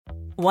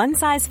One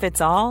size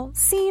fits all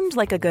seemed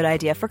like a good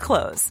idea for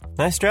clothes.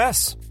 Nice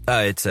dress.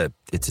 It's a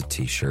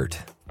t-shirt.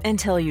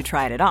 Until you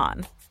tried it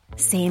on.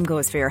 Same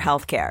goes for your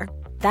healthcare.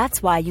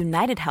 That's why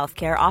United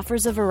Healthcare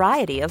offers a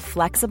variety of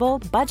flexible,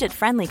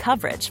 budget-friendly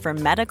coverage for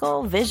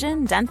medical,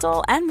 vision,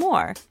 dental, and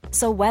more.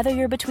 So whether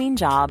you're between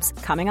jobs,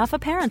 coming off a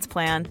parent's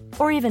plan,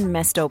 or even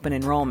missed open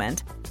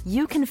enrollment,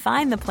 you can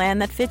find the plan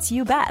that fits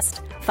you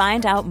best.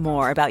 Find out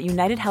more about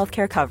United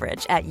Healthcare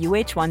coverage at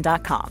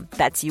uh1.com.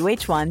 That's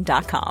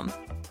uh1.com.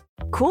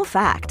 Cool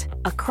fact,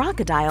 a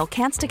crocodile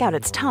can't stick out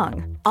its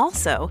tongue.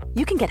 Also,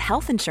 you can get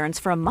health insurance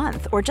for a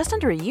month or just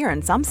under a year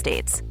in some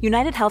states.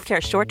 United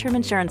Healthcare short-term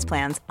insurance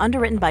plans,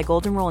 underwritten by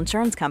Golden Rule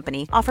Insurance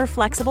Company, offer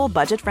flexible,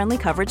 budget-friendly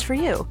coverage for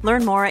you.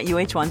 Learn more at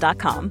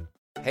uh1.com.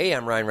 Hey,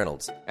 I'm Ryan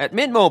Reynolds. At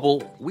Mint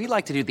Mobile, we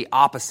like to do the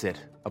opposite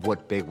of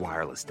what Big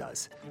Wireless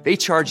does. They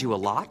charge you a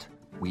lot,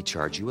 we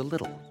charge you a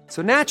little.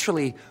 So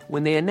naturally,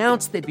 when they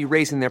announced they'd be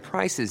raising their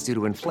prices due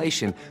to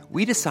inflation,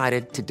 we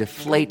decided to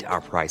deflate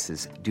our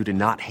prices due to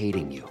not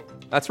hating you.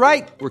 That's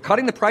right. We're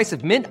cutting the price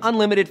of Mint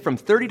Unlimited from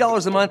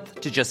 $30 a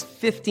month to just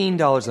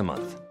 $15 a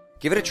month.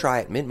 Give it a try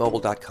at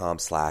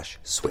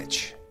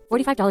mintmobile.com/switch.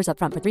 $45 up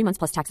front for 3 months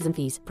plus taxes and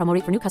fees. Promo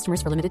rate for new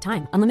customers for limited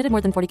time. Unlimited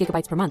more than 40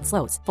 gigabytes per month.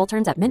 Slows full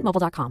terms at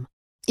mintmobile.com.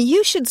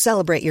 You should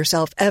celebrate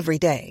yourself every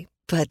day,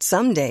 but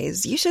some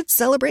days you should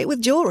celebrate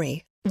with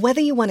jewelry.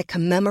 Whether you want to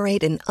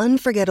commemorate an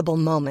unforgettable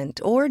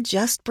moment or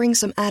just bring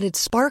some added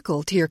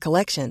sparkle to your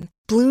collection,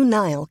 Blue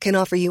Nile can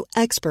offer you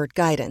expert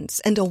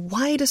guidance and a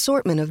wide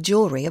assortment of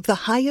jewelry of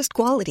the highest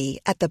quality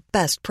at the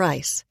best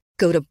price.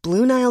 Go to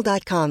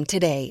BlueNile.com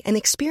today and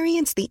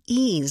experience the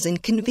ease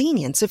and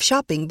convenience of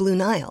shopping Blue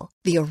Nile,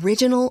 the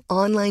original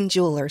online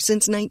jeweler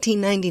since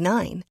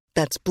 1999.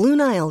 That's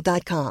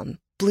BlueNile.com.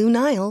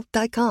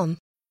 BlueNile.com.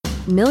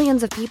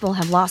 Millions of people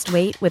have lost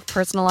weight with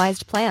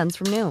personalized plans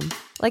from Noom.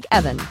 Like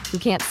Evan, who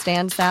can't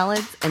stand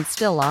salads and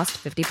still lost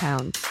 50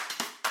 pounds.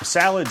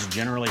 Salads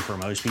generally for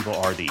most people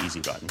are the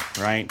easy button,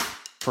 right?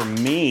 For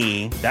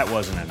me, that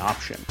wasn't an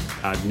option.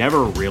 I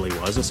never really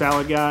was a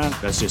salad guy.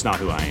 That's just not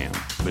who I am.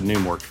 But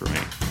Noom worked for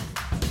me.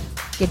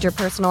 Get your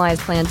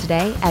personalized plan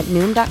today at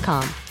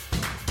Noom.com.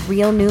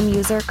 Real Noom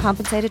user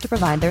compensated to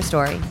provide their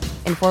story.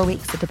 In 4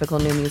 weeks, the typical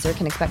Noom user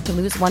can expect to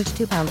lose 1 to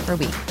 2 pounds per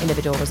week.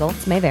 Individual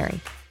results may vary.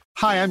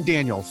 Hi, I'm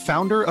Daniel,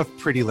 founder of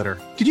Pretty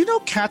Litter. Did you know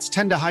cats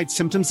tend to hide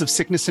symptoms of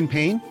sickness and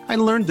pain? I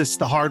learned this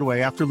the hard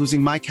way after losing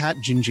my cat,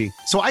 Gingy.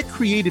 So I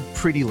created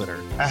Pretty Litter,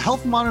 a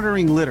health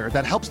monitoring litter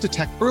that helps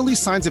detect early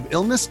signs of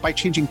illness by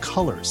changing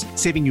colors,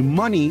 saving you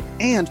money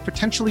and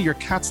potentially your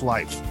cat's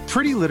life.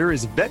 Pretty Litter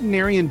is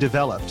veterinarian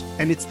developed,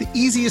 and it's the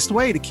easiest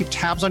way to keep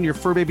tabs on your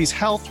fur baby's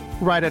health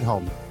right at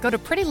home. Go to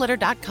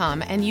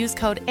prettylitter.com and use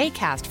code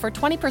ACAST for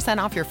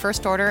 20% off your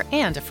first order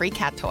and a free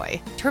cat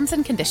toy. Terms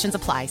and conditions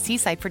apply. See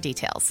site for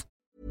details.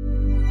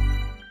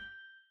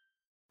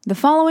 The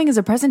following is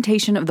a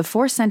presentation of the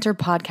Force Center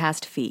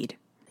podcast feed.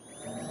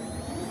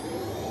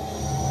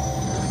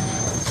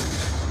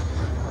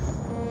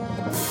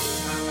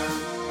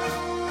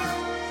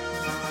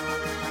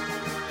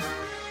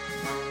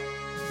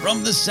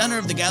 From the center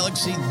of the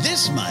galaxy,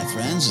 this, my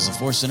friends, is the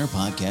Force Center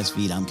podcast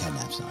feed. I'm Ken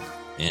Napzok.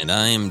 And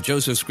I'm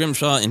Joseph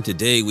Scrimshaw, and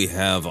today we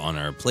have on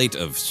our plate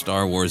of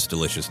Star Wars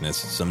deliciousness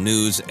some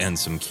news and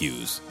some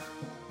cues.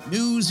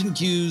 News and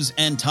cues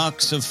and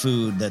talks of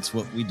food. That's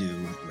what we do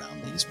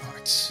around these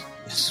parts.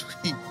 Yes,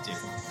 we do.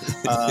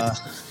 Gonna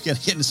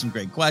get into some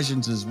great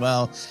questions as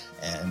well,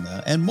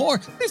 and more.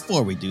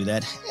 Before we do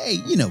that, hey,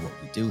 you know what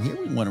we do here.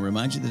 We want to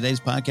remind you that today's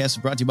podcast is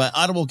brought to you by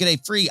Audible. Get a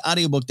free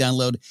audiobook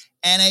download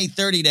and a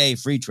 30-day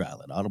free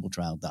trial at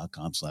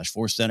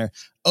audibletrial.com/forcecenter.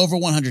 Over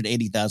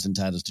 180,000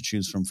 titles to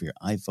choose from for your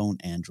iPhone,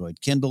 Android,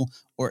 Kindle,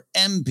 or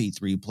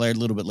MP3 player. A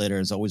little bit later,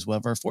 as always, we'll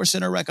have our Force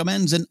Center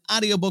recommends an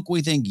audiobook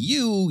we think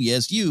you,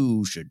 yes,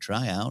 you, should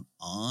try out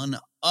on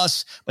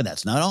us. But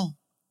that's not all.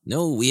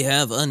 No, we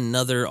have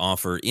another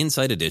offer.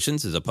 Inside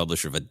Editions is a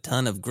publisher of a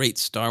ton of great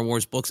Star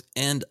Wars books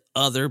and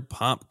other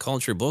pop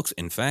culture books.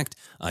 In fact,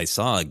 I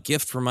saw a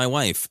gift for my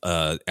wife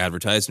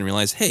advertised and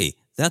realized, hey,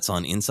 that's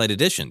on Inside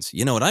Editions.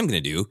 You know what I'm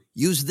going to do?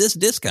 Use this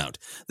discount.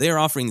 They are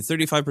offering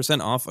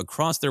 35% off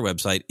across their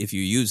website if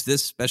you use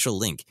this special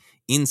link,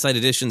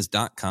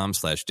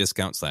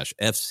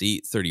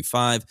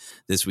 insideeditions.com/discount/FC35.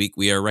 This week,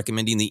 we are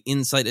recommending the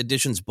Inside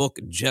Editions book,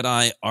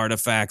 Jedi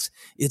Artifacts.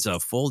 It's a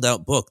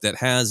fold-out book that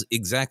has,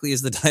 exactly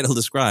as the title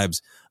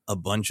describes, a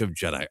bunch of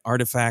Jedi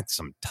artifacts,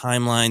 some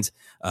timelines.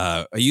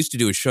 I used to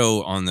do a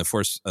show on the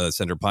Force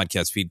Center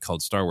podcast feed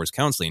called Star Wars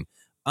Counseling.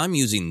 I'm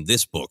using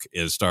this book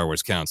as Star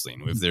Wars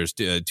Counseling. If there's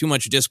too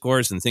much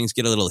discourse and things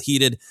get a little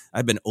heated,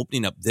 I've been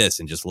opening up this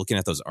and just looking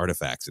at those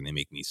artifacts, and they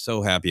make me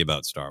so happy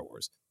about Star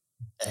Wars.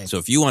 So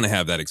if you want to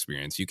have that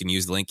experience, you can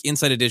use the link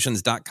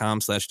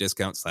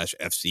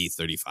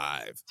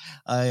insideeditions.com/discount/FC35.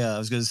 I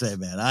was going to say,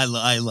 man,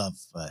 I love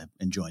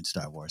enjoying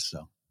Star Wars, so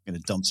I'm going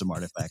to dump some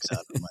artifacts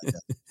out of my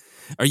deck.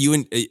 Are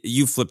you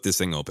you flipped this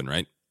thing open,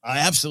 right? I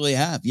absolutely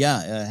have. Yeah,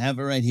 I have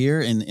it right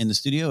here in the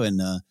studio,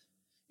 and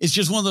It's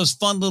just one of those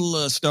fun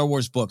little Star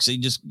Wars books that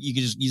you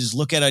just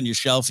look at it on your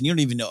shelf and you don't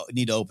even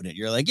need to open it.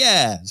 You're like,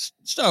 yeah,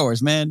 Star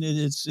Wars, man.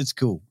 It's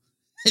cool.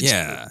 It's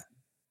cool.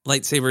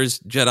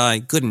 Lightsabers,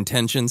 Jedi, good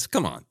intentions.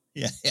 Come on.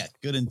 Yeah.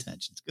 Good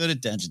intentions.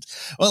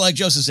 Well, like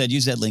Joseph said,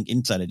 use that link,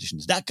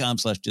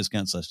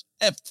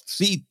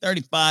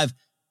 insideeditions.com/discount/FC35.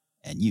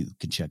 And you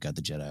can check out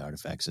the Jedi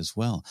Artifacts as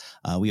well.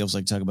 We also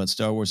like to talk about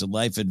Star Wars and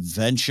life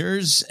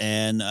adventures.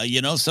 And,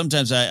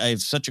 sometimes I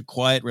have such a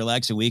quiet,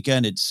 relaxing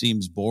weekend. It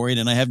seems boring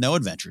and I have no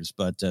adventures.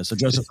 But so,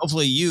 Joseph,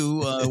 hopefully you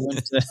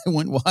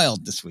went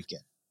wild this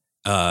weekend.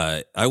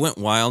 I went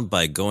wild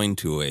by going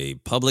to a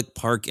public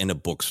park and a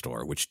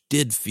bookstore, which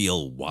did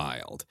feel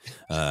wild.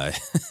 I've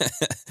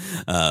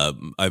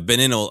been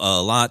in a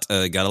lot,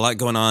 got a lot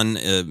going on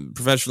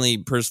professionally,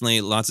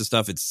 personally, lots of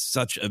stuff. It's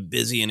such a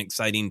busy and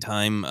exciting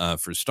time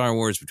for Star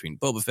Wars between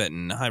Boba Fett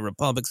and High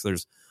Republic. So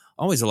there's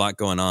always a lot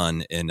going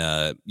on. And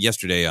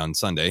yesterday on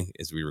Sunday,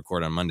 as we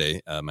record on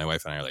Monday, my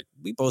wife and I are like,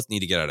 we both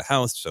need to get out of the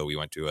house. So we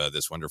went to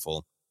this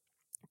wonderful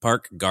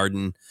park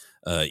garden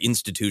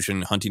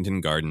institution,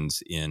 Huntington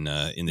Gardens in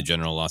the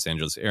general Los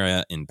Angeles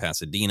area in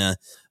Pasadena.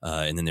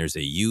 And then there's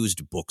a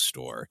used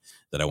bookstore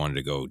that I wanted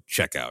to go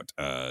check out.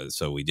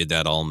 So we did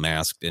that all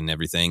masked and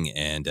everything.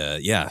 And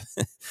I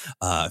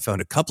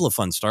found a couple of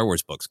fun Star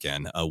Wars books,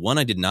 Ken. One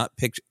I did not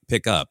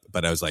pick up,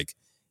 but I was like,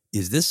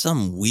 is this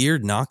some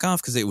weird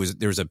knockoff? Because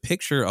there was a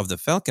picture of the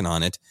Falcon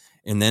on it.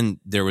 And then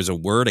there was a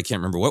word, I can't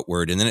remember what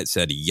word, and then it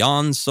said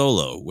Yan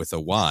Solo with a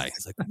Y.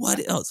 It's like, what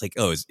else? Like,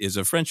 it's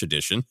a French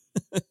edition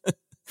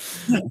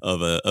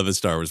of a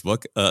Star Wars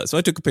book. So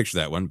I took a picture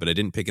of that one, but I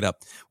didn't pick it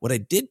up. What I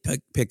did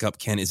pick up,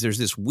 Ken, is there's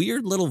this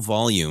weird little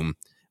volume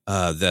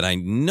that I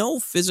know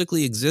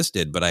physically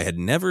existed, but I had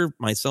never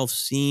myself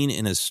seen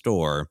in a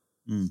store.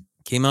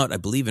 Came out, I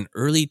believe, in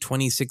early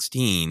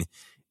 2016.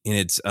 And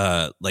it's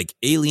like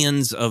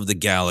Aliens of the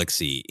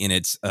Galaxy, and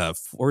it's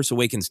Force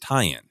Awakens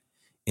tie-in.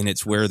 And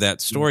it's where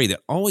that story that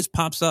always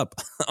pops up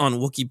on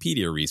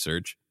Wikipedia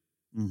research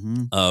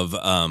of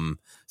Sadan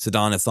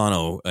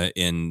Athano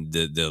in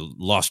the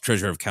Lost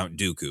Treasure of Count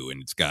Dooku.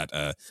 And it's got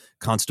a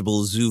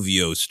Constable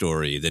Zuvio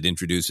story that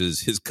introduces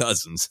his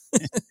cousins.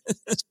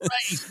 That's right.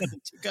 He's got the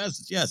two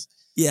cousins, yes.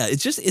 Yeah,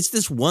 it's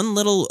this one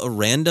little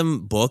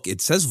random book. It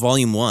says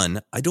volume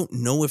 1. I don't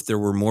know if there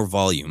were more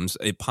volumes.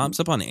 It pops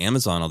up on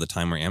Amazon all the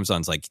time, where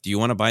Amazon's like, "Do you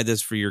want to buy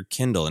this for your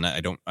Kindle?" And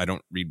I don't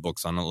read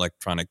books on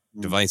electronic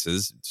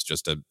devices. It's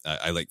just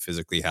I like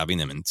physically having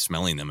them and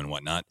smelling them and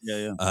whatnot.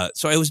 Yeah.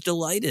 So I was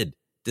delighted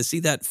to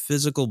see that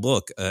physical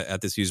book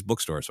at this used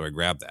bookstore. So I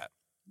grabbed that.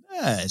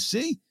 Yeah,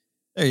 see,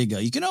 there you go.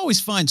 You can always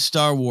find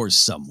Star Wars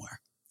somewhere.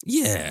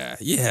 Yeah.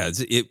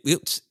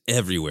 It's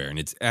everywhere, and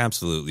it's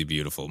absolutely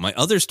beautiful. My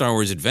other Star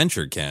Wars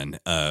adventure, Ken,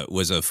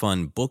 was a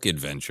fun book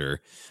adventure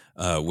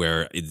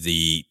where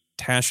the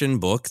Taschen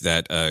book,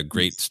 that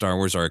great Star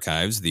Wars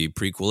Archives, the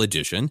prequel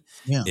edition,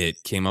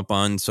 it came up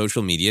on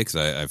social media because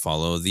I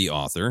follow the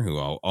author, who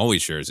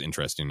always shares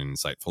interesting and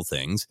insightful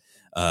things,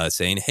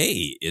 saying,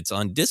 hey, it's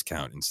on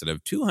discount. Instead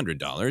of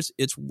 $200,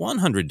 it's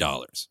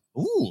 $100.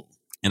 Ooh.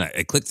 And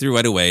I clicked through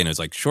right away, and it was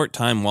like, short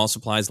time while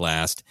supplies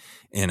last.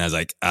 And I was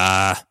like,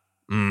 my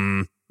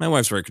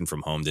wife's working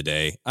from home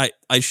today.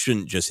 I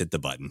shouldn't just hit the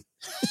button.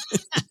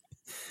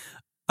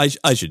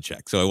 I should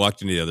check. So I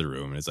walked into the other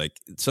room, and it's like,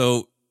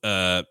 so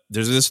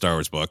there's this Star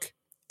Wars book.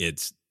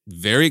 It's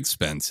very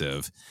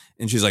expensive.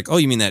 And she's like, oh,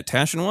 you mean that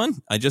Taschen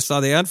one? I just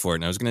saw the ad for it,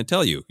 and I was going to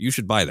tell you. You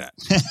should buy that.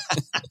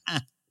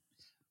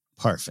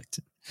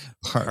 Perfect.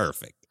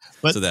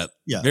 But, so that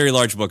very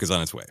large book is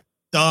on its way.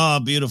 Oh,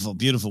 beautiful.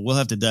 We'll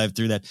have to dive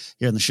through that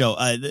here on the show.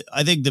 I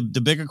think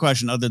the bigger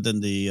question, other than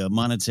the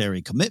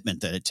monetary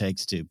commitment that it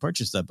takes to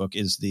purchase that book,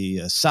 is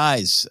the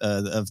size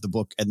of the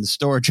book and the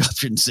storage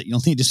options that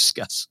you'll need to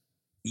discuss.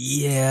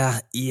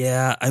 Yeah.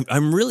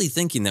 I'm really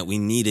thinking that we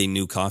need a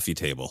new coffee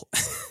table.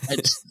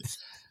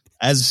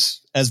 As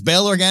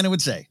Bail Organa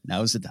would say,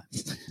 now is the time.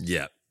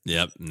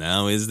 Yep.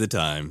 Now is the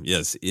time.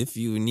 Yes. If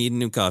you need a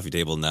new coffee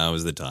table, now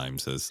is the time,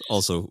 says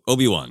also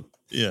Obi-Wan.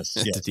 Yes.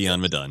 To Tian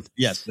Madan.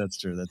 Yes, that's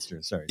true.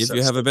 Sorry. If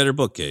you have a better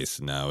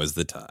bookcase, now is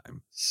the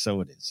time.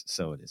 So it is.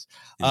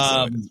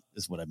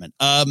 Is what I meant.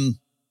 Man,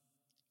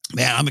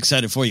 I'm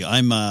excited for you.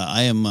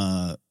 I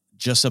am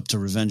just up to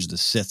Revenge of the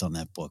Sith on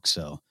that book,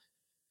 so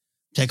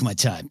taking my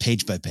time,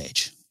 page by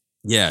page.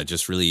 Yeah,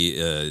 just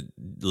really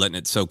letting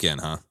it soak in,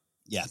 huh?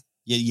 Yeah.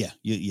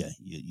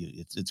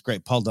 It's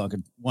great. Paul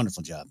Duncan,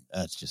 wonderful job.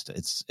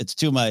 It's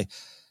two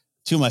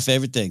of my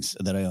favorite things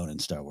that I own in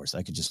Star Wars.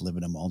 I could just live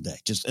in them all day.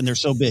 And they're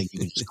so big, you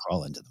can just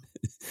crawl into them.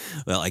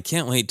 Well, I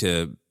can't wait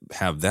to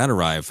have that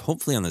arrive,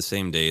 hopefully on the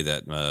same day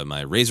that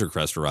my Razor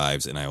Crest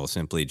arrives, and I will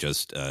simply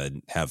just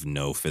have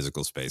no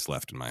physical space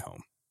left in my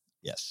home.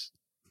 Yes.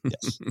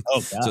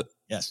 Oh, God.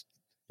 Yes.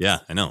 Yeah,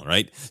 I know,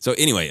 right? So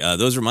anyway,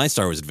 those are my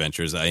Star Wars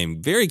adventures. I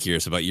am very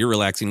curious about your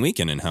relaxing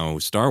weekend and how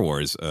Star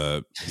Wars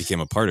became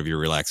a part of your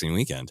relaxing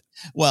weekend.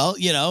 Well,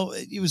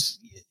 it was...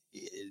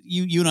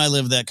 You and I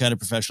live that kind of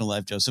professional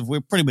life, Joseph. We're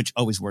pretty much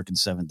always working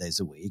 7 days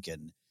a week.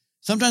 And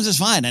Sometimes it's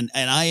fine. And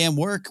I am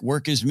work.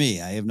 Work is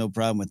me. I have no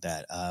problem with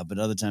that. But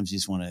other times you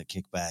just want to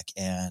kick back.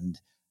 And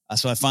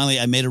so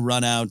I made a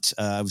run out.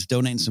 I was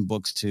donating some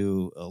books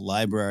to a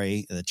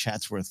library, the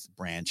Chatsworth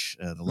branch,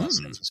 the Los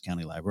Angeles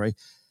County Library.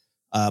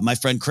 My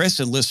friend Chris,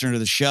 a listener to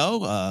the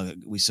show,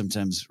 we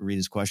sometimes read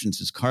his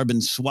questions, is Carbon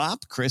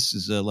Swap. Chris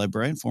is a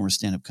librarian, former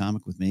stand-up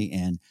comic with me.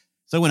 And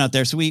so I went out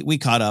there. So we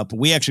caught up.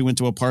 We actually went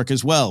to a park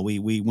as well.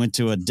 We went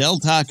to a Del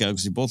Taco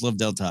because we both love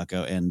Del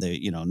Taco, and they,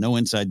 no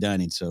inside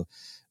dining. So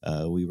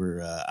we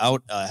were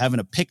out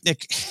having a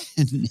picnic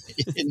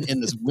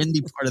in this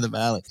windy part of the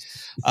valley.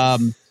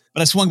 But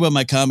I swung by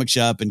my comic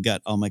shop and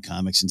got all my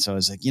comics. And so I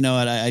was like, you know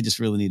what? I just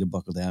really need to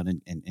buckle down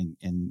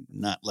and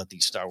not let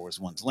these Star Wars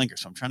ones linger.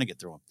 So I'm trying to get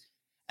through them.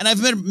 And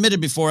I've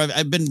admitted before,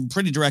 I've been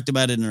pretty direct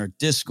about it in our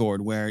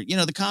Discord where,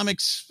 the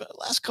comics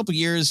last couple of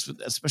years,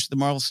 especially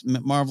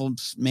the Marvel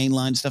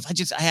mainline stuff,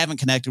 I haven't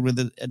connected with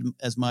it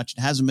as much.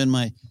 It hasn't been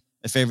my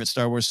favorite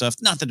Star Wars stuff.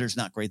 Not that there's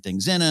not great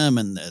things in them,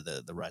 and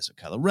the Rise of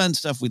Kylo Ren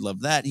stuff. We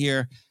love that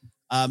here.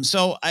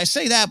 So I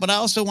say that, but I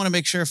also want to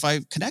make sure if I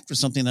connect with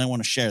something, that I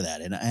want to share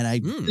that. And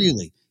I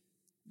really,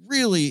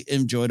 really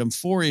enjoyed them.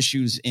 4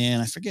 issues,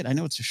 and I forget. I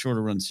know it's a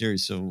shorter run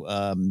series. So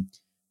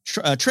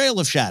Trail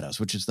of Shadows,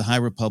 which is the High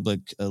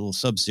Republic little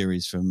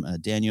sub-series from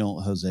Daniel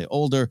Jose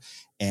Older,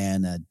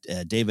 and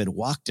David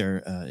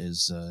Wachter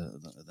is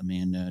the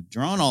man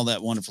drawing all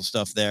that wonderful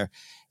stuff there.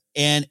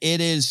 And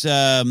it is...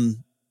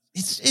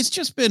 It's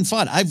just been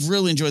fun. I've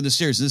really enjoyed the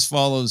series. This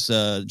follows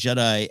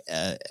Jedi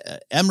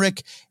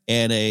Emmerich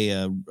and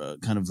a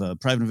kind of a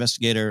private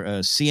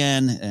investigator,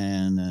 Cian,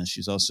 and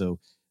she's also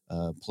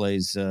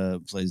plays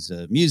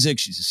music.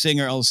 She's a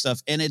singer, all this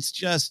stuff, and it's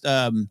just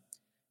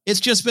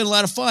been a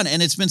lot of fun,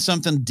 and it's been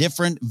something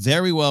different,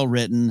 very well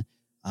written.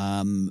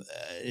 And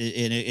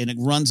it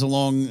runs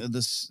along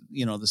this,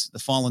 the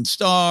fallen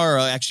star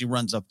actually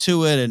runs up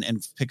to it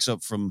and picks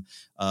up from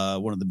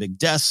one of the big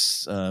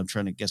deaths. I'm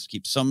trying to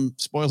keep some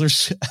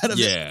spoilers out of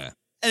it. Yeah.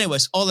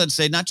 Anyways, all that to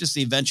say, not just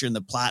the adventure and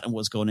the plot and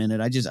what's going in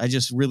it. I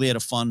just really had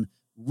a fun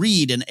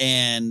read.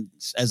 And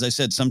as I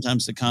said,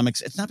 sometimes the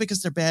comics, it's not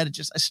because they're bad.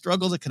 I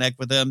struggle to connect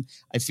with them.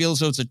 I feel as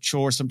though it's a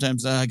chore.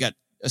 Sometimes I got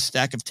a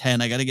stack of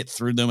 10. I got to get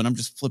through them and I'm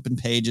just flipping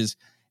pages.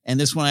 And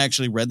this one, I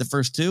actually read the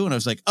first 2 and I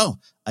was like, oh,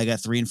 I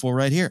got 3 and 4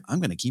 right here. I'm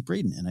going to keep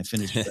reading. And I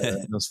finished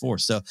those 4.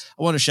 So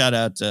I want to shout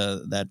out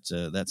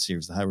that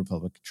series, the High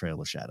Republic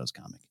Trail of Shadows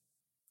comic.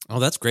 Oh,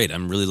 that's great.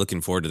 I'm really looking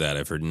forward to that.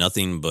 I've heard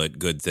nothing but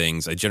good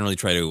things. I generally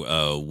try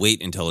to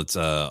wait until it's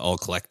all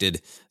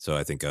collected. So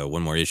I think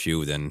one more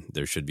issue, then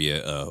there should be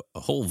a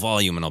whole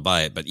volume and I'll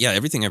buy it. But yeah,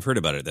 everything I've heard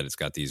about it, that it's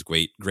got these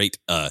great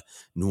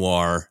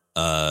noir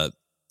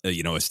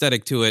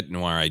aesthetic to it,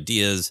 noir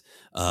ideas.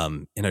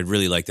 And I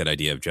really like that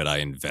idea of Jedi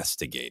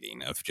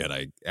investigating, of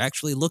Jedi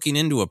actually looking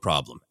into a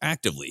problem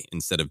actively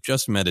instead of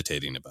just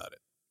meditating about it.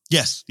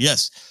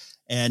 Yes.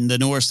 And the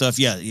noir stuff,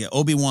 yeah.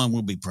 Obi-Wan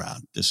will be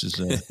proud. This is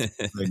a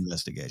great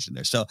investigation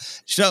there. So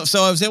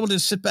I was able to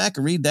sit back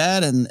and read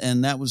that,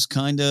 and that was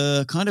kind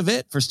of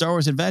it for Star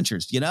Wars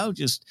Adventures.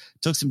 Just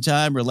took some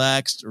time,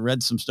 relaxed,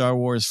 read some Star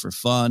Wars for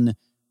fun.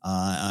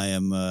 I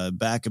am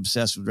back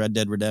obsessed with Red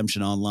Dead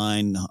Redemption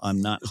Online.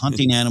 I'm not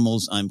hunting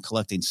animals. I'm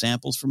collecting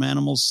samples from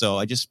animals. So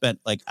I just spent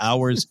like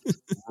hours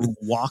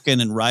walking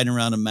and riding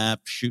around a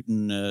map,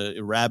 shooting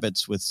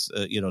rabbits with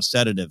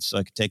sedatives so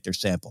I could take their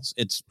samples.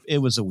 It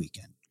was a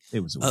weekend.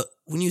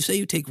 When you say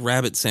you take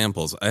rabbit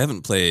samples, I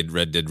haven't played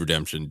Red Dead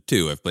Redemption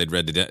 2. I've played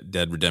Red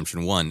Dead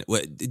Redemption 1.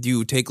 What, did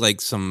you take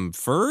like some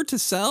fur to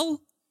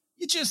sell?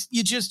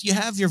 You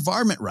have your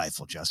varmint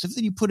rifle, Joseph.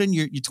 Then you put in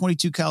your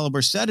 22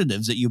 caliber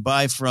sedatives that you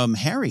buy from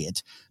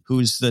Harriet,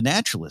 who's the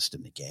naturalist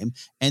in the game.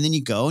 And then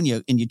you go and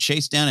you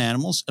chase down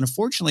animals. And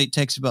unfortunately, it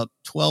takes about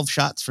 12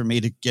 shots for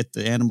me to get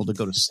the animal to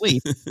go to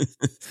sleep.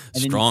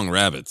 Strong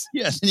rabbits.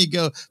 Yes. And you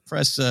go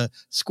press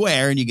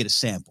square and you get a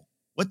sample.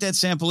 What that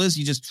sample is,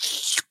 you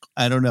just,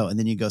 I don't know. And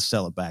then you go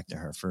sell it back to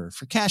her for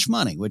cash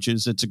money,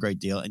 it's a great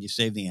deal. And you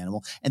save the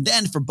animal. And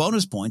then for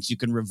bonus points, you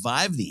can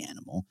revive the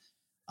animal.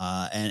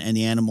 And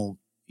the animal,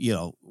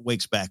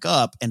 wakes back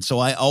up. And so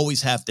I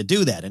always have to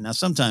do that. And now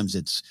sometimes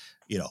it's,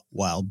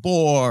 wild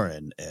boar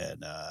and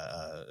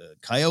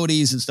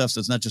coyotes and stuff. So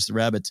it's not just the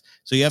rabbits.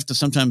 So you have to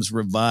sometimes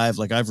revive,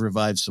 like I've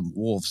revived some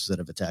wolves that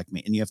have attacked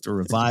me, and you have to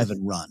revive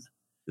and run.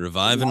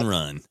 Revive and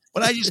run.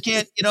 But I just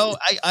can't,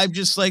 I'm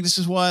just like, this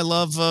is why I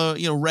love,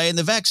 Ray and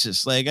the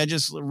Vexus. Like I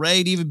just, Ray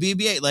and even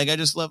BB-8. Like I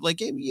just love, like,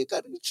 hey, you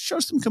got to show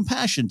some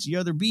compassion to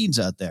your other beings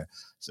out there.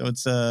 So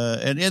it's,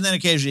 and then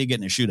occasionally you get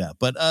in a shootout.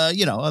 But,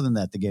 other than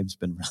that, the game's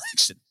been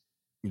relaxing.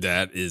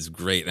 That is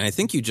great. And I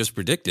think you just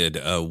predicted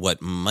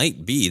what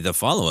might be the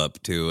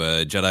follow-up to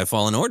Jedi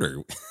Fallen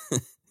Order.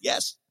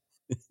 Yes.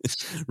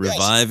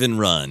 Revive and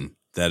run.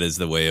 That is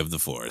the way of the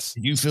Force.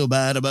 Did you feel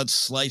bad about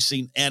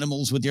slicing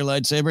animals with your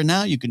lightsaber?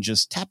 Now you can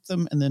just tap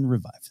them and then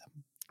revive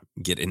them.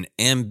 Get an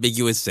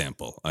ambiguous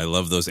sample. I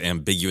love those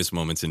ambiguous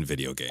moments in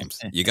video games.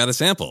 You got a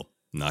sample.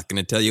 Not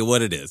going to tell you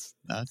what it is.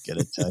 Not going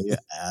to tell you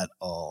at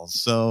all.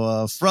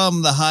 So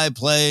from the high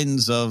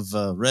plains of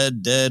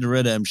Red Dead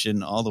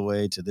Redemption all the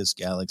way to this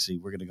galaxy,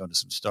 we're going to go to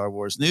some Star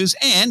Wars news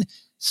and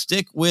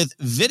stick with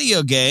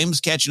video games.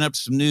 Catching up to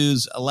some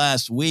news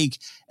last week,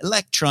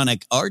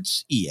 Electronic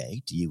Arts,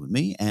 EA to you and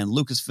me, and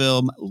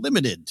Lucasfilm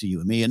Limited to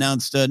you and me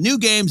announced new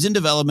games in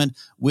development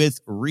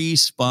with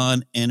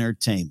Respawn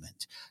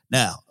Entertainment.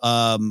 Now,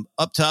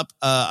 up top,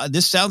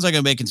 this sounds like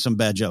I'm making some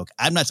bad joke.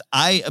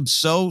 I am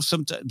so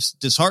sometimes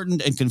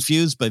disheartened and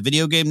confused by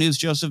video game news,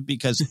 Joseph,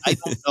 because I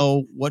don't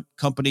know what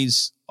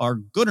companies are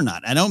good or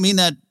not. I don't mean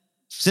that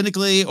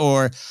cynically,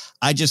 or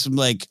I just am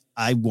like,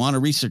 I want to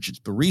research it,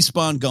 but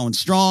Respawn going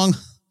strong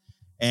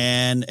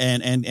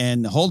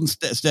and holding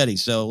steady.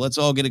 So let's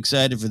all get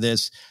excited for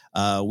this.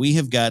 We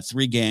have got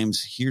 3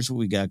 games. Here's what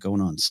we got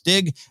going on.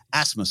 Stig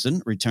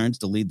Asmussen returns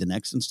to lead the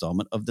next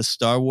installment of the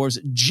Star Wars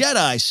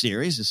Jedi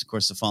series. This is, of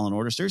course, the Fallen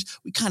Order series.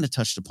 We kind of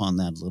touched upon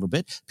that a little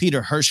bit.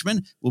 Peter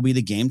Hirschman will be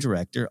the game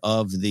director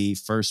of the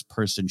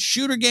first-person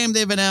shooter game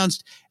they've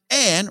announced.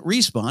 And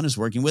Respawn is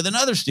working with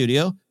another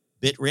studio,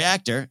 Bit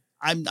Reactor.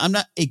 I'm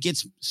not. It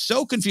gets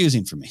so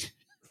confusing for me.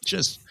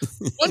 Just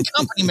one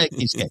company make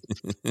these games.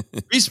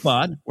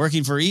 Respawn,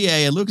 working for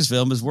EA and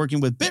Lucasfilm, is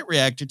working with Bit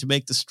Reactor to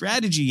make the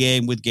strategy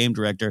game with game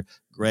director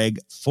Greg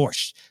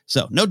Forsch.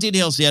 So no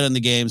details yet on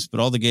the games, but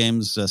all the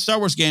games, Star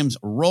Wars games,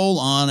 roll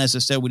on. As I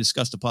said, we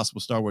discussed a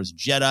possible Star Wars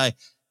Jedi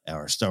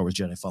or Star Wars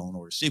Jedi Fallen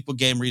Order sequel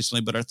game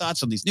recently, but our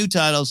thoughts on these new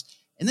titles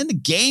and then the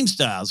game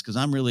styles, because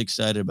I'm really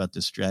excited about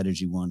this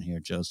strategy one here,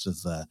 Joseph.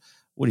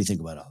 What do you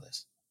think about all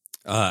this?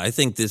 I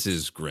think this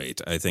is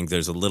great. I think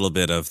there's a little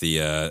bit of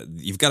the,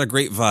 you've got a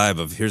great vibe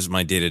of, here's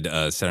my dated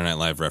Saturday Night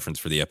Live reference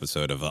for the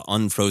episode of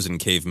Unfrozen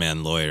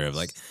Caveman Lawyer of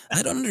like,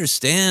 I don't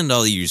understand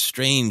all you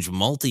strange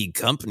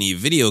multi-company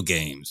video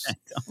games.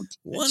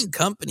 One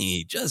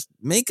company, just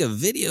make a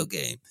video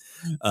game.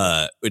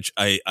 Which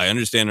I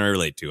understand and I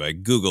relate to. I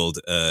Googled,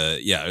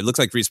 it looks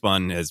like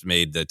Respawn has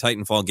made the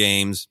Titanfall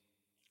games,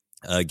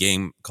 a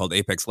game called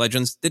Apex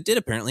Legends that did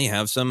apparently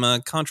have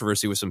some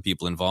controversy with some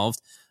people involved.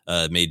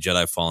 Made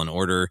Jedi Fallen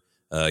Order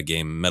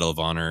game Medal of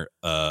Honor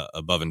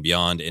Above and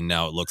Beyond, and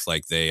now it looks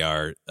like they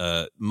are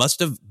must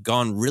have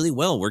gone really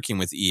well working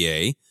with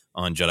EA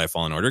on Jedi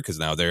Fallen Order, because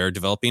now they are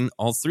developing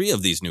all 3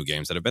 of these new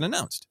games that have been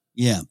announced.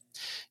 Yeah.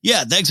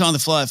 Thanks on the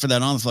fly for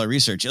that on the fly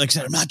research. Like I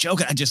said, I'm not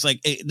joking. I just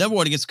number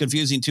one, it gets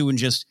confusing too, and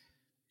just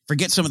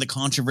forget some of the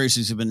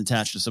controversies have been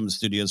attached to some of the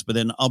studios. But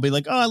then I'll be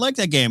like, oh, I like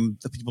that game.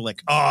 The people are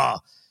like, oh,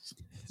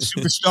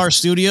 Superstar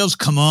Studios,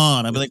 come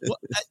on. I'd be like,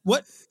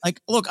 what?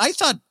 Like, look, I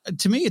thought,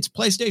 to me, it's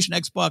PlayStation,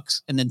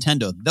 Xbox, and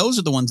Nintendo. Those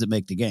are the ones that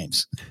make the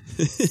games.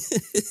 I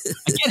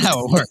get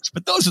how it works,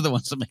 but those are the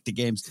ones that make the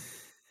games.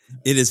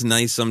 It is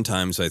nice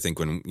sometimes, I think,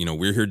 when,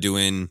 we're here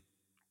doing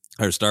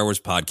our Star Wars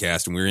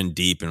podcast and we're in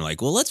deep and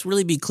like, well, let's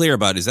really be clear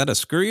about, is that a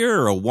scurrier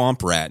or a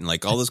womp rat? And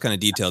like all those kind of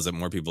details that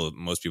most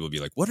people be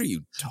like, what are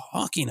you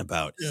talking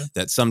about? Yeah.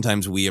 That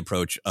sometimes we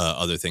approach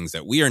other things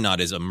that we are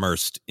not as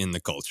immersed in the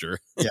culture.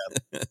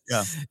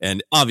 Yeah.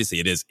 And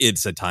obviously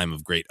it's a time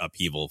of great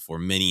upheaval for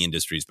many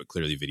industries, but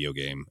clearly video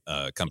game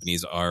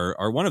companies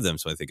are one of them.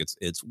 So I think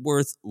it's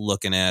worth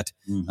looking at.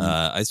 Mm-hmm.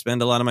 I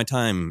spend a lot of my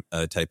time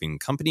typing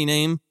company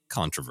name,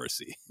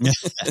 controversy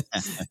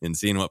and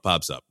seeing what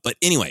pops up. But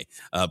anyway,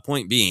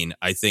 point being,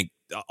 I think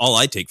all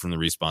I take from the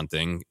Respawn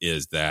thing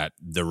is that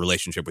the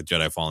relationship with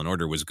Jedi Fallen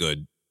Order was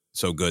good,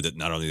 so good that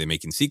not only are they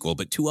making sequel,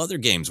 but 2 other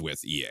games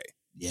with EA.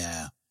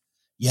 Yeah,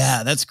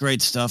 that's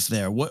great stuff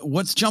there.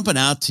 What's jumping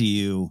out to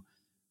you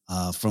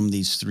from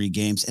these 3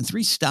 games and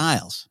 3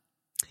 styles?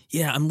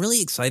 Yeah, I'm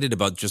really excited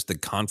about just the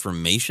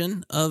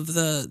confirmation of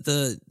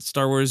the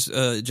Star Wars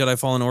Jedi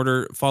Fallen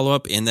Order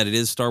follow-up, and that it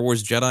is Star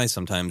Wars Jedi.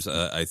 Sometimes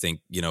I think,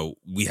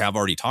 we have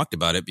already talked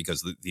about it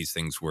because these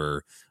things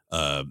were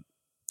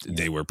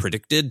they were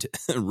predicted,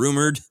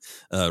 rumored,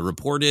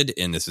 reported,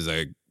 and this is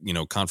a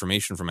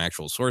confirmation from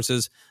actual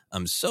sources.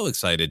 I'm so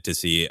excited to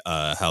see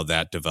how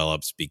that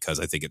develops, because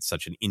I think it's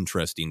such an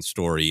interesting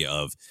story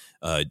of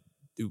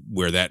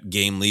where that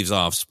game leaves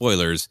off,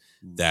 spoilers,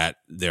 that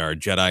there are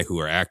Jedi who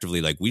are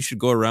actively like, we should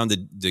go around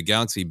the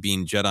galaxy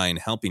being Jedi and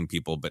helping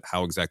people, but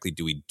how exactly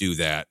do we do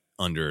that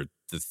under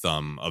the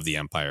thumb of the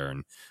Empire,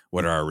 and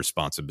what are our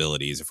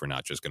responsibilities if we're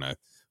not just going to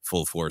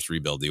full force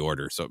rebuild the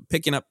Order? So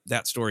picking up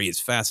that story is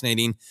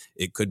fascinating.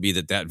 It could be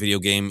that video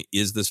game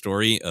is the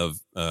story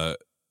of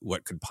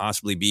what could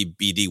possibly be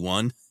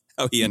BD1,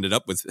 how he ended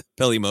up with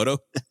Pelimoto.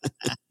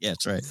 Yeah,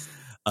 that's right.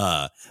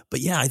 But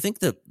yeah, I think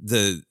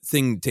the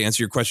thing, to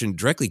answer your question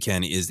directly,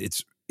 Ken, is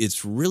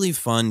it's really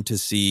fun to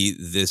see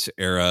this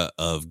era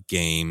of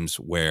games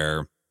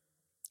where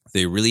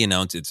they really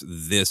announce it's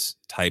this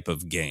type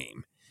of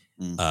game.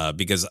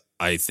 Because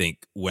I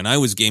think when I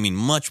was gaming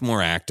much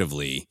more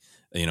actively,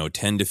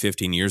 10 to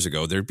 15 years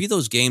ago, there'd be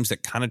those games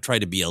that kind of try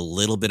to be a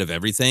little bit of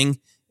everything.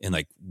 And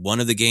like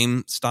one of the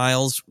game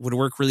styles would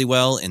work really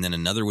well, and then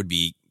another would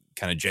be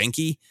kind of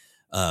janky.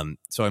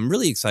 So I'm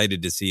really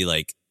excited to see,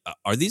 like,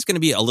 are these going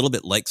to be a little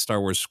bit like Star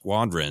Wars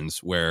Squadrons,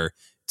 where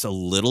it's a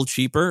little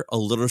cheaper, a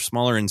little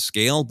smaller in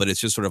scale, but it's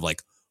just sort of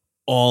like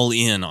all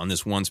in on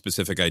this one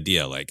specific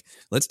idea. Like,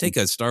 let's take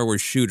a Star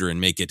Wars shooter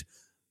and make it,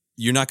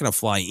 you're not going to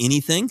fly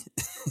anything.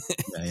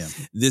 Yeah.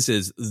 This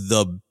is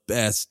the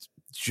best,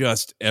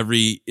 just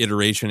every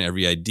iteration,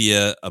 every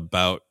idea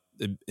about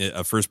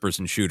a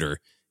first-person shooter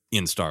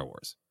in Star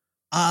Wars.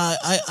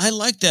 I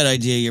like that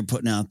idea you're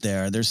putting out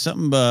there. There's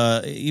something,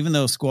 even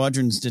though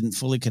Squadrons didn't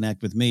fully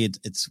connect with me,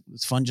 it's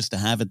fun just to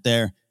have it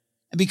there.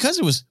 And because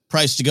it was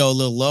priced to go a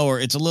little lower,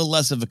 it's a little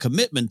less of a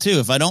commitment too.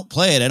 If I don't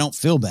play it, I don't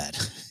feel bad.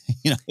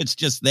 It's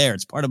just there.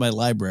 It's part of my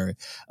library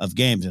of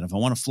games. And if I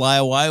want to fly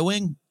a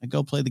Y-Wing, I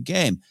go play the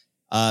game.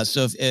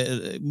 So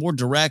if more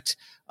direct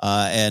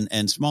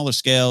and smaller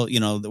scale,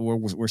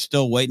 we're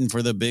still waiting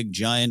for the big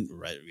giant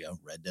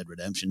Red Dead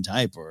Redemption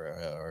type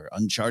or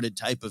Uncharted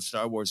type of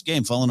Star Wars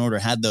game. Fallen Order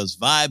had those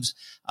vibes.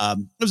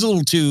 It was a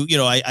little too,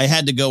 I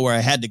had to go where I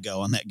had to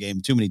go on that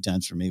game too many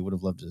times for me. Would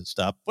have loved to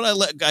stop,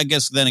 but I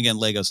guess then again,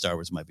 Lego Star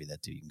Wars might be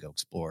that too. You can go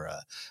explore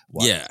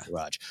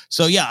Garage.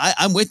 So yeah,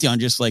 I'm with you on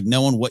just like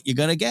knowing what you're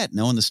gonna get,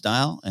 knowing the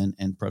style and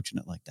approaching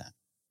it like that.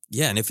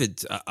 Yeah, and if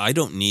I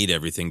don't need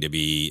everything to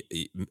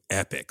be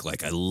epic.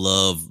 Like, I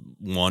love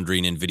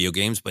wandering in video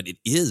games, but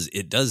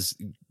it does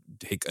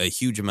take a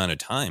huge amount of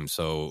time.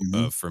 So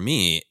for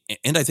me,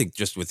 and I think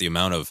just with the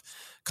amount of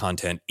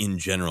content in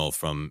general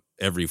from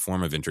every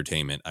form of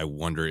entertainment, I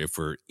wonder if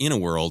we're in a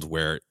world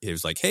where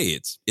it's like, hey,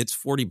 it's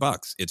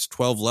 $40, it's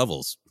 12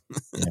 levels.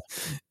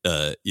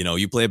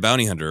 You play a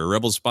bounty hunter, a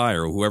rebel spy,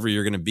 or whoever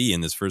you're going to be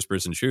in this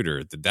first-person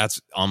shooter. That's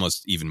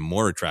almost even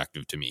more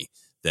attractive to me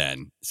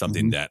than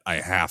something that I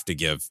have to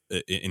give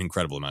an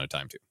incredible amount of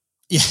time to.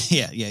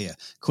 Yeah.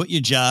 Quit your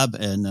job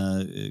and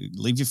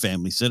leave your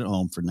family, sit at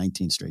home for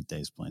 19 straight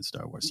days playing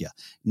Star Wars. Yeah,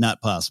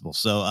 not possible.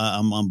 So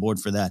I'm on board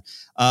for that.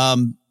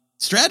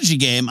 Strategy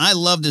game. I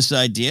love this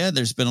idea.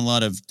 There's been a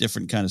lot of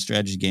different kind of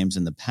strategy games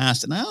in the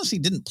past, and I honestly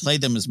didn't play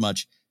them as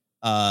much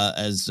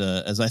as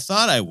I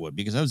thought I would,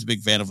 because I was a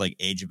big fan of like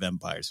Age of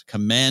Empires,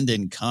 Command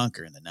and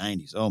Conquer in the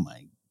 90s. Oh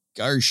my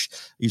gosh, I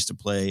used to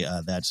play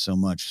that so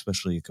much,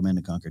 especially Command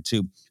and Conquer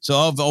 2. So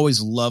I've always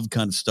loved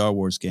kind of Star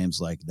Wars games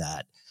like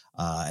that.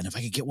 And if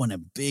I could get one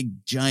in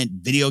big, giant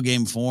video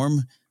game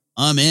form,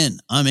 I'm in.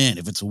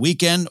 If it's a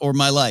weekend or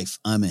my life,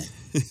 I'm in.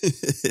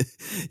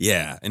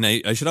 Yeah, and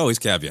I should always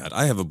caveat,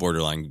 I have a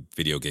borderline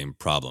video game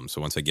problem. So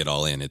once I get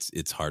all in,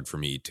 it's hard for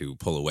me to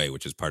pull away,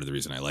 which is part of the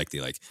reason I like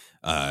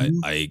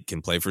I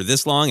can play for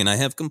this long and I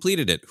have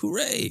completed it.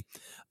 Hooray.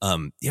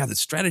 The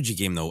strategy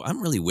game, though,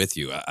 I'm really with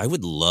you. I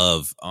would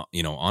love,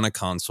 on a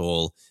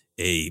console,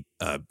 a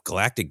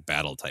galactic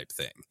battle type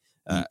thing.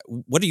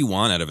 What do you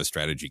want out of a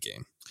strategy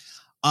game?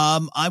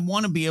 I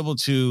want to be able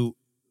to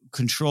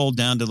control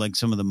down to like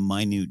some of the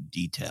minute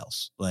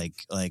details,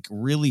 like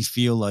really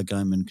feel like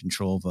I'm in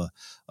control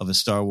of a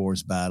Star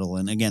Wars battle.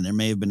 And again, there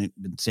may have been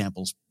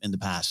samples in the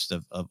past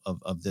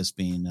of this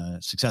being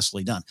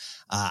successfully done.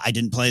 I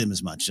didn't play them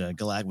as much.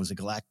 Was it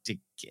Galactic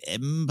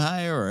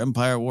Empire or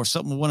Empire War?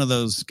 Something, one of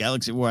those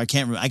Galaxy War. I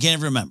can't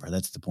remember.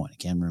 That's the point. I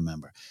can't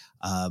remember.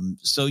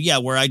 So yeah,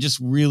 where I just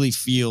really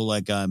feel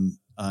like I'm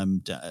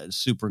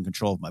super in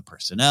control of my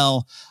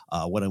personnel,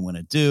 what I want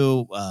to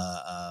do.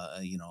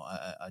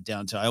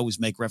 Down to, I always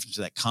make reference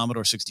to that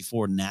Commodore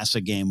 64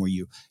 NASA game where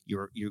you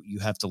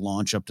have to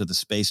launch up to the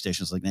space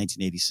stations, like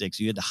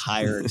 1986. You had to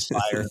hire and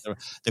fire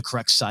the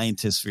correct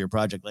scientists for your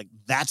project. Like,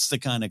 that's the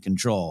kind of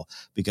control,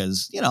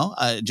 because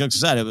jokes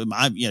aside,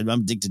 I'm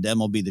addicted to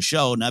MLB The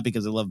Show, not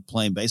because I love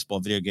playing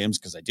baseball video games,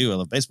 because I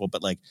love baseball,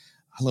 but like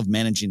I love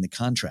managing the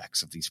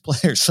contracts of these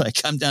players.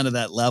 Like, I'm down to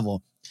that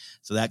level.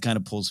 So that kind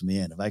of pulls me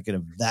in. If I could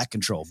have that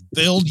control,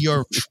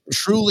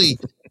 truly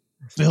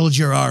build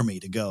your army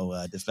to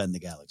go defend the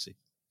galaxy.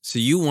 So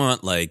you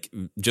want, like,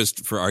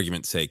 just for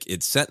argument's sake,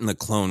 it's set in the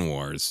Clone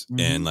Wars,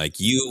 and like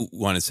you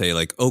want to say,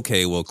 like,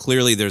 okay, well,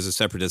 clearly there's a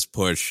separatist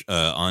push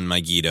on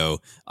Megiddo.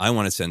 I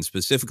want to send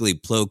specifically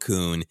Plo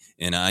Koon,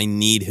 and I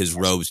need his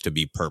robes to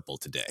be purple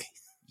today.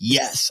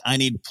 Yes, I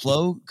need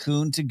Plo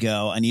Koon to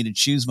go. I need to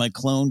choose my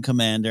clone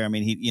commander. I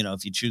mean,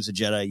 if you choose a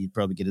Jedi, you'd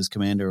probably get his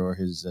commander or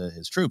his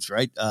troops,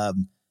 right? But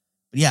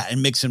yeah,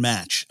 and mix and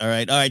match. All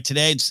right.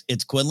 Today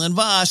it's Quinlan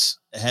Vos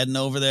heading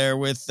over there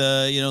with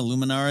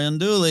Luminara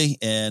Unduli,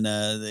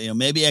 and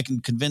maybe I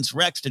can convince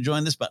Rex to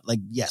join this. But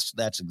like, yes,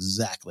 that's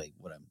exactly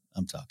what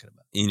I'm talking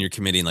about. And you're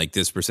committing like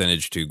this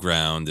percentage to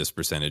ground, this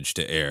percentage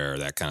to air,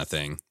 that kind of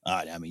thing.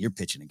 I mean, you're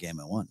pitching a game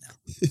I want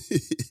now.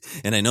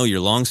 And I know your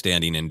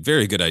longstanding and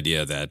very good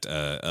idea that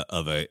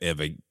of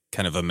a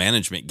kind of a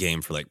management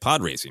game for like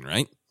pod racing,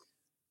 right?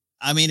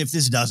 I mean, if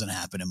this doesn't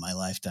happen in my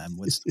lifetime,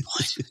 what's the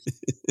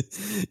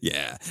point?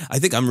 Yeah, I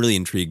think I'm really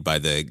intrigued by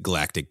the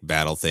galactic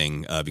battle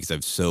thing because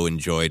I've so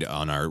enjoyed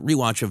on our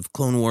rewatch of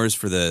Clone Wars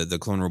for the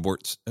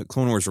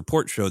Clone Wars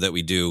report show that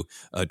we do,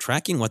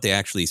 tracking what they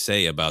actually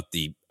say about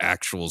the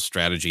actual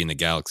strategy in the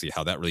galaxy,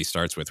 how that really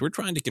starts with, we're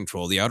trying to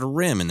control the outer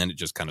rim, and then it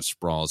just kind of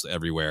sprawls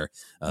everywhere.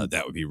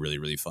 That would be really,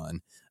 really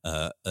fun.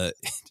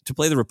 To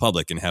play the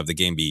Republic and have the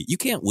game be, you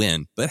can't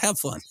win, but have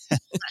fun.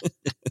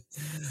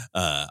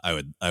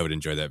 I would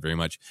enjoy that very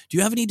much. Do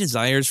you have any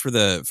desires for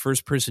the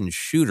first person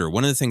shooter?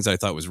 One of the things I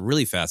thought was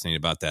really fascinating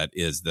about that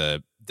is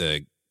the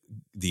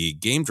the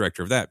game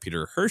director of that,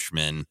 Peter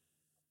Hirschman,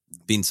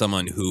 being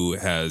someone who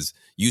has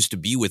used to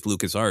be with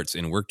LucasArts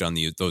and worked on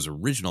those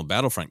original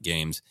Battlefront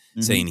games,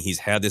 saying he's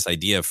had this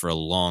idea for a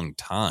long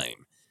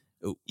time.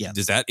 Yeah.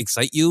 Does that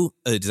excite you?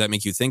 Does that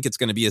make you think it's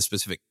going to be a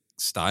specific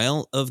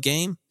style of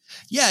game?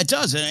 Yeah, it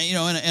does.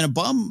 And a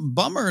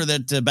bummer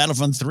that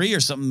Battlefront 3 or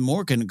something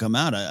more can come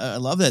out. I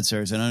love that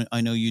series, and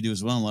I know you do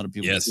as well. A lot of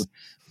people do.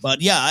 But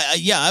yeah,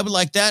 I would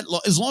like that.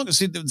 As long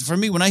as, for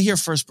me, when I hear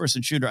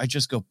first-person shooter, I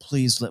just go,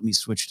 please let me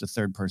switch to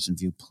third-person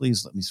view.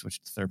 Please let me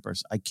switch to third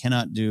person. I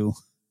cannot do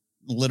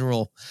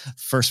literal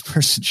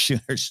first-person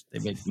shooters. They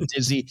make me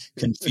dizzy,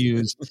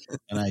 confused,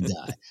 and I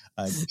die.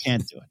 I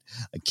can't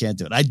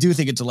do it. I do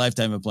think it's a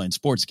lifetime of playing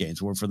sports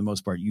games where, for the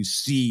most part, you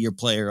see your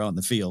player on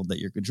the field that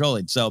you're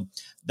controlling. So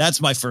that's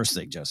my first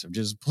thing, Joseph.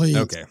 Just please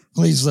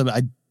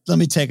let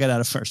me take it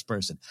out of first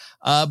person.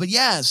 But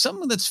yeah,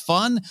 something that's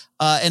fun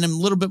and a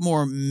little bit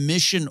more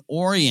mission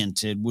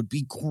oriented would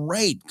be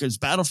great, because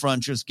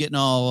Battlefront, just getting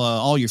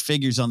all your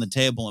figures on the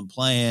table and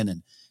playing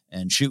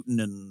and shooting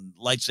and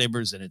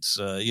lightsabers, and it's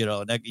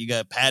you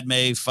got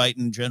Padme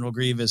fighting General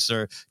Grievous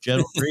or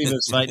General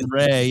Grievous fighting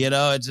Rey.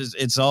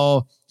 It's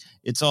all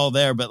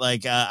there. But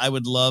like I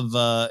would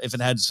love if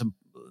it had some,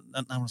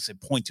 I don't want to say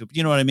point to it, but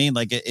you know what I mean?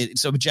 Like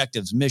it's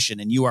objectives,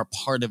 mission, and you are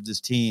part of this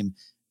team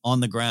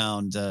on the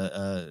ground,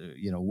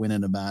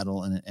 winning a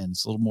battle, and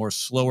it's a little more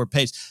slower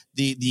pace.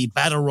 The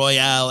battle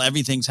royale,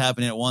 everything's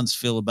happening at once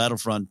feel of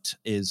Battlefront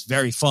is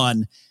very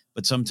fun,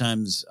 but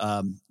sometimes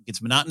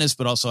it's monotonous.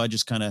 But also, I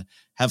just kind of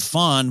have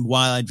fun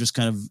while I just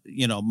kind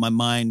of, my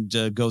mind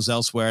goes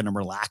elsewhere and I'm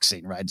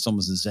relaxing. Right, it's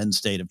almost a Zen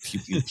state of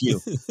pew pew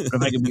pew. But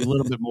if I can be a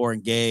little bit more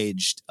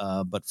engaged,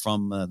 but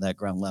from that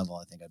ground level,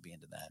 I think I'd be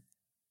into that.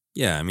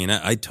 Yeah, I mean,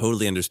 I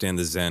totally understand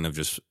the zen of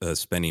just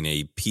spending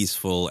a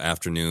peaceful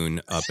afternoon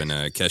up in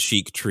a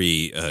Kashyyyk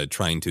tree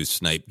trying to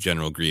snipe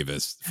General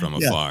Grievous from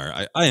afar.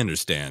 I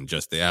understand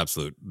just the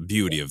absolute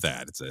beauty of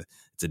that. It's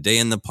a day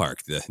in the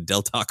park, the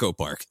Del Taco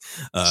Park.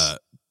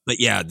 But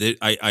yeah,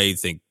 I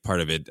think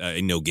part of it,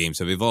 I know games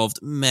have evolved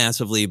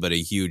massively, but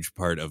a huge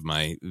part of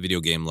my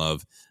video game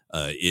love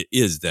it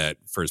is that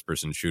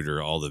first-person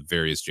shooter, all the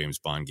various James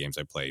Bond games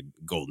I played,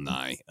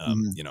 GoldenEye,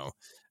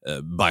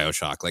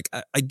 BioShock. Like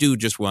I do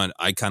just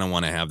I kind of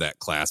want to have that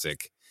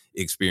classic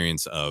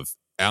experience of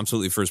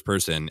absolutely first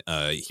person.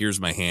 Here's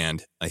my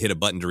hand. I hit a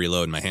button to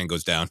reload and my hand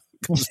goes down,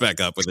 comes back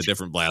up with a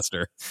different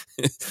blaster.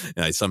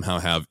 And I somehow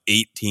have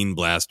 18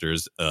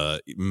 blasters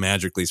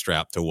magically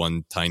strapped to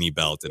one tiny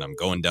belt, and I'm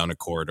going down a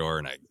corridor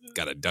and I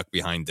got to duck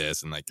behind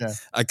this. And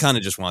I kind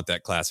of just want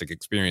that classic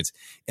experience.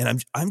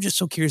 And I'm just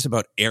so curious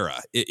about Era.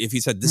 If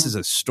he said this is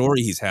a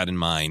story he's had in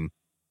mind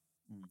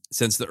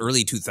since the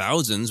early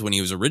 2000s when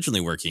he was originally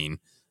working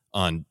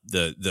on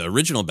the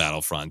original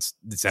Battlefronts,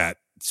 does that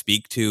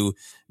speak to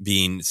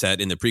being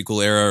set in the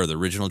prequel era or the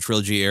original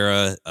trilogy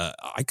era?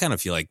 I kind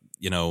of feel like,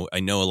 I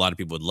know a lot of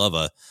people would love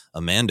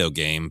a Mando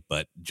game,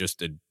 but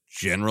just a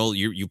general,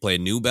 you play a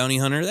new bounty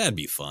hunter, that'd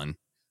be fun.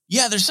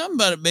 Yeah, there's something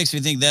about it makes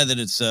me think that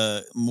it's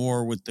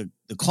more with the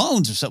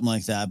clones or something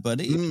like that. But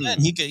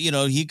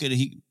he could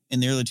in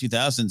the early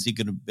 2000s, he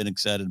could have been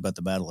excited about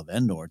the Battle of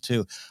Endor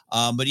too.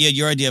 But yeah,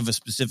 your idea of a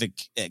specific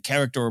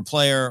character or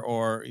player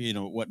or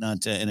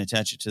whatnot and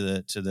attach it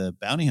to the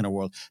bounty hunter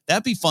world,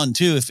 that'd be fun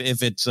too.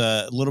 If it's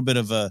a little bit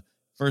of a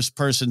first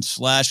person /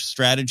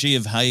 strategy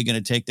of how you're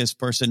going to take this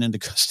person into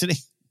custody.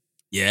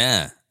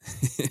 Yeah,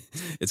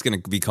 it's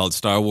going to be called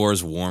Star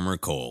Wars Warm or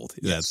Cold.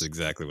 Yes. That's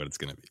exactly what it's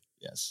going to be.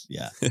 Yes,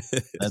 yeah,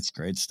 that's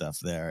great stuff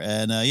there.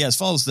 And as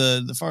far as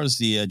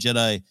the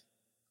Jedi.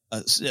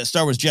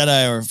 Star Wars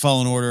Jedi or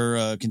Fallen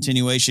Order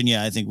continuation.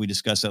 Yeah, I think we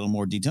discussed that in a little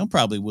more detail.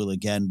 Probably will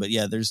again, but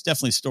yeah, there's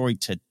definitely story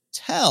to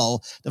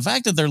tell. The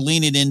fact that they're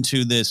leaning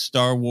into this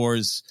Star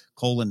Wars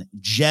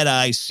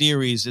Jedi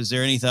series, is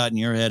there any thought in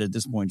your head at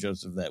this point,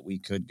 Joseph, that we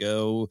could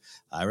go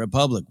High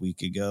Republic, we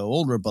could go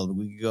Old Republic,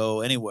 we could go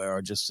anywhere,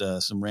 or just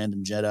some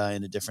random Jedi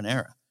in a different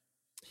era?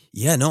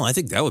 Yeah, no, I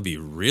think that would be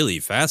really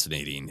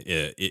fascinating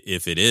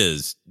if it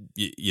is,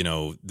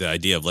 the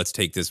idea of let's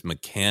take this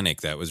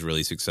mechanic that was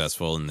really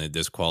successful and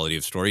this quality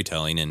of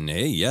storytelling and,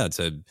 hey, yeah, it's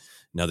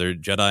another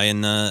Jedi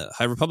in the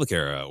High Republic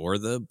era or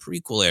the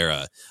prequel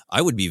era.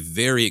 I would be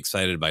very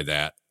excited by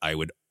that. I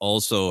would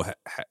also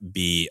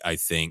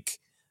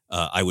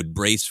I would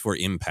brace for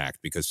impact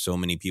because so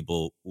many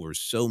people were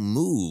so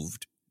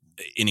moved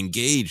and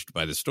engaged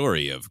by the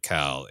story of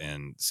Cal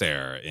and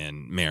Sarah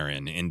and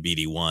Marin and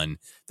BD1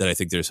 that I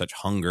think there's such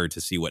hunger to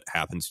see what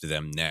happens to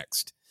them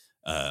next.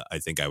 I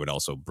think I would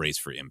also brace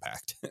for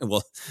impact.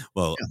 Well,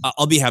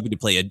 I'll be happy to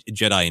play a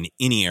Jedi in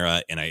any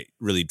era, and I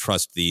really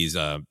trust these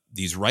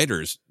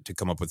writers to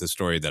come up with a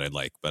story that I'd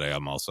like. But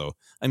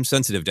I'm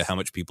sensitive to how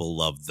much people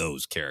love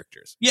those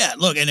characters. Yeah,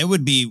 look, and it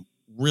would be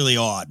really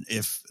odd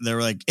if they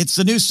were like, it's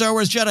the new Star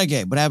Wars Jedi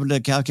game. What happened to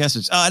Cal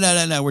Kestis?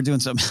 Oh, no, we're doing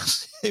something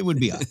else. It would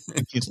be odd.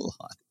 It'd be a little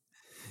odd.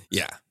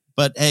 Yeah.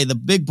 But hey, the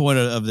big point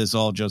of this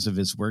all, Joseph,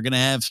 is we're going to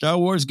have Star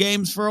Wars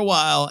games for a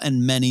while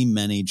and many,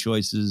 many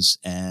choices.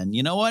 And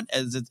you know what?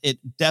 It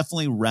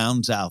definitely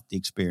rounds out the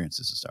experience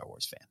as a Star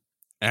Wars fan.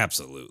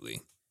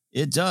 Absolutely.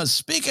 It does.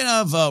 Speaking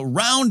of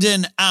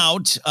rounding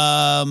out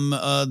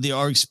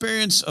our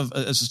experience of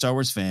as a Star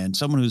Wars fan,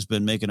 someone who's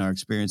been making our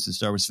experience as a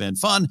Star Wars fan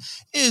fun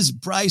is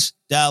Bryce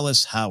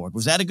Dallas Howard.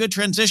 Was that a good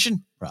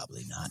transition?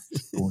 Probably not.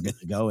 But we're going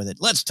to go with it.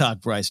 Let's talk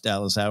Bryce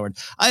Dallas Howard.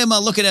 I am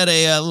looking at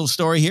a little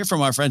story here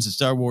from our friends at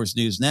Star Wars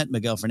News Net.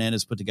 Miguel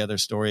Fernandez put together a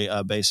story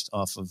based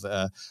off of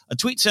a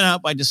tweet sent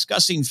out by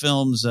Discussing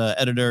Films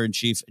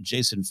editor-in-chief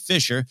Jason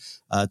Fisher,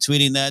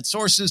 tweeting that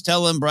sources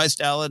tell him Bryce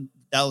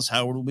Dallas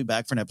Howard will be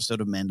back for an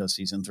episode of Mando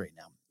Season 3.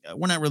 Now,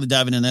 we're not really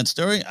diving in that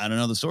story. I don't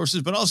know the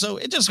sources, but also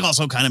it just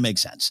also kind of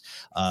makes sense.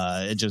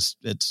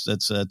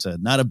 It's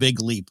not a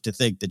big leap to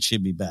think that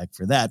she'd be back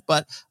for that.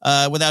 But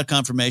without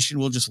confirmation,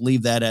 we'll just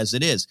leave that as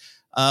it is.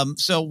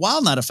 So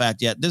while not a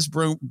fact yet, this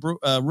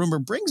rumor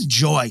brings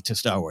joy to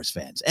Star Wars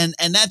fans. And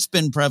that's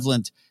been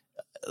prevalent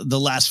the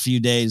last few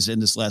days in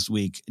this last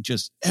week.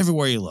 Just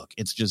everywhere you look,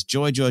 it's just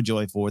joy, joy,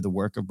 joy for the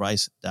work of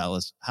Bryce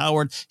Dallas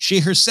Howard. She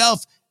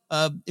herself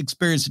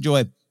experienced the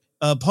joy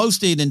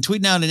posting and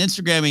tweeting out and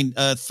Instagramming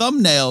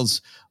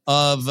thumbnails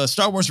of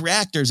Star Wars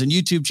reactors and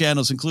YouTube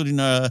channels, including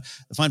the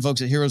fine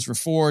folks at Heroes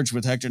Reforged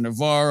with Hector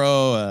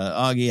Navarro,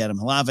 Augie, Adam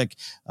Hlavik,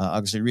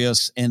 Augustine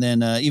Rios, and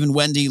then even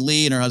Wendy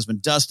Lee and her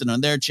husband Dustin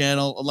on their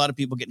channel. A lot of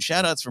people getting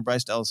shout outs from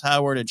Bryce Dallas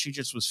Howard, and she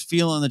just was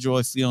feeling the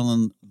joy,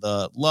 feeling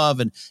the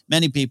love. And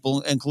many people,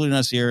 including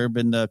us here, have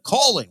been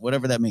calling,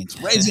 whatever that means,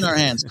 raising our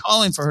hands,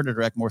 calling for her to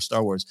direct more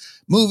Star Wars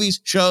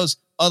movies, shows.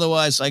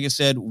 Otherwise, like I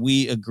said,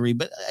 we agree.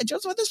 But I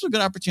just thought this was a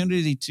good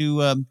opportunity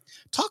to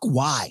talk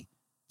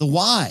the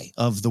why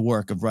of the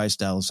work of Bryce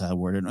Dallas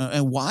Howard,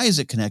 and why is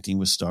it connecting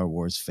with Star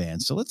Wars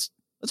fans. So let's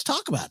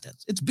talk about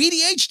this. It's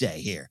BDH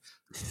Day here.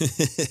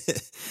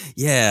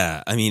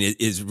 Yeah, I mean, it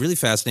is really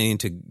fascinating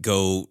to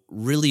go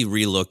really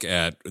relook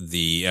at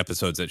the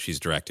episodes that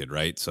she's directed,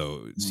 right?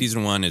 So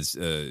season 1 is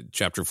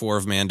chapter 4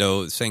 of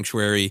Mando,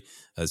 Sanctuary.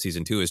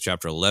 Season 2 is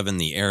chapter 11,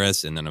 The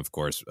Heiress. And then, of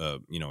course,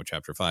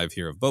 chapter 5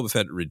 here of Boba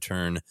Fett,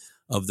 Return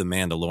of the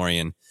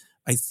Mandalorian.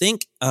 I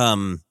think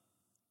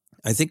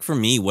for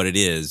me, what it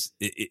is,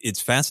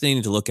 it's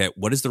fascinating to look at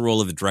what is the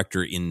role of the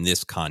director in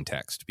this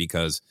context,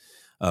 because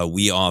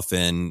we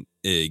often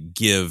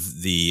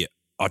give the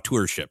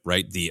auteurship,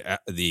 right?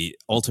 The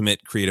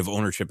ultimate creative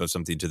ownership of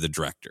something to the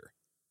director.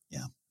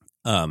 Yeah.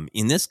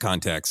 In this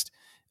context,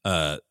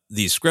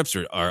 these scripts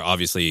are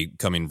obviously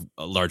coming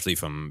largely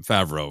from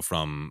Favreau,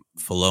 from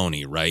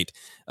Filoni, right?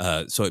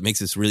 So it makes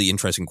this really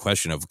interesting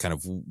question of kind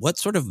of what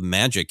sort of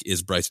magic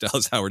is Bryce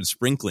Dallas Howard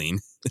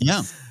sprinkling?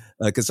 Yeah.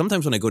 Because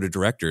sometimes when I go to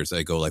directors,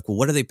 I go like, well,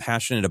 what are they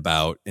passionate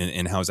about,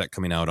 and how is that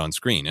coming out on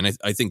screen? And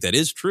I think that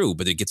is true,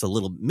 but it gets a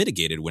little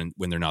mitigated when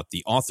they're not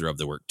the author of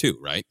the work too,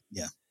 right?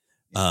 Yeah.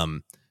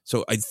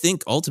 So I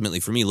think ultimately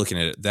for me, looking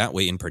at it that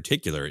way in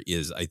particular,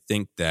 is I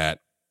think that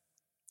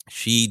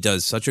she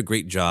does such a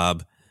great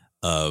job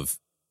of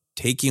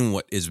taking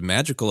what is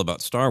magical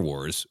about Star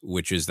Wars,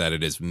 which is that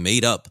it is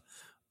made up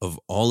of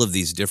all of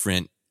these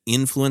different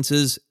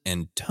influences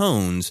and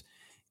tones,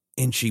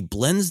 and she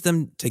blends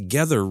them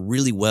together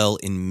really well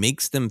and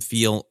makes them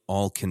feel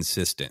all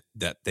consistent,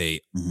 that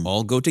they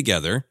all go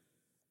together,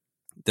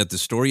 that the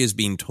story is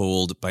being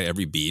told by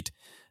every beat,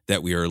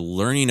 that we are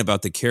learning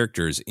about the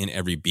characters in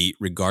every beat,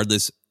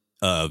 regardless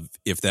of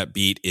if that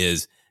beat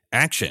is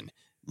action,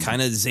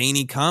 kind of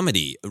zany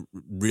comedy,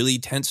 really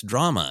tense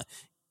drama,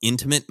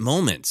 intimate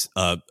moments,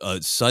 a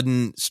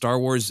sudden Star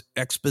Wars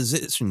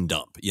exposition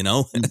dump,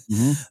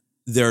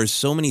 There are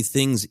so many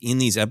things in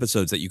these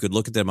episodes that you could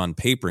look at them on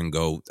paper and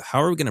go,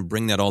 how are we going to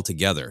bring that all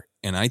together?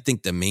 And I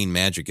think the main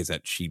magic is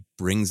that she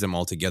brings them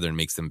all together and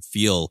makes them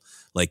feel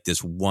like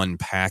this one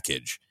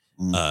package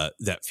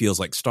that feels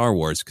like Star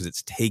Wars, because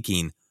it's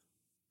taking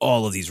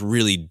all of these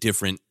really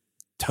different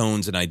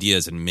tones and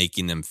ideas and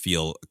making them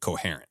feel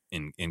coherent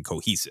and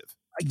cohesive.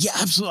 Yeah,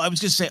 absolutely. I was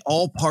going to say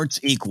all parts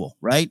equal,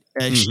 right?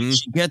 She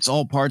gets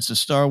all parts of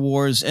Star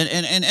Wars,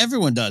 and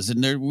everyone does.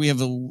 And we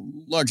have a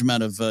large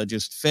amount of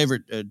just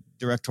favorite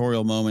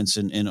directorial moments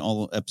in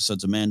all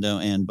episodes of Mando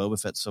and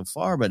Boba Fett so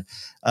far. But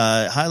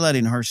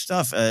highlighting her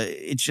stuff,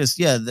 it's just,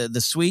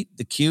 the sweet,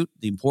 the cute,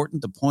 the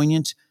important, the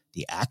poignant,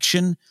 the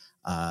action.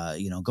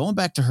 Going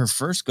back to her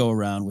first go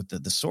around with the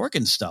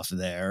Sorkin stuff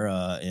there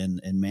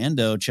in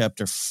Mando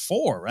chapter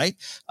 4, right?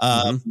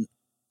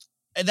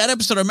 And that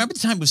episode, I remember the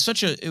time was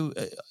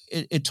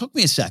it took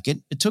me a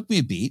second. It took me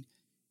a beat.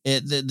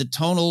 The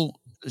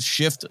tonal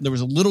shift, there was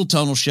a little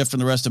tonal shift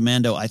from the rest of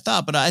Mando, I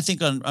thought, but I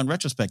think on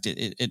retrospect,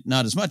 it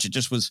not as much. It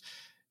just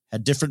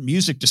had different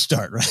music to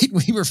start, right?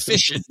 We were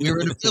fishing, we were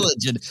in a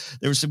village, and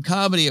there was some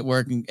comedy at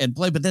work and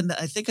play. But then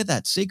I think of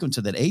that sequence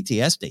of that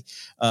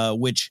ATSD,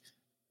 which,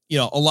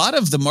 a lot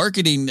of the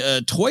marketing,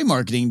 toy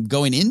marketing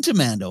going into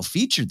Mando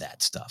featured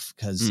that stuff,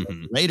 because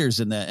Raiders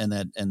and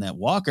that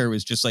Walker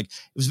was just like, it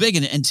was big.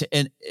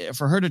 And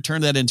for her to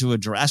turn that into a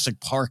Jurassic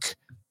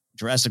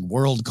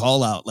World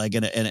call out, like,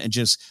 and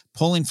just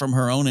pulling from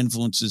her own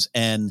influences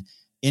and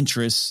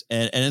interests,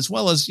 and as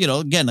well as,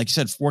 again, like you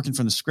said, working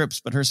from the scripts,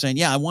 but her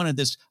saying, I wanted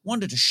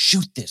to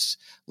shoot this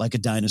like a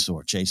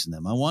dinosaur chasing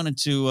them. I wanted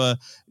to,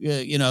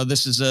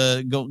 this is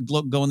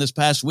going this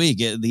past week.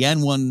 The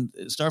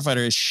N1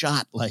 Starfighter is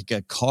shot like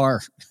a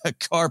car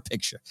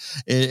picture.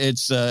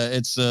 It's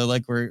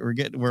like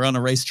we're on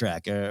a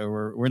racetrack.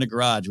 We're in a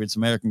garage with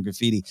some American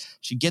graffiti.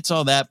 She gets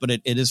all that, but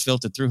it is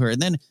filtered through her.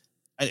 And then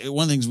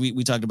one of the things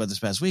we talked about this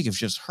past week is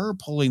just her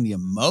pulling the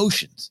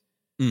emotions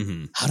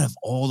out of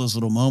all those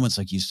little moments,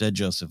 like you said,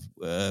 Joseph,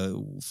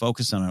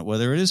 focus on it,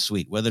 whether it is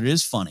sweet, whether it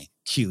is funny,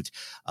 cute,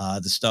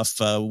 the stuff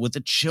with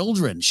the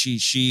children,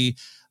 the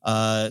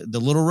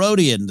little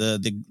Rodian,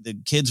 the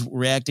kids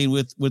reacting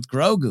with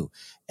Grogu,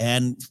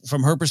 and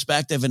from her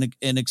perspective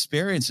and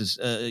experiences,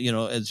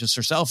 as just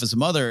herself as a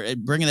mother,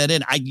 bringing that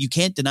in, you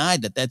can't deny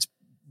that that's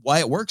why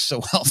it works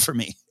so well for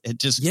me. It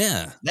just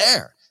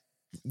there.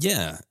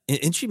 Yeah,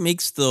 and she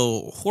makes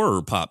the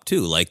horror pop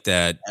too, like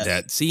that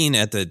scene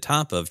at the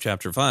top of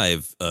Chapter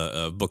 5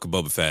 of Book of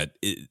Boba Fett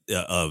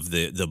of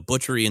the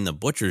butchery in the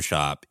butcher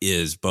shop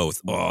is both,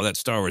 that's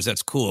Star Wars,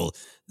 that's cool.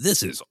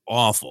 This is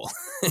awful,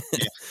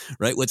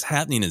 right? What's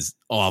happening is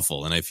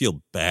awful, and I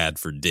feel bad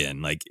for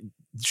Din. Like,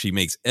 she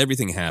makes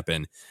everything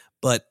happen,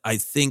 but I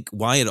think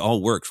why it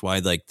all works, why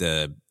like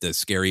the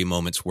scary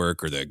moments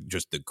work, or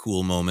just the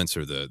cool moments,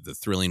 or the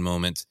thrilling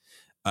moments.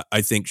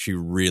 I think she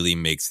really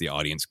makes the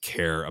audience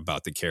care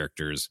about the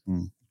characters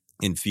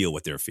and feel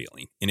what they're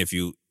feeling. And if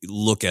you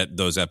look at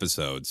those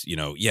episodes,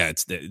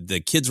 it's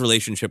the kid's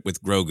relationship with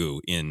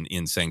Grogu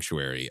in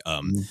Sanctuary,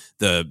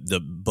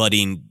 the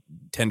budding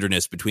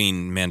tenderness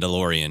between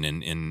Mandalorian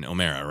and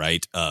Omera,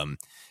 right?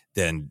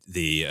 Then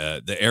the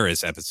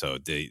Eris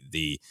episode,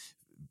 the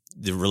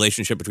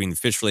relationship between the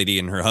fish lady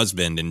and her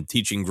husband, and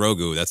teaching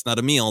Grogu that's not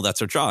a meal, that's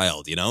her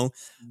child, the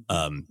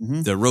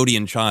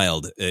Rodian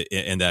child,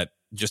 and that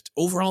just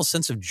overall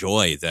sense of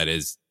joy that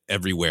is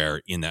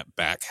everywhere in that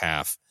back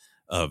half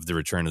of The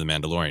Return of the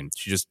Mandalorian.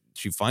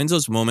 She finds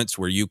those moments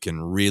where you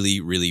can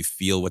really, really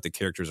feel what the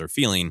characters are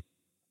feeling.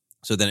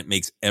 So then it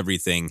makes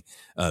everything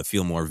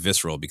feel more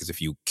visceral, because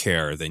if you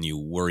care, then you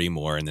worry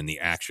more, and then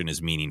the action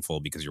is meaningful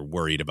because you're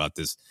worried about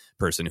this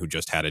person who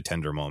just had a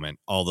tender moment.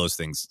 All those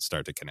things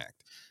start to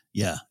connect.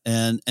 Yeah,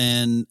 and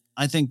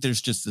I think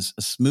there's just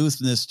a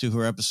smoothness to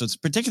her episodes,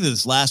 particularly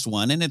this last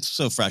one, and it's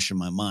so fresh in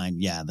my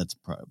mind. Yeah, that's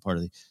part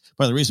of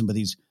the reason. But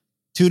these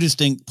two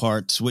distinct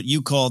parts, what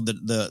you called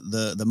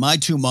the My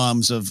Two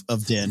Moms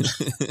of Din,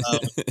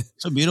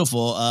 so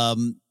beautiful.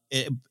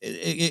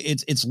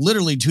 It's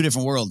literally two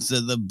different worlds.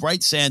 The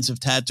bright sands of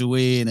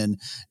Tatooine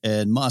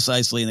and Mos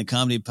Eisley and the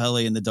comedy of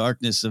Peli and the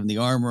darkness of the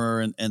Armorer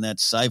and that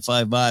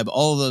sci-fi vibe,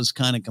 all of those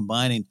kind of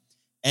combining.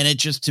 And it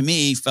just, to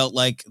me, felt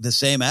like the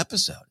same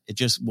episode. It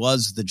just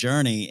was the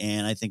journey.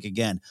 And I think,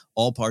 again,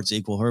 all parts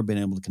equal her being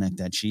able to connect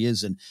that. She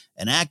is an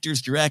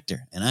actor's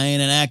director. And I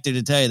ain't an actor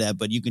to tell you that,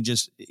 but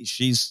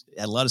she's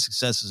had a lot of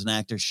success as an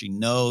actor. She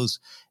knows.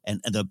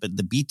 And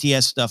the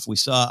BTS stuff we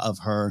saw of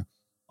her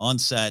on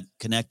set,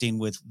 connecting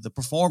with the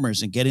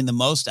performers and getting the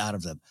most out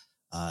of them,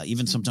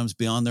 even sometimes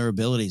beyond their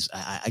abilities.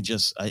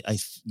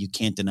 You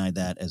can't deny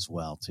that as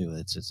well, too.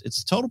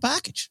 It's a total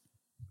package.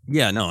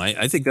 Yeah, no,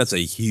 I think that's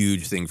a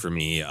huge thing for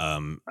me.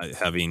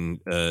 Having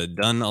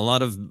done a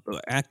lot of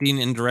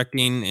acting and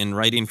directing and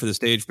writing for the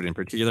stage, but in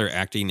particular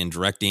acting and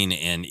directing,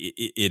 and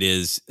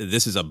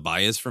this is a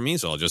bias for me,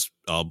 so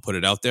I'll put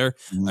it out there.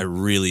 Mm-hmm. I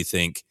really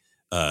think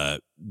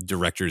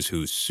directors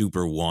who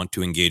super want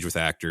to engage with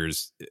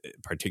actors,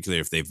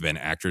 particularly if they've been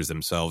actors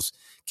themselves,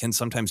 can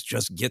sometimes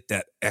just get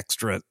that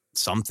extra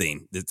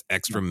something, that's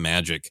extra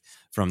magic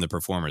from the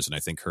performers. And I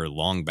think her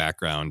long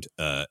background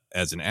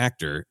as an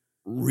actor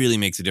really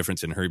makes a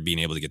difference in her being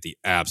able to get the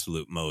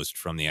absolute most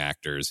from the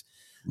actors.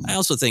 I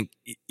also think,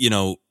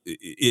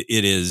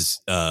 it is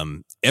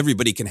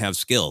everybody can have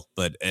skill,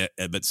 but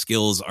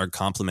skills are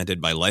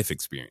complemented by life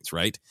experience,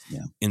 right?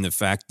 Yeah. In the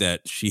fact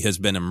that she has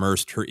been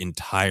immersed her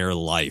entire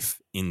life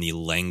in the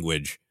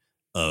language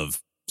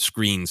of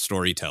screen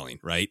storytelling,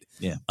 right?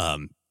 Yeah.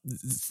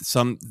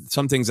 Some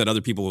things that other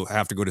people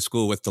have to go to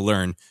school with to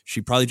learn, she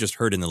probably just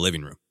heard in the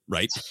living room,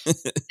 right?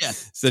 Yeah.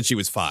 Since she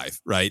was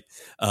 5, right?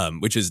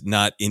 Which is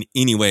not in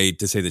any way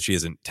to say that she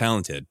isn't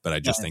talented, but I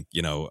just think,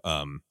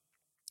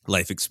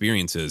 life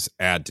experiences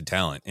add to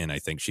talent. And I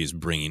think she's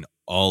bringing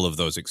all of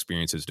those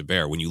experiences to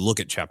bear. When you look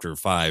at Chapter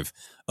 5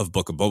 of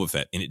Book of Boba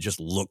Fett, and it just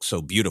looks so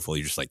beautiful,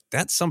 you're just like,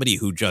 that's somebody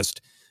who just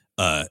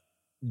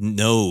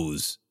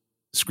knows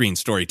screen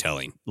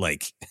storytelling,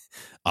 like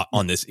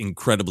on this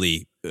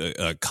incredibly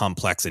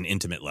complex and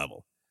intimate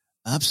level.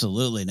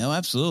 Absolutely. No,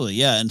 absolutely.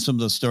 Yeah. And some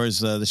of those stories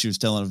that she was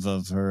telling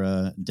of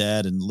her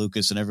dad and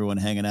Lucas and everyone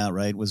hanging out,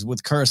 right, was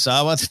with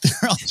Kurosawa, that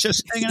they're all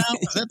just hanging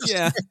out.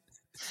 Yeah.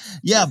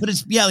 Yeah. But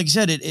like you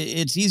said,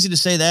 it's easy to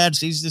say that.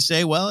 It's easy to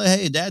say, well,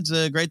 hey, Dad's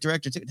a great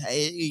director too.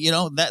 Hey,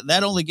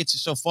 that only gets you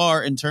so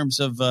far in terms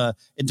of,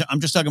 I'm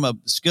just talking about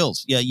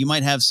skills. Yeah. You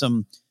might have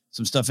some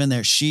stuff in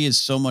there. She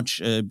is so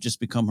much just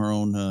become her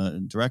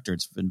own director.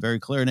 It's been very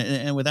clear.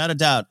 And without a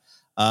doubt,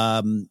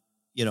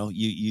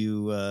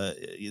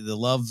 the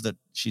love that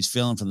she's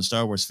feeling from the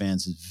Star Wars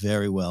fans is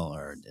very well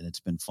earned, and it's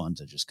been fun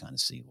to just kind of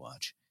see and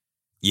watch.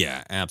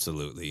 Yeah,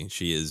 absolutely.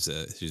 She is.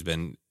 She's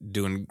been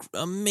doing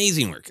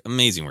amazing work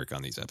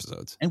on these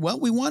episodes. And well,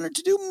 we want her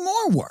to do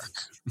more work.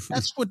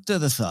 That's what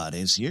the thought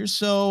is here.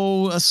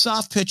 So a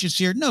soft pitch is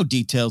here. No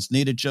details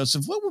needed,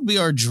 Joseph. What would be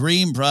our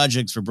dream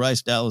projects for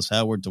Bryce Dallas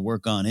Howard to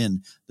work on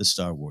in the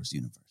Star Wars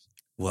universe?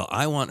 Well,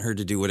 I want her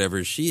to do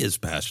whatever she is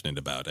passionate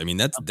about. I mean,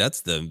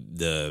 that's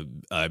the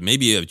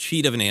maybe a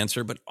cheat of an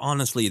answer, but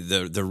honestly,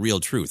 the real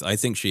truth. I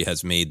think she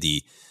has made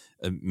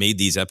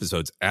these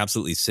episodes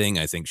absolutely sing.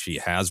 I think she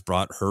has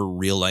brought her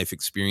real life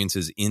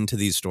experiences into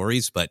these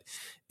stories. But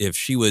if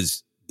she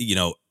was,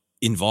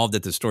 involved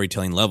at the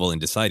storytelling level in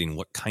deciding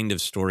what kind of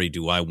story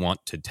do I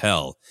want to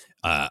tell,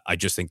 I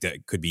just think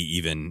that could be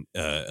even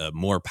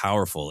more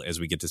powerful as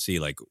we get to see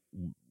like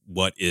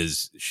what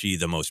is she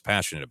the most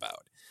passionate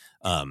about.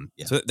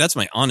 So that's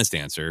my honest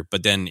answer.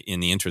 But then in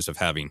the interest of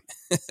having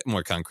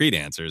more concrete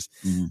answers,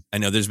 I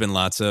know there's been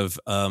lots of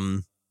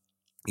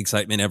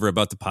excitement ever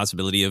about the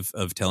possibility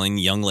of telling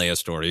young Leia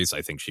stories.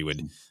 I think she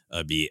would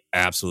be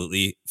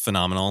absolutely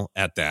phenomenal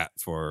at that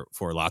for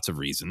lots of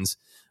reasons.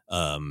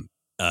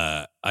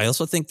 I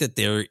also think that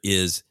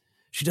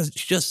she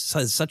just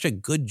does such a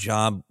good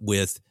job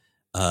with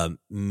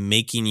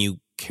making you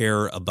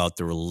care about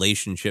the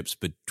relationships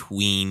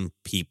between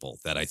people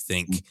that I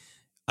think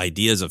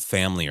ideas of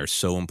family are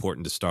so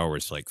important to Star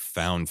Wars, like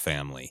found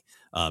family.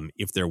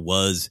 If there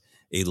was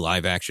a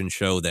live action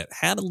show that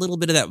had a little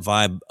bit of that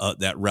vibe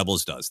that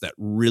Rebels does, that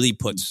really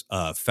puts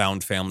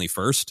found family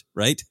first,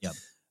 right? Yep.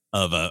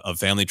 Of a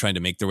family trying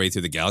to make their way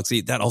through the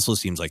galaxy. That also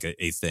seems like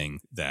a thing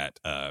that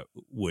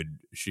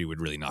she would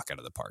really knock out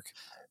of the park.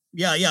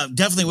 Yeah,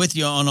 definitely with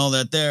you on all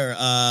that there.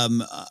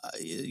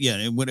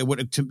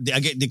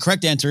 The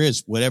correct answer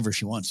is whatever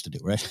she wants to do,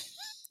 right?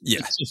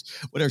 Yeah, it's just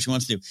whatever she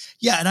wants to do.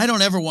 Yeah, and I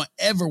don't ever want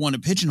to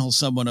pigeonhole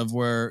someone of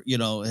where,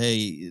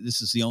 hey,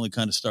 this is the only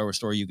kind of Star Wars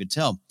story you could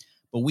tell.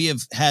 But we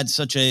have had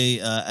such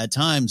at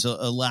times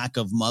a lack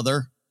of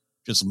mother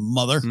in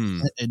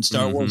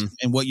Star Wars,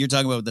 and what you're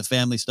talking about with the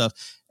family stuff.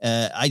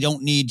 I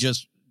don't need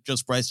just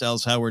Bryce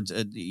Dallas Howard.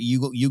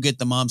 You get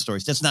the mom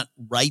stories. That's not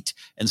right,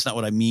 and it's not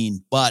what I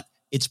mean. But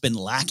it's been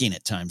lacking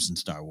at times in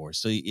Star Wars.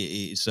 So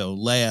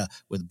Leia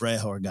with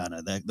Breha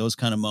Organa, those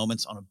kind of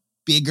moments on a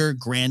bigger,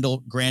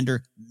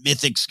 grander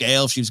mythic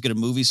scale. If she was going to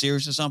movie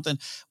series or something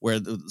where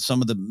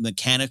some of the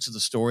mechanics of the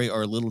story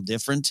are a little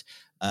different,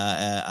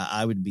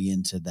 I would be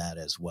into that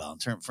as well.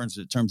 For instance,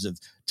 in terms of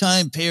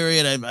time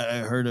period, I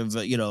heard of,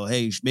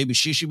 hey, maybe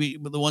she should be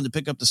the one to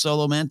pick up the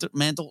Solo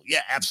mantle.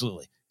 Yeah,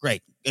 absolutely.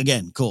 Great.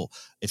 Again, cool.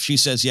 If she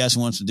says yes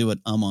and wants to do it,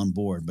 I'm on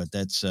board. But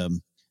that's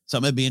something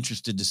I'd be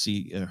interested to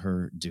see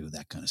her do,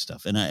 that kind of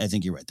stuff. And I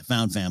think you're right. The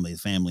found family, the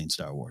family in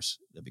Star Wars,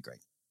 that'd be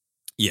great.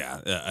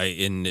 Yeah,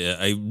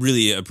 I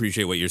really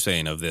appreciate what you're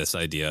saying of this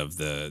idea of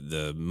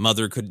the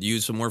mother could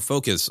use some more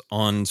focus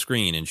on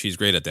screen, and she's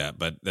great at that.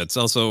 But that's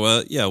also,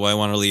 why I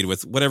want to lead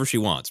with whatever she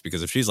wants,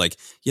 because if she's like,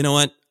 you know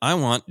what, I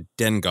want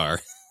Dengar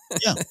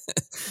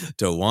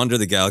to wander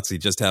the galaxy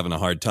just having a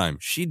hard time,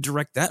 she'd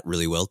direct that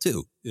really well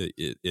too.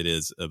 It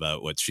is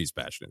about what she's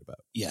passionate about.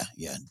 Yeah.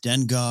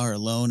 Dengar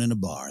alone in a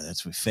bar.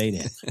 That's what fade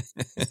in.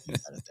 You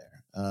got it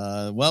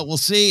there. Well, we'll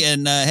see.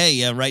 And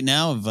right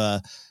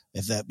now,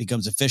 if that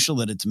becomes official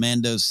that it's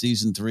Mando's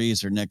season 3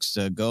 is her next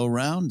go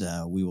around,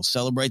 we will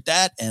celebrate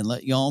that and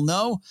let you all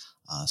know.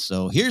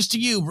 So here's to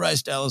you,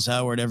 Bryce Dallas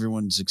Howard.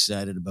 Everyone's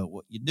excited about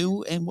what you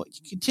do and what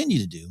you continue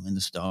to do in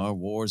the Star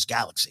Wars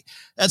galaxy.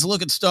 That's a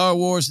look at Star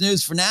Wars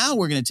news for now.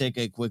 We're going to take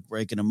a quick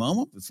break in a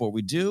moment. Before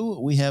we do,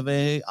 we have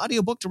an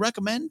audiobook to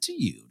recommend to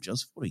you.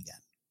 Joseph, what do you got?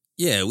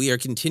 Yeah, we are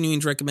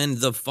continuing to recommend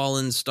The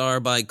Fallen Star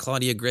by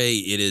Claudia Gray.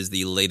 It is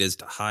the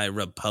latest High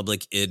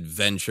Republic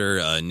adventure,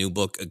 a new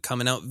book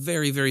coming out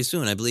very, very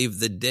soon. I believe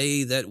the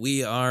day that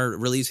we are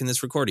releasing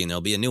this recording,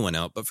 there'll be a new one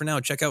out. But for now,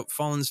 check out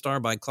Fallen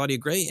Star by Claudia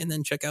Gray, and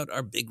then check out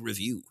our big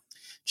review.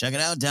 Check it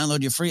out.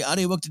 Download your free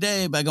audiobook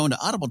today by going to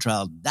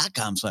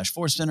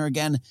audibletrial.com/ForceCenter.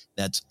 Again,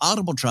 that's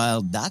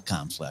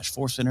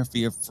audibletrial.com/ForceCenter for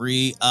your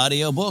free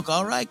audiobook.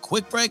 All right,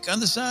 quick break on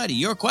the side of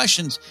your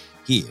questions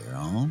here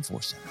on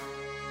Force Center.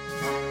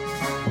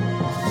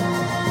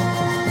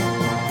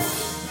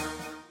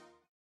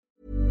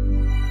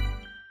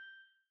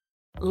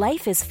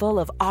 Life is full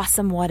of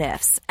awesome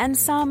what-ifs, and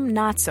some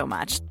not so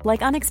much,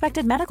 like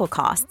unexpected medical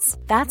costs.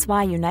 That's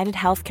why United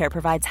Healthcare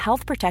provides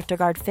Health Protector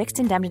Guard fixed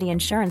indemnity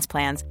insurance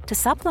plans to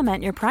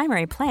supplement your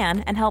primary plan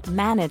and help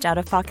manage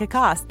out-of-pocket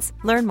costs.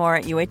 Learn more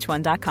at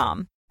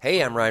uh1.com.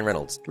 Hey, I'm Ryan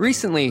Reynolds.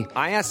 Recently,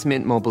 I asked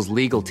Mint Mobile's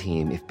legal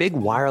team if big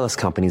wireless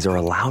companies are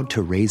allowed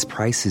to raise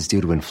prices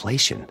due to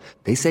inflation.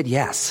 They said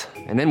yes.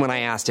 And then when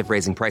I asked if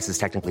raising prices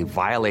technically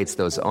violates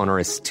those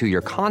onerous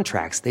 2-year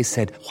contracts, they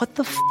said, "What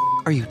the f***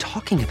 are you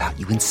talking about,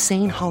 you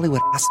insane Hollywood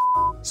ass?"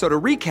 So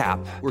to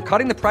recap, we're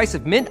cutting the price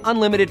of Mint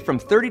Unlimited from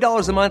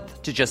 $30 a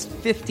month to just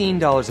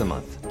 $15 a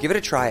month. Give it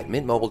a try at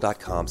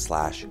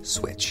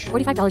mintmobile.com/switch.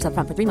 $45 up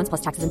front for 3 months plus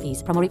taxes and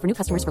fees. Promo rate for new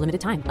customers for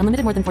limited time.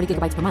 Unlimited more than 40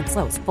 gigabytes per month.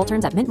 Slows full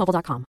terms at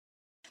mintmobile.com.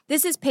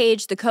 This is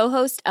Paige, the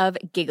co-host of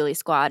Giggly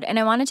Squad, and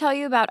I want to tell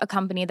you about a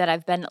company that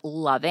I've been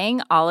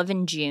loving, Olive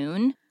 &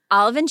 June.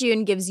 Olive &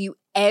 June gives you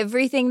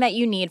everything that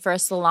you need for a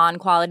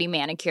salon-quality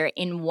manicure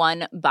in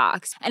one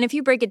box. And if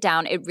you break it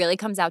down, it really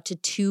comes out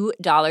to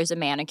 $2 a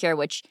manicure,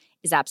 which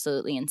is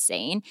absolutely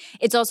insane.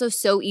 It's also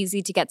so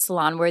easy to get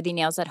salon-worthy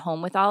nails at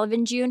home with Olive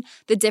 & June.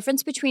 The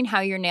difference between how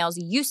your nails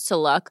used to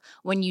look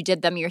when you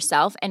did them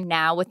yourself and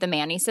now with the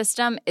Mani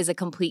system is a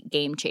complete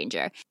game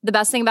changer. The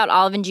best thing about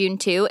Olive & June,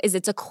 too, is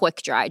it's a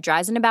quick dry.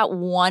 Dries in about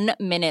 1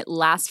 minute,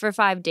 lasts for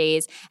 5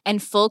 days,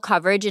 and full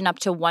coverage in up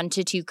to 1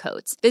 to 2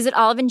 coats. Visit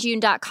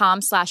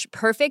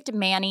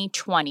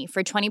oliveandjune.com/perfectmani20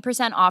 for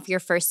 20% off your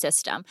first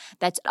system.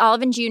 That's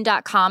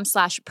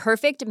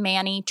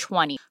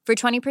oliveandjune.com/perfectmani20 for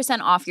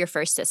 20% off your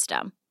first system.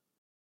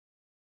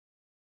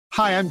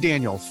 Hi, I'm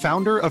Daniel,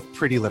 founder of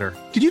Pretty Litter.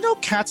 Did you know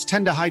cats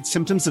tend to hide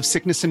symptoms of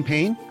sickness and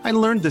pain? I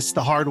learned this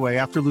the hard way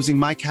after losing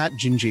my cat,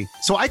 Gingy.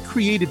 So I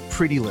created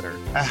Pretty Litter,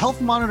 a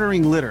health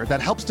monitoring litter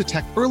that helps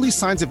detect early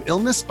signs of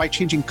illness by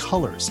changing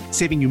colors,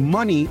 saving you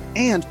money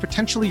and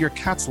potentially your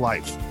cat's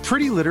life.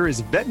 Pretty Litter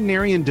is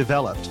veterinarian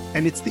developed,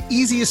 and it's the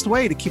easiest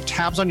way to keep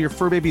tabs on your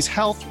fur baby's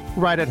health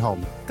right at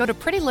home. Go to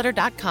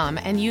prettylitter.com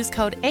and use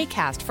code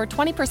ACAST for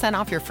 20%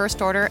 off your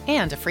first order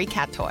and a free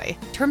cat toy.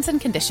 Terms and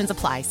conditions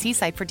apply. See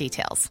site for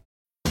details.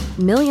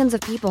 Millions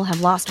of people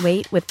have lost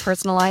weight with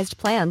personalized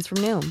plans from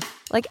Noom.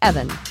 Like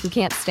Evan, who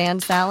can't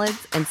stand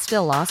salads and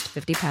still lost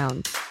 50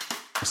 pounds.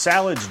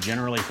 Salads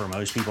generally for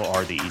most people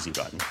are the easy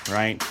button,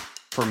 right?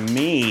 For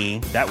me,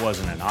 that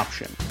wasn't an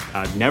option.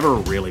 I never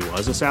really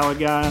was a salad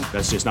guy.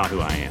 That's just not who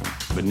I am.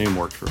 But Noom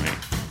worked for me.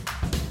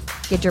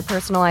 Get your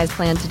personalized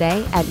plan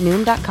today at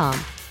Noom.com.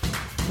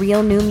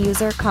 Real Noom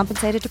user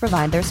compensated to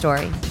provide their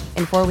story.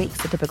 In 4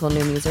 weeks, the typical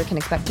Noom user can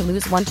expect to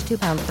lose 1 to 2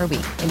 pounds per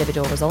week.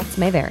 Individual results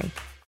may vary.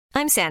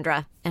 I'm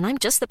Sandra, and I'm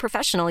just the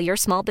professional your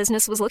small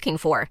business was looking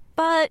for.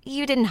 But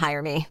you didn't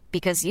hire me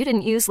because you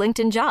didn't use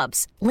LinkedIn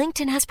Jobs.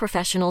 LinkedIn has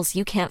professionals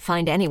you can't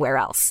find anywhere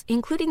else,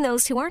 including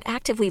those who aren't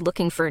actively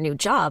looking for a new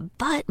job,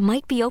 but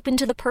might be open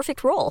to the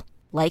perfect role,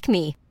 like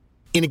me.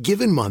 In a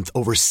given month,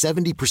 over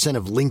 70%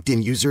 of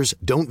LinkedIn users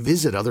don't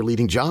visit other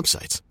leading job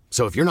sites.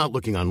 So if you're not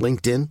looking on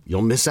LinkedIn,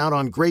 you'll miss out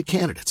on great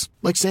candidates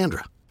like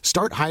Sandra.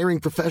 Start hiring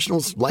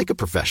professionals like a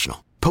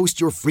professional. Post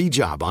your free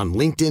job on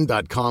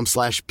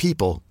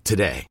linkedin.com/people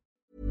today.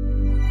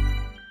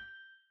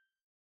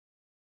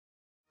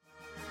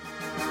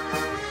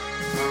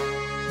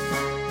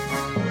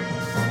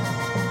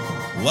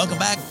 Welcome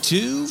back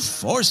to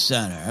Force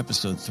Center,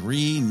 episode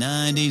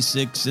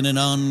 396 in an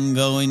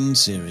ongoing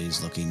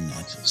series looking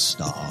at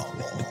Star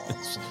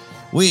Wars.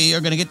 We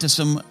are going to get to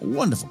some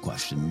wonderful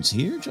questions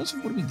here.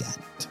 Joseph, what do we got?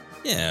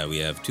 Yeah, we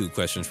have 2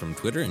 questions from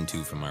Twitter and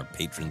 2 from our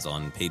patrons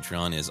on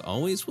Patreon. As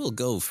always, we'll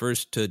go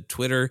first to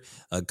Twitter.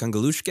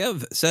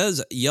 Kungalushkev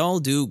says, y'all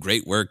do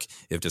great work.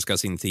 If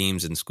discussing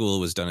themes in school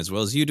was done as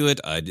well as you do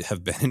it, I'd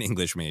have been an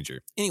English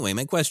major. Anyway,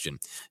 my question.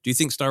 Do you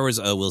think Star Wars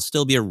will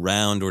still be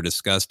around or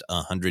discussed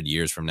 100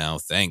 years from now?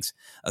 Thanks.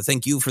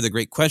 Thank you for the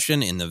great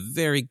question and the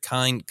very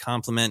kind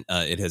compliment.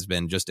 It has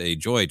been just a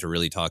joy to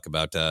really talk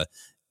about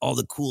all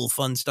the cool,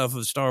 fun stuff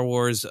of Star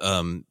Wars,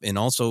 and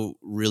also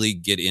really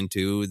get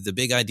into the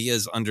big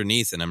ideas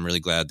underneath. And I'm really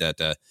glad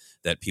that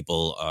that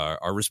people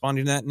are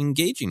responding to that and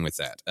engaging with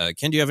that.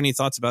 Ken, do you have any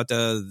thoughts about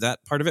that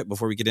part of it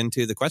before we get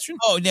into the question?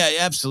 Oh, yeah,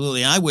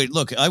 absolutely. I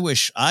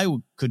wish I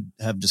could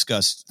have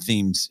discussed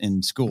themes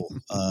in school.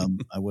 I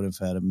would have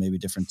had a maybe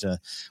different,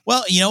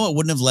 well, you know, it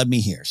wouldn't have led me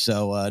here.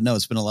 So, no,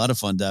 it's been a lot of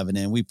fun diving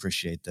in. We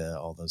appreciate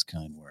all those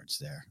kind words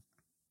there.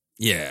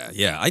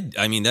 Yeah.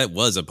 I mean, that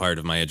was a part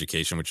of my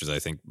education, which is, I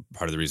think,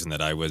 part of the reason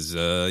that I was,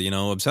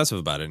 obsessive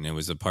about it. And it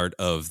was a part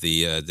of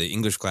the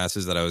English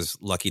classes that I was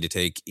lucky to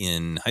take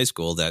in high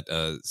school that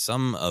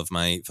some of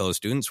my fellow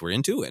students were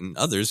into and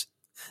others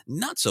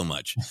not so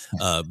much.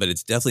 But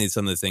it's definitely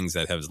some of the things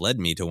that have led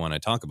me to want to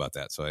talk about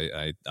that. So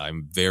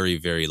I'm very,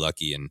 very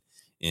lucky and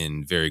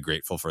very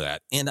grateful for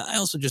that. And I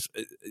also just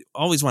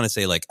always want to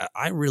say, like,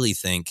 I really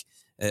think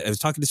I was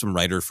talking to some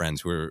writer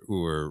friends who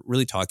were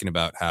really talking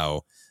about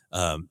how,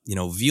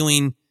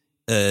 viewing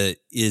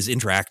is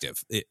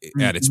interactive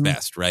at its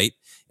best, right?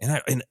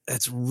 And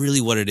that's really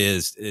what it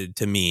is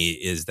to me.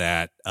 Is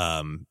that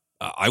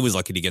I was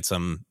lucky to get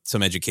some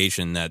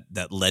education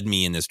that led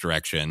me in this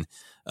direction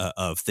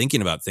of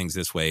thinking about things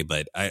this way.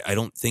 But I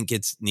don't think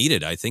it's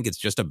needed. I think it's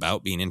just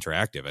about being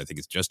interactive. I think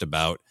it's just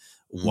about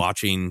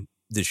watching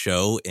the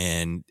show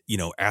and,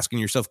 asking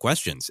yourself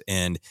questions.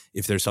 And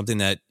if there's something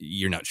that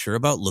you're not sure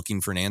about, looking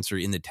for an answer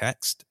in the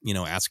text,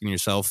 asking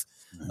yourself,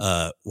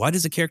 why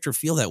does a character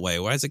feel that way?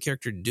 Why is a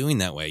character doing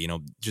that way?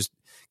 Just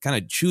kind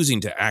of choosing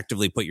to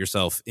actively put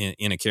yourself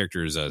in a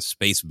character's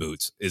space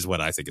boots is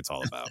what I think it's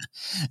all about.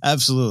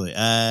 Absolutely.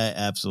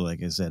 Absolutely.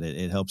 Like I said,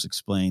 it helps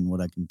explain what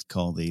I can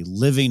call the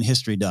living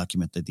history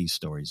document that these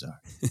stories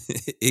are.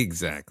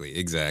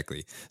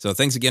 Exactly. So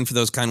thanks again for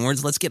those kind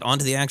words. Let's get on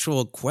to the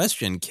actual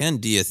question. Ken,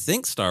 do you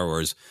think Star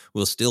Wars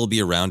will still be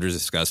around or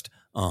discussed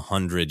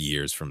 100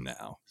 years from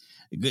now?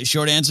 Good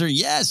short answer,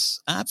 yes,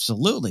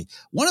 absolutely.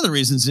 One of the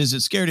reasons is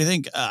it's scary to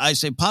think. I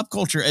say pop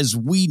culture as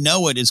we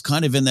know it is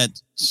kind of in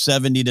that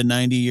 70 to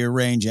 90 year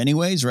range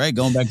anyways, right?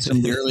 Going back to some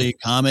of the early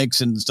comics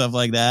and stuff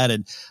like that.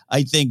 And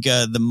I think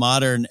the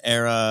modern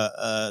era,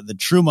 the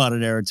true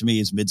modern era to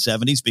me is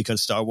mid-70s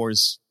because Star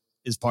Wars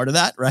is part of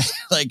that, right?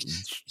 Like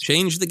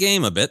change the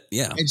game a bit.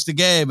 Yeah. Change the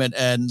game.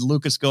 And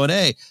Lucas going,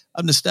 hey,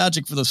 I'm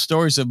nostalgic for those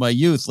stories of my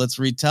youth. Let's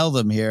retell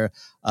them here.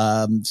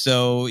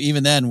 So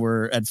even then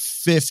we're at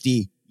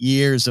 50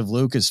 years of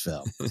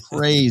Lucasfilm.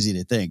 Crazy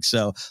to think.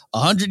 So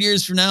 100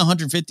 years from now,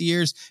 150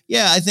 years.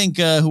 Yeah, I think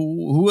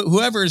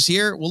whoever is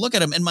here, we'll look at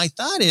them. And my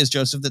thought is,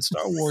 Joseph, that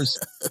Star Wars,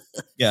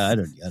 I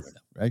don't know,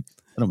 right?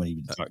 I don't want to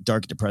even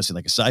dark and depressing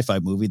like a sci-fi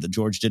movie that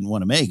George didn't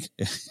want to make.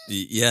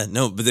 Yeah,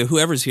 no, but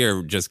whoever's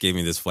here just gave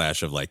me this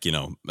flash of like,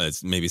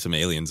 maybe some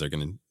aliens are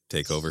going to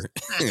take over.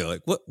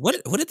 Like,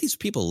 what did these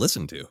people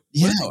listen to?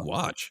 What did they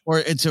watch? Or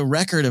it's a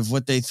record of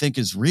what they think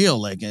is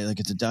real, like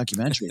it's a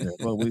documentary.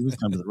 Well, we've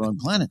come to the wrong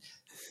planet.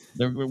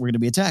 We're going to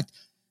be attacked.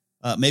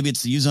 Maybe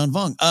it's the Yuuzhan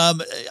Vong.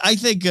 I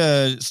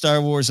think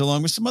Star Wars,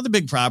 along with some other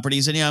big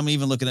properties, and I'm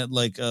even looking at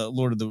like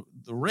Lord of the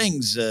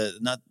Rings,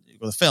 not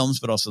the films,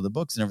 but also the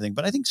books and everything.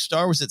 But I think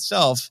Star Wars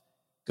itself,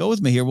 go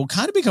with me here, will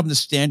kind of become the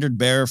standard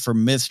bearer for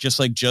myths, just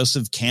like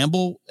Joseph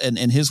Campbell and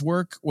his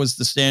work was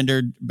the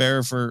standard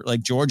bearer for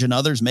like George and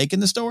others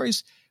making the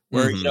stories.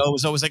 Where it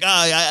was always like,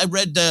 I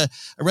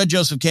read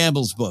Joseph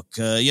Campbell's book.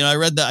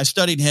 I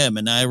studied him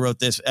and I wrote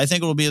this. I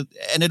think it will be,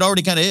 and it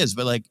already kind of is.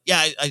 But like,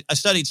 I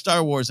studied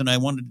Star Wars and I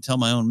wanted to tell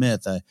my own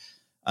myth.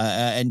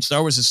 And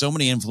Star Wars has so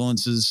many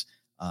influences.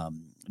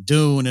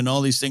 Dune and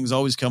all these things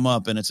always come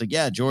up, and it's like,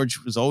 George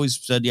was always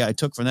said, I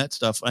took from that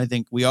stuff. I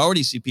think we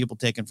already see people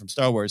taking from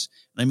Star Wars,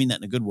 and I mean that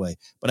in a good way.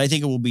 But I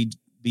think it will be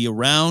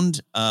around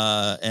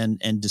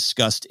and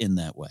discussed in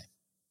that way.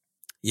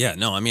 Yeah,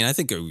 no, I mean, I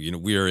think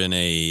we're in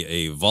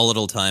a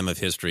volatile time of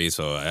history,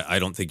 so I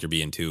don't think you're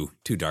being too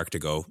dark to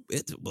go.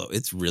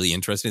 It's really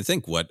interesting to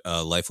think what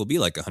life will be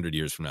like 100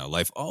 years from now.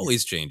 Life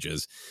always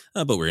changes,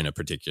 but we're in a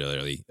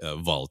particularly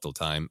volatile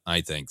time,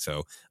 I think.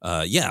 So,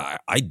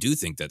 I do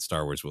think that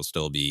Star Wars will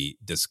still be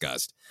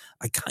discussed.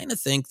 I kind of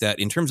think that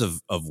in terms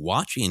of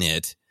watching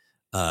it,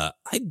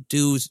 I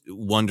do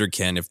wonder,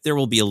 Ken, if there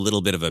will be a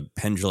little bit of a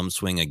pendulum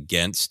swing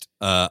against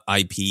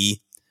IP.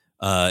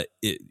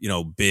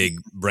 Big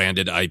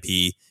branded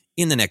IP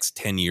in the next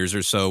 10 years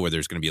or so, where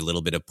there's going to be a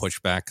little bit of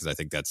pushback, because I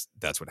think that's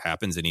what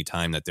happens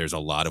anytime that there's a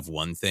lot of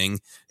one thing.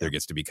 There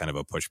gets to be kind of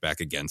a pushback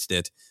against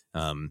it.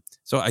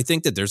 So I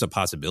think that there's a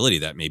possibility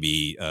that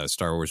maybe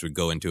Star Wars would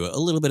go into a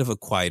little bit of a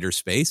quieter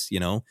space.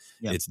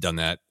 It's done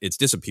that. It's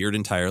disappeared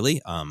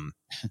entirely.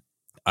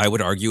 I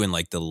would argue in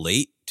like the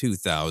late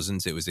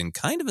 2000s, it was in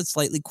kind of a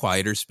slightly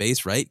quieter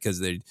space, right? Because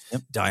they're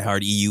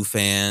diehard EU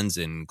fans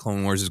and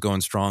Clone Wars is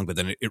going strong, but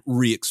then it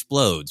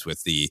re-explodes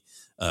with the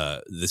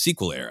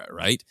sequel era,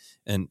 right?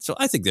 And so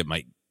I think that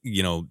might,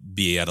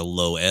 be at a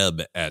low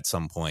ebb at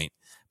some point.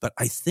 But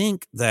I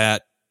think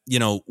that,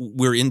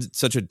 we're in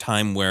such a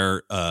time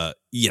where,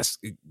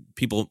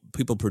 people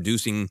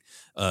producing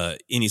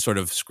any sort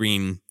of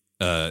screen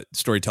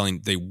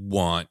storytelling, they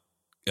want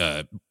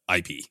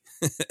IP.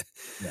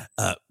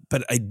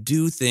 But I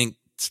do think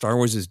Star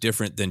Wars is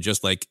different than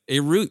just like a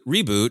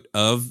reboot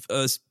of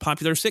a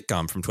popular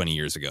sitcom from 20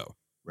 years ago.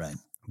 Right.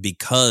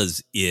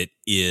 Because it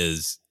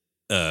is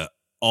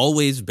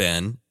always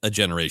been a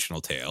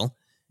generational tale.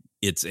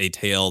 It's a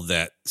tale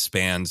that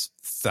spans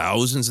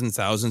thousands and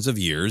thousands of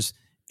years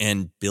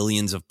and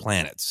billions of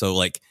planets. So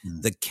like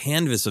the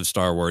canvas of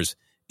Star Wars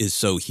is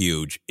so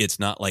huge. It's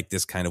not like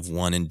this kind of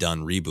one and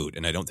done reboot.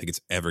 And I don't think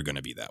it's ever going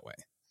to be that way.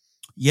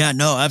 Yeah,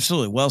 no,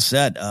 absolutely. Well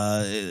said.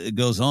 It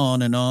goes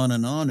on and on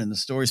and on, and the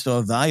story still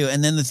have value.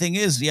 And then the thing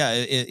is,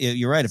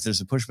 you're right. If there's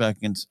a pushback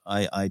against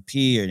IP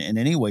in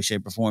any way,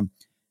 shape, or form,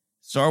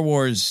 Star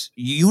Wars,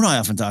 you and I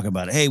often talk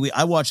about it. Hey,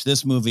 I watched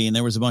this movie and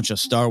there was a bunch of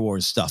Star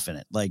Wars stuff in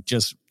it, like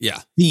just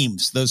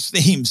themes, those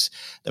themes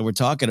that we're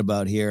talking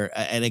about here,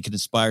 and it can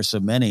inspire so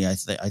many. I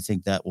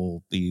think that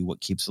will be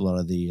what keeps a lot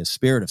of the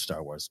spirit of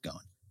Star Wars going.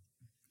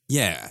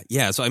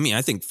 Yeah. So, I mean,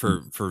 I think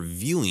for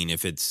viewing,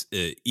 if it's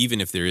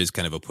even if there is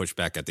kind of a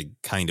pushback at the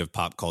kind of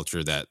pop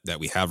culture that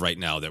we have right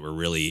now, that we're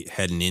really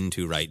heading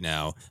into right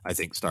now, I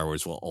think Star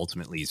Wars will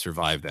ultimately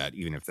survive that,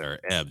 even if there are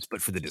ebbs.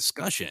 But for the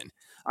discussion,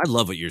 I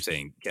love what you're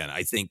saying, Ken.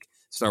 I think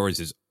Star Wars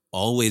is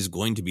always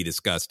going to be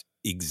discussed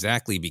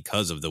exactly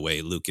because of the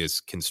way Lucas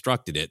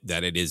constructed it,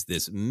 that it is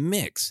this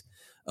mix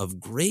of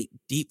great,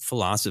 deep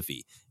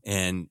philosophy.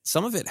 And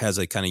some of it has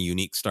a kind of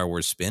unique Star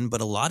Wars spin,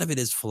 but a lot of it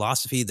is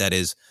philosophy that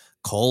is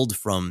culled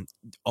from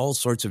all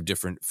sorts of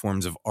different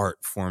forms of art,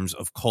 forms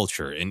of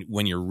culture. And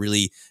when you're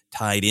really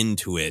tied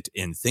into it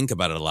and think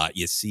about it a lot,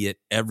 you see it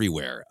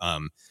everywhere.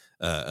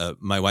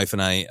 My wife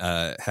and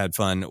I had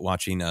fun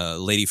watching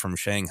Lady from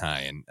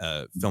Shanghai,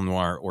 and film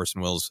noir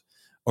Orson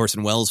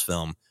Welles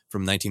film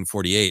from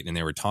 1948, and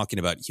they were talking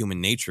about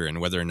human nature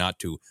and whether or not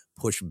to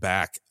push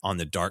back on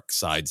the dark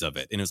sides of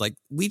it. And it was like,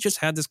 we just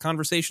had this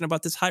conversation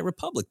about this High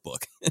Republic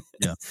book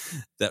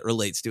that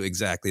relates to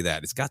exactly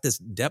that. It's got this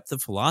depth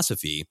of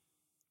philosophy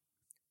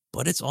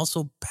but it's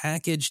also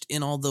packaged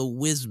in all the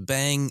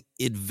whiz-bang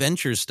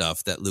adventure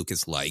stuff that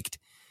Lucas liked.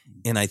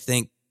 And I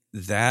think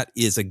that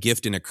is a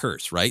gift and a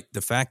curse, right?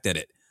 The fact that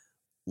it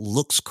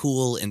looks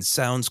cool and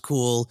sounds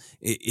cool.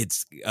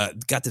 It's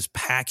got this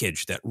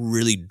package that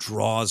really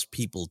draws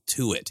people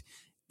to it.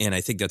 And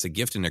I think that's a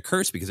gift and a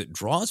curse because it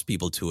draws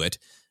people to it.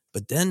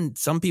 But then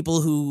some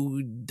people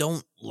who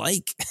don't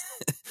like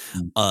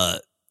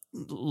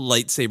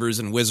lightsabers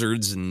and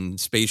wizards and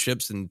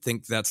spaceships and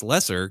think that's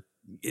lesser,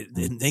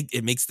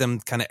 it makes them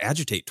kind of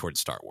agitate towards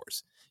Star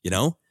Wars, you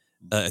know?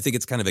 I think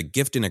it's kind of a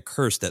gift and a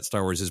curse that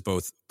Star Wars is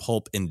both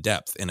pulp and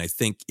depth. And I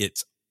think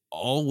it's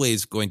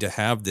always going to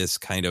have this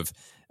kind of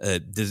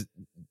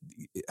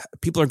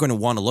people are going to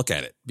want to look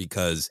at it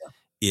because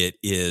it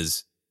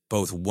is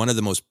both one of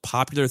the most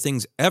popular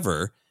things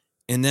ever,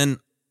 and then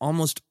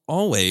almost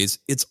always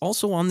it's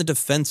also on the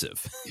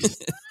defensive.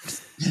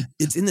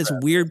 It's in this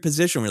weird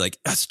position where like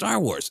Star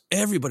Wars,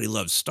 everybody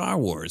loves Star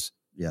Wars.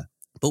 Yeah.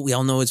 But we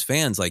all know as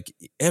fans, like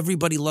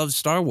everybody loves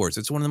Star Wars.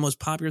 It's one of the most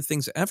popular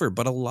things ever.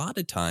 But a lot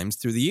of times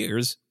through the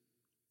years,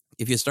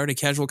 if you start a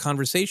casual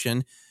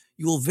conversation,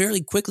 you will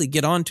very quickly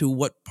get onto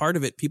what part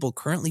of it people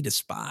currently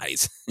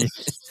despise.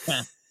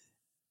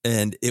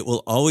 And it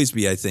will always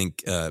be, I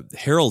think,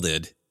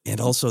 heralded. And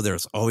also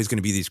there's always going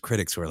to be these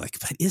critics who are like,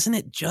 but isn't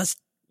it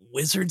just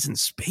wizards and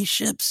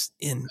spaceships?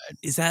 And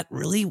is that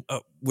really,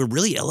 we're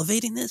really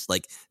elevating this?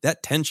 Like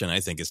that tension, I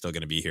think, is still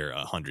going to be here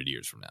 100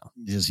 years from now.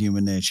 Just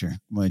human nature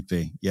might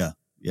be. Yeah.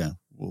 Yeah.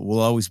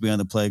 We'll always be on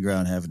the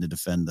playground having to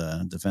defend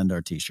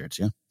our T-shirts.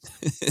 Yeah.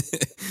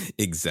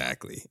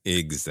 Exactly.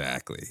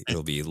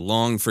 It'll be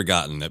long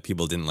forgotten that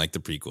people didn't like the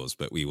prequels,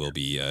 but we will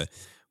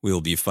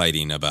be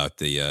fighting about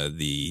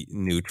the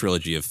new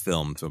trilogy of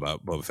films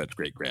about Boba Fett's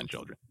great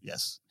grandchildren.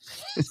 Yes.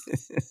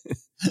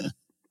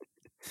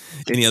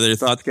 Any other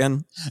thoughts,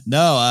 Ken?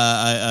 No,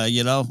 I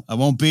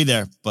won't be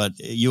there, but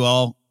you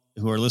all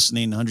who are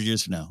listening 100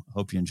 years from now,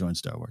 hope you enjoyed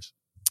Star Wars.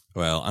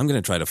 Well, I'm going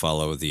to try to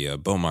follow the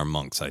Bomar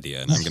Monks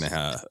idea, and I'm going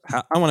to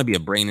I want to be a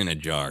brain in a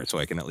jar so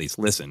I can at least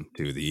listen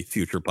to the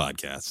future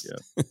podcasts.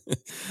 Yeah.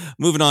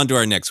 Moving on to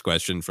our next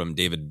question from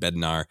David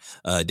Bednar.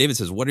 David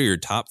says, what are your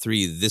top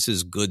 3 This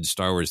Is Good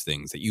Star Wars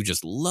things that you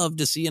just love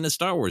to see in a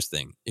Star Wars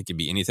thing? It could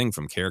be anything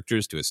from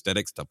characters to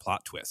aesthetics to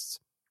plot twists.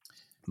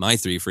 My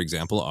 3, for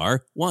example,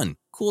 are 1,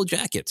 cool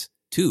jackets,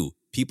 2,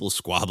 people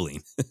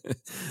squabbling,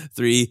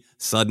 3,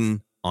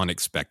 sudden,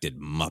 unexpected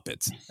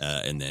Muppets.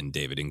 And then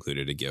David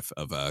included a gif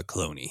of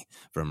Cloney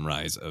from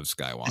Rise of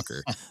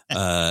Skywalker.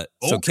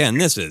 So Ken,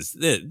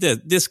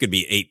 this could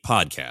be 8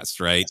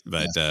 podcasts, right?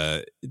 But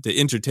to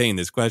entertain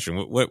this question,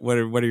 what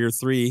are your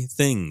 3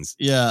 things?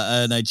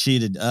 Yeah, and I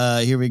cheated.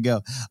 Here we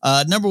go.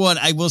 Number 1,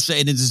 I will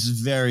say, and it is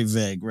very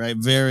vague, right?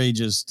 Very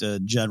just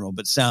general,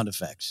 but sound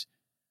effects.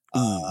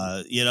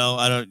 I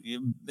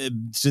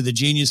don't, to the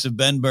genius of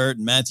Ben Burt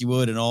and Matthew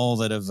Wood and all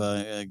that have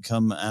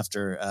come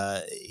after,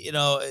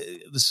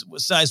 the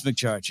seismic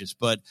charges,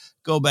 but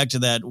go back to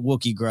that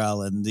Wookiee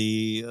growling,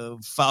 the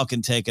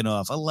Falcon taking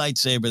off, a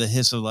lightsaber, the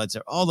hiss of the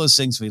lightsaber, all those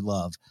things we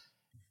love.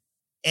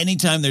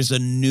 Anytime there's a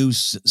new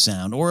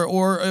sound or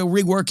a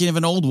reworking of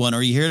an old one,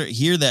 or you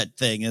hear that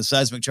thing,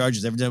 seismic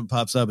charges, every time it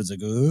pops up, it's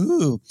like,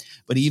 ooh.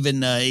 But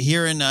even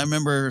hearing, I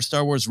remember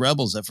Star Wars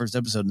Rebels, that first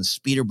episode, and the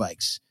speeder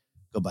bikes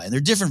go by, and they're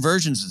different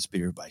versions of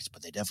speeder bikes,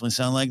 but they definitely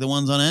sound like the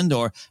ones on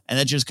Endor, and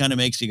that just kind of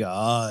makes you go,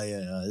 oh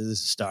yeah,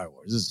 this is Star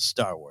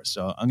Wars.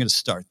 So I'm going to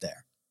start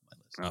there.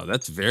 Oh,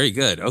 that's very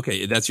good.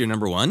 Okay, that's your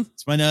number 1?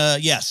 It's my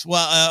yes.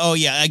 Well,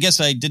 I guess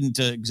I didn't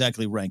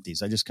exactly rank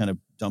these. I just kind of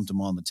dumped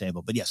them all on the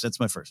table, but yes, that's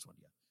my first one.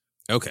 Yeah.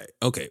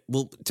 Okay.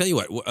 Well, tell you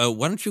what.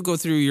 Why don't you go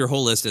through your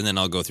whole list and then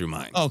I'll go through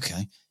mine.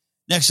 Okay.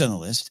 Next on the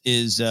list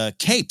is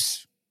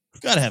capes.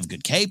 Got to have a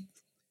good cape.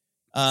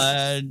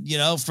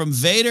 From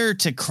Vader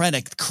to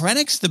Krennic.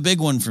 Krennic's the big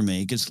one for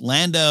me because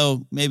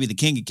Lando, maybe the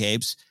king of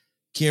capes.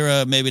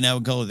 Kira, maybe now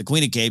we call her the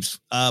queen of capes.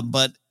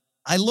 But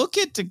I look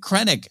at the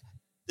Krennic,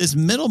 this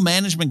middle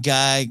management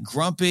guy,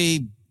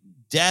 grumpy,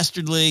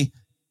 dastardly.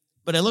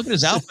 But I look at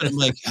his outfit, I'm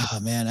like, oh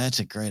man, that's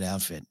a great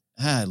outfit.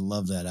 I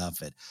love that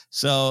outfit.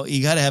 So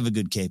you got to have a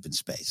good cape in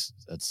space.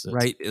 That's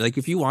right. Like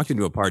if you walked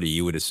into a party,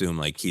 you would assume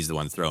like he's the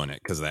one throwing it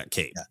because of that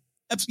cape.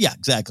 Yeah,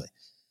 exactly.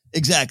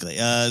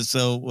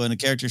 So when a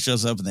character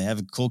shows up and they have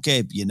a cool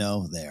cape,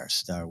 they are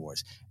Star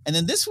Wars. And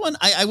then this one,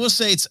 I will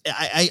say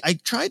I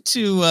tried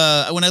to,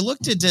 when I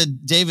looked at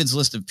David's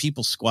list of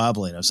people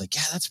squabbling, I was like,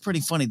 yeah, that's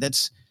pretty funny.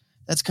 That's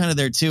kind of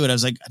there too. And I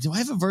was like, do I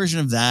have a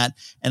version of that?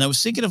 And I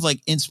was thinking of like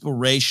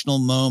inspirational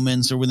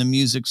moments or when the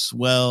music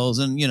swells,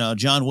 and,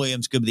 John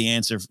Williams could be the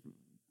answer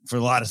for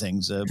a lot of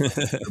things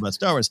about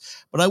Star Wars.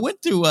 But I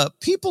went through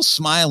people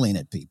smiling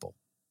at people.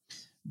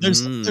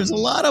 There's a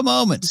lot of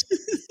moments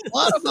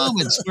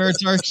where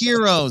it's our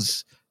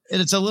heroes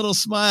And it's a little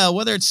smile,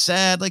 whether it's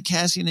sad, like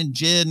Cassian and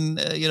Jin,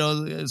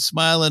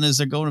 smiling as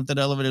they're going up that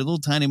elevator, a little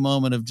tiny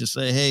moment of just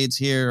say, hey, it's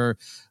here. Or,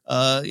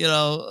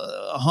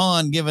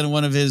 Han giving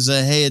one of his,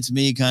 hey, it's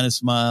me kind of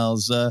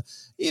smiles.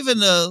 Even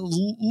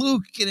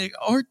Luke in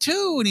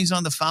R2 when he's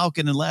on the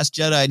Falcon in Last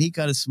Jedi, and he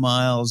kind of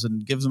smiles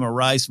and gives him a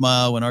wry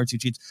smile when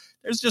R2 cheats.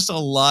 There's just a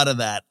lot of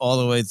that all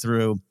the way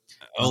through.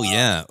 Oh,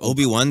 yeah.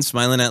 Obi-Wan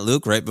smiling at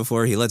Luke right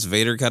before he lets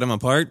Vader cut him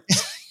apart.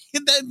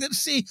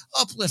 See,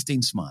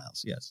 uplifting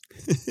smiles. Yes.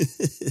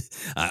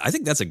 I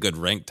think that's a good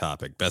rank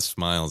topic. Best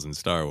smiles in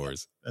Star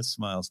Wars. Best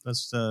smiles.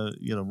 Best,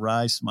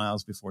 wry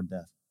smiles before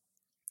death.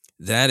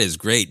 That is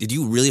great. Did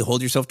you really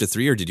hold yourself to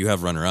 3 or did you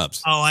have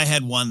runner-ups? Oh, I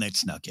had one that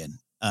snuck in.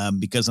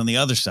 Because on the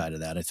other side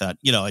of that, I thought,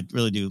 I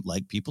really do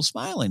like people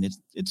smiling.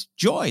 It's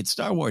joy. It's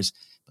Star Wars.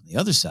 But on the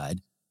other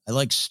side, I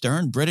like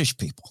stern British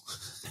people.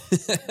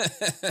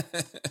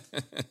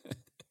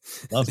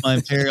 Love my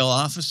Imperial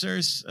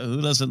officers.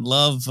 Who doesn't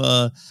love,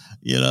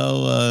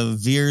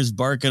 Veer's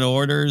barking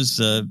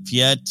orders,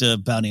 Piet,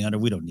 bounty hunter.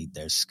 We don't need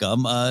their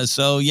scum. I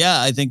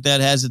think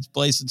that has its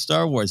place in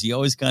Star Wars. You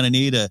always kind of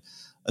need a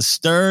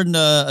stern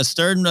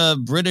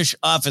British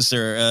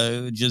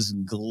officer just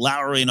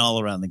glowering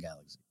all around the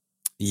galaxy.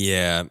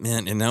 Yeah,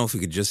 man. And now if we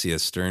could just see a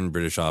stern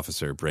British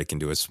officer break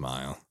into a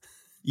smile.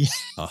 Yeah.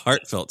 A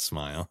heartfelt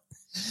smile.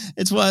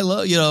 It's why I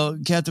love,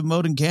 Captain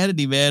Moden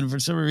Kennedy, man, for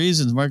some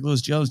reasons. Mark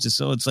Lewis Jones, just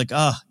so it's like,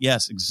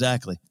 yes,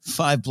 exactly.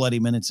 5 bloody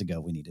minutes ago,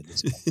 we needed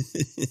this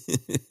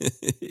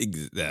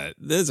guy.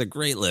 That's a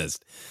great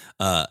list.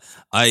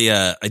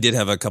 I did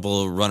have a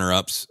couple of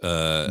runner-ups.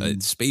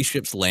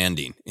 Spaceships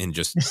landing and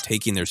just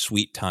taking their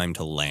sweet time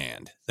to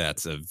land.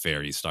 That's a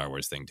very Star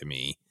Wars thing to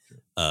me.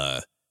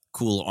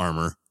 Cool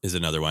armor is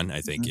another one.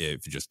 I think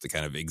if just the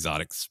kind of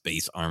exotic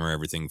space armor,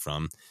 everything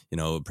from,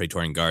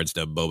 Praetorian Guards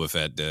to Boba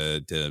Fett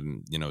to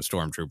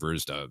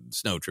stormtroopers to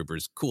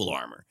snowtroopers, cool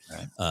armor.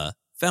 Right.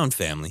 Found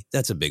family.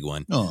 That's a big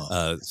one.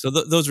 So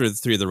those were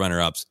 3 of the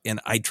runner-ups.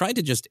 And I tried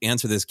to just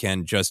answer this,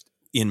 Ken, just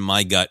in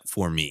my gut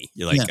for me.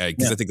 You're like,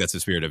 because I think that's the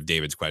spirit of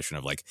David's question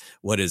of like,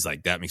 what is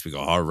like, that makes me go,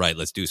 all right,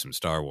 let's do some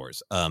Star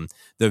Wars.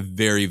 The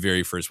very,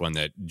 very first one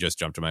that just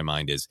jumped to my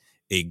mind is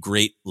a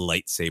great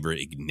lightsaber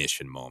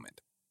ignition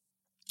moment.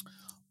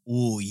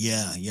 Oh,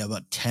 yeah.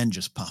 About 10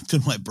 just popped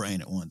in my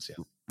brain at once.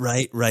 Yeah.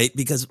 Right.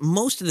 Because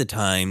most of the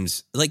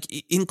times, like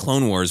in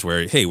Clone Wars,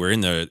 where, hey, we're in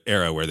the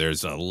era where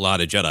there's a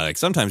lot of Jedi, like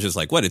sometimes it's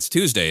like, it's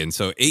Tuesday. And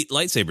so 8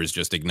 lightsabers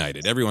just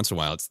ignited. Every once in a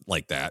while, it's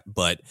like that.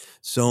 But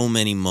so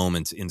many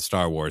moments in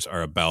Star Wars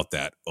are about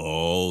that.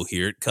 Oh,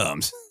 here it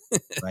comes.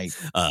 Right.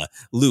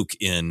 Luke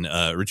in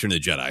Return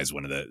of the Jedi is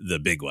one of the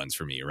big ones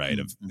for me, right?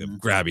 Of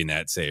grabbing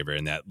that saber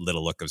and that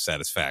little look of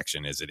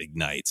satisfaction as it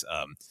ignites.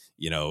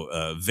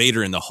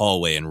 Vader in the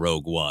hallway in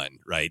Rogue One,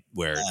 right?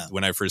 Where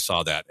when I first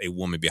saw that, a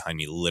woman behind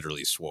me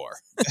literally swore.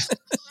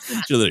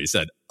 She literally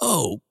said,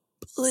 "Oh,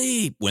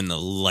 bleep," when the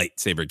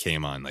lightsaber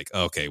came on. Like,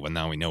 okay, well,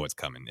 now we know what's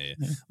coming.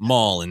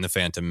 Maul in The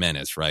Phantom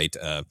Menace, right?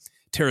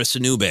 Tara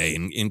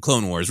Sinube in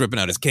Clone Wars ripping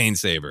out his cane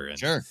saber. And,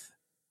 sure.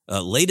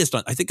 Latest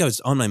on, I think I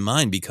was on my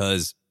mind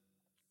because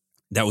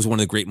that was one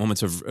of the great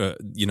moments of,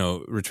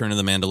 Return of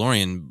the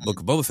Mandalorian Book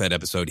of Boba Fett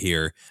episode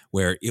here,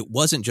 where it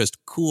wasn't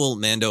just cool,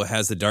 Mando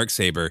has the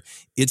Darksaber.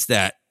 It's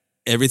that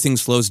everything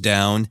slows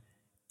down.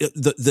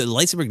 The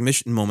lightsaber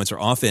ignition moments are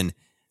often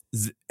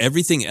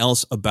everything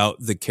else about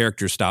the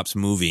character stops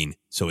moving.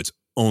 So it's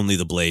only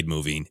the blade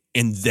moving.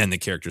 And then the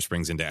character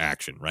springs into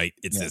action, right?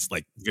 It's this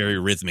like very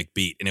rhythmic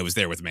beat. And it was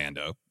there with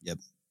Mando. Yep.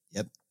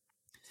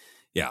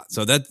 Yeah,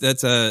 so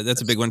that's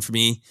a big one for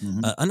me.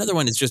 Another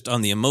one is just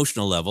on the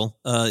emotional level.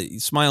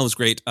 Smile was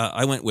great.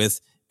 I went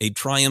with a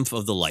triumph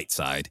of the light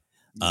side.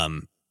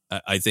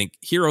 I think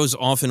heroes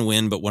often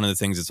win, but one of the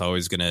things that's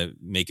always going to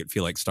make it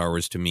feel like Star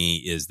Wars to me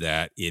is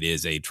that it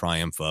is a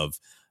triumph of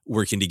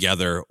working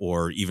together,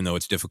 or even though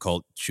it's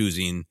difficult,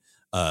 choosing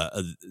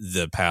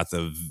the path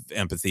of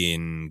empathy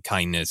and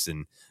kindness,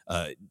 and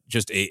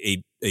just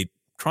a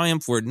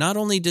triumph where not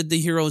only did the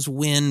heroes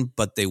win,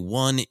 but they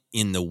won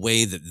in the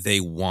way that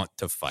they want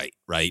to fight,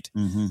 right?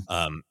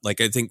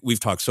 Like I think we've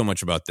talked so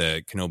much about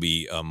the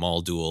Kenobi Maul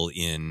duel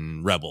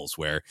in Rebels,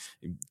 where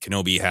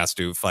Kenobi has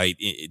to fight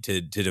to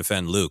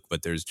defend Luke,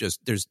 but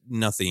there's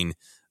nothing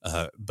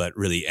but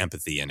really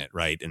empathy in it,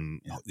 right?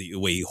 And the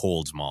way he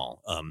holds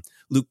Maul.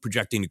 Luke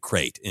projecting to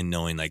Crate and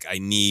knowing like, I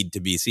need to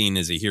be seen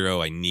as a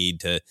hero. I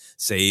need to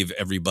save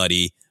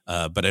everybody.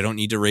 But I don't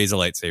need to raise a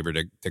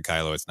lightsaber to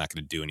Kylo. It's not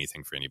going to do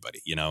anything for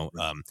anybody,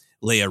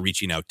 Leia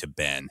reaching out to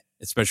Ben,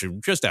 especially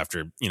just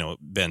after,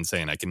 Ben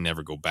saying, I can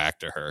never go back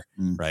to her,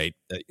 right?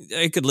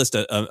 I could list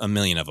a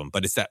million of them,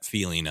 but it's that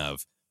feeling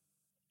of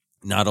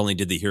not only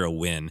did the hero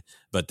win,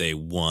 but they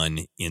won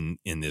in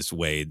this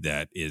way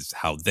that is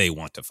how they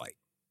want to fight.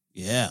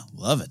 Yeah,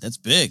 love it. That's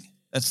big.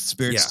 That's the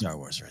spirit of Star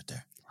Wars right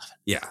there.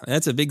 Yeah,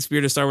 that's a big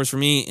spirit of Star Wars for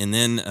me. And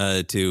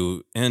then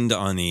to end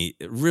on the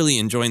really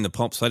enjoying the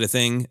pulp side of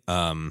thing,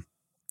 a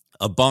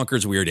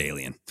bonkers weird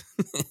alien.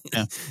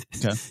 Yeah.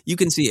 Okay. You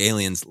can see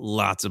aliens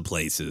lots of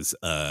places.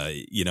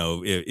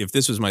 If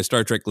this was my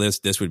Star Trek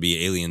list, this would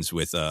be aliens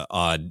with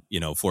odd,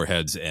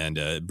 foreheads and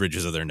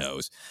bridges of their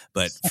nose.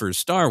 But for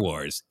Star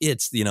Wars,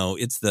 it's the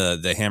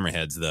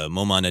Hammerheads, the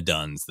Momana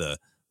Duns, the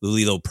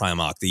Lulilo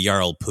Primarch, the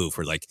Jarl Poof.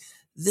 We're like,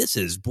 this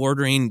is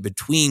bordering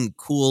between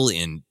cool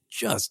and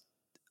just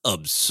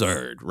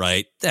absurd,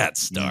 right?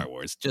 That's Star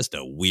Wars, just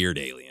a weird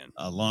alien.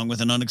 Along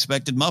with an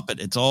unexpected Muppet.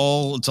 It's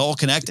all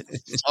connected.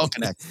 It's all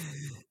connected.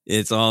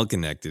 It's all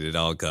connected. It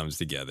all comes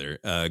together.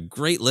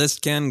 Great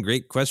list, Ken.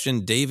 Great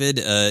question, David.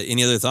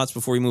 Any other thoughts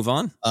before we move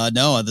on?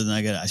 No, other than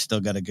I still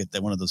got to get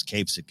one of those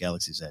capes at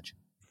Galaxy's Edge.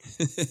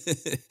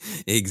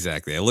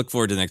 Exactly. I look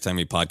forward to the next time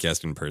we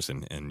podcast in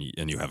person and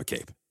you have a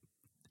cape.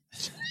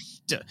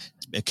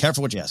 Be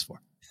careful what you ask for.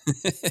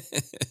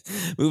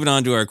 Moving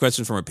on to our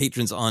question from our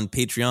patrons on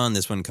Patreon.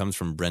 This one comes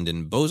from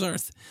Brendan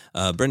Bozarth.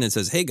 Brendan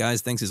says, hey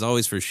guys, thanks as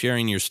always for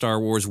sharing your Star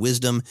Wars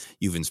wisdom.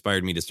 You've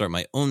inspired me to start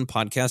my own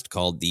podcast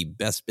called the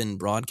Bespin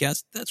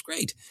Broadcast. That's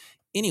great.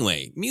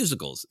 Anyway,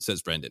 musicals,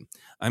 says Brendan.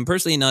 I'm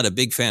personally not a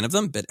big fan of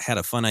them, but had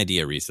a fun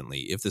idea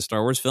recently. If the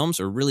Star Wars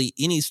films or really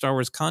any Star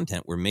Wars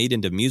content were made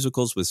into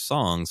musicals with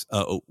songs,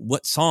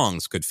 what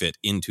songs could fit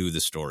into the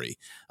story?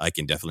 I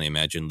can definitely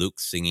imagine Luke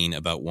singing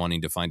about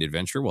wanting to find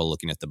adventure while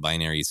looking at the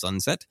binary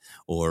sunset,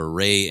 or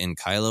Rey and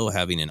Kylo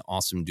having an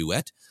awesome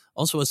duet.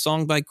 Also, a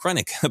song by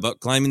Krennic about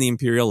climbing the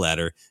Imperial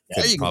ladder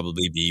could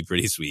probably be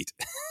pretty sweet.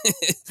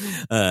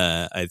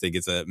 I think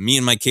it's me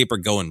and my cape are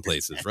going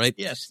places, right?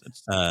 Yes.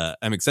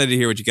 I'm excited to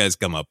hear what you guys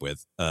come up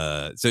with.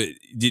 So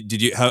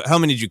did you, how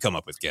many did you come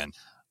up with, Ken?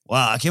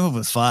 Wow, I came up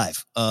with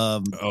 5.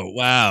 Oh,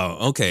 wow.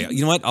 Okay.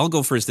 You know what? I'll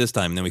go first this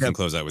time, and then we can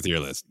close out with your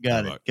list.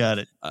 Got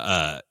it.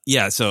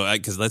 Yeah, so,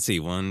 because let's see.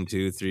 1,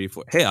 2, 3,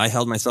 4. Hey, I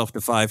held myself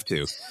to 5,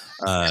 too.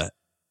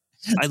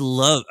 I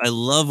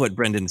love what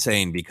Brendan's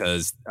saying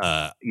because,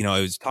 I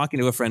was talking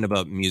to a friend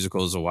about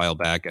musicals a while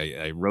back.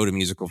 I wrote a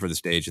musical for the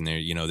stage, and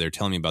they're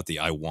telling me about the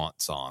I Want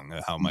song,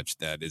 how much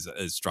that is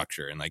a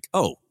structure. And like,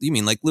 oh, you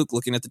mean like Luke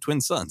looking at the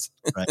twin suns?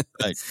 Right.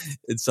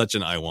 It's such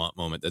an I Want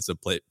moment. That's a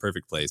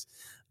perfect place.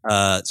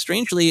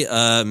 Strangely,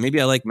 maybe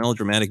I like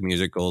melodramatic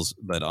musicals,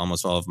 but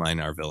almost all of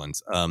mine are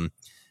villains.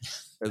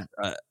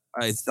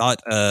 I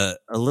thought a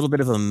little bit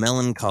of a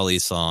melancholy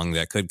song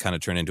that could kind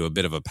of turn into a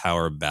bit of a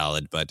power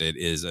ballad, but it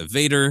is a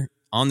Vader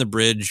on the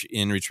bridge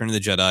in Return of the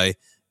Jedi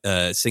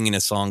singing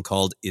a song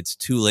called It's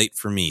Too Late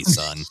for Me,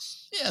 Son.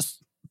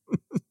 Yes.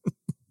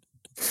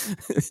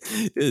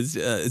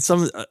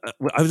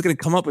 I was going to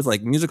come up with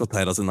like musical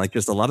titles, and like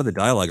just a lot of the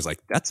dialogue is like,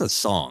 that's a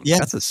song. Yeah.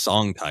 That's a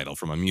song title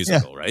from a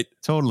musical, right?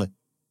 Totally.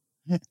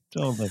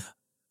 Totally.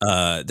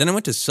 Then I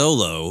went to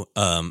Solo.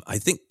 I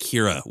think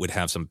Kira would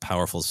have some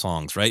powerful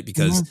songs, right?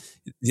 Because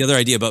the other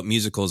idea about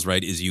musicals,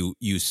 right, is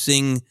you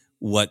sing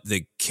what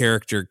the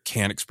character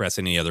can't express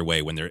any other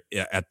way when they're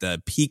at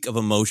the peak of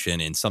emotion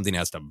and something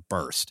has to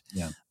burst.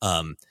 Yeah.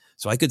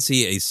 So I could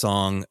see a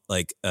song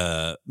like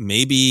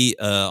maybe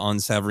on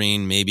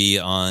Savareen, maybe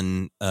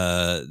on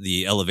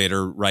the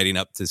elevator riding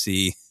up to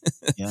see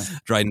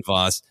Dryden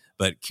Voss,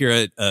 but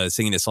Kira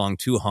singing a song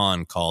to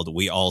Han called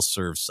 "We All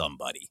Serve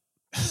Somebody."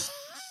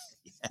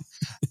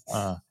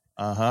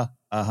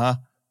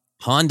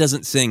 Han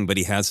doesn't sing, but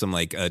he has some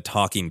like a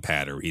talking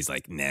patter where he's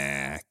like,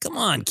 nah, come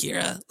on,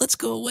 Kira, let's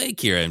go away,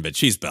 Kira. But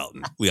she's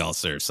belting. We all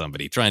serve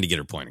somebody, trying to get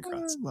her point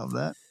across. Love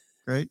that.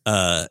 Great.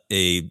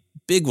 A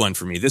big one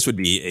for me. This would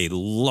be a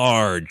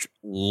large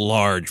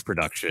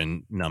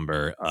production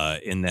number.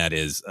 And that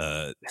is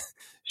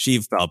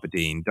Sheev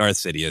Palpatine, Darth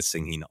Sidious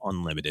singing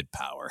Unlimited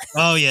Power.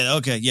 Oh, yeah.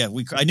 Okay. Yeah.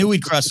 I knew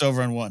we'd cross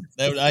over on one.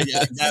 I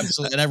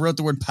absolutely. And I wrote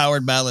the word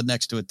powered ballad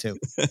next to it, too.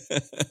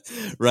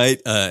 Right.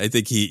 I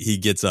think he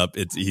gets up.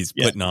 He's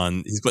putting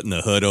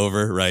the hood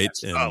over. Right.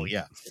 And,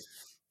 yeah.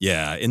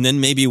 Yeah. And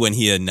then maybe when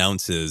he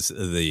announces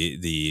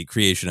the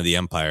creation of the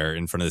Empire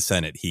in front of the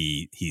Senate,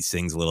 he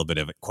sings a little bit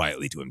of it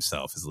quietly to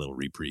himself as a little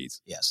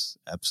reprise. Yes,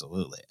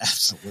 absolutely.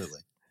 Absolutely.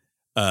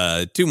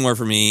 2 more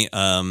for me.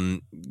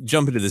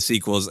 Jump into the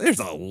sequels. There's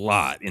a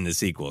lot in the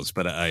sequels,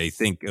 but I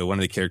think one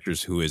of the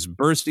characters who is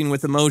bursting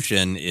with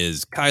emotion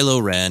is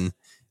Kylo Ren.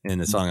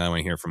 And the song I want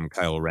to hear from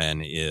Kylo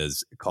Ren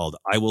is called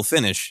I Will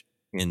Finish,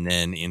 and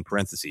then in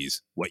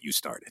parentheses, What You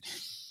Started.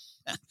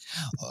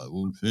 I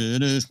will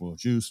finish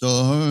what you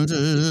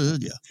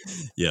started. Yeah.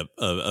 Yep.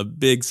 A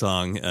big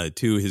song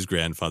to his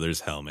grandfather's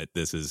helmet.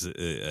 This is,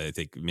 I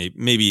think,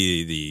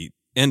 maybe the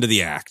end of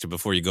the act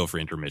before you go for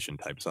intermission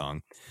type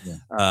song. Yeah.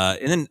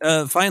 And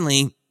then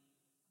finally,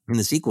 in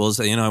the sequels,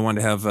 I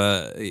wanted to have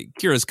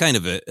Kira's kind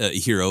of a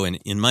hero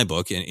in my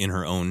book, in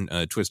her own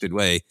twisted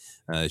way.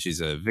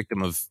 She's a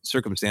victim of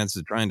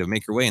circumstances trying to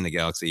make her way in the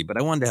galaxy, but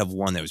I wanted to have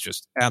one that was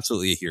just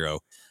absolutely a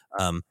hero.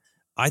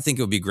 I think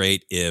it would be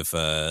great if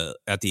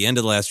at the end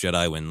of The Last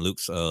Jedi, when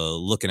Luke's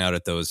looking out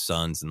at those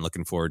suns and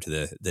looking forward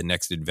to the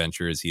next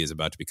adventure as he is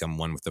about to become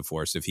one with the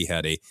Force, if he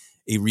had a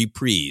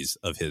reprise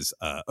of his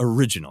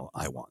original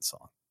I Want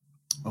song.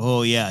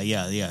 Oh yeah.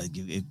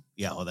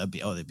 That'd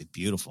be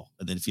beautiful.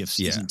 And then if you have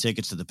season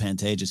tickets to the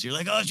Pantages, you're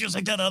like, oh, it's just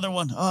like that other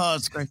one. Oh,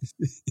 it's great.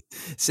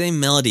 Same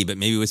melody, but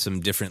maybe with some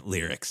different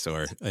lyrics,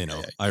 or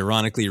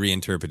ironically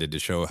reinterpreted to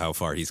show how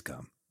far he's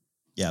come.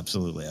 Yeah,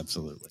 absolutely.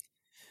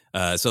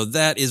 So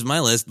that is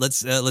my list.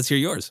 Let's hear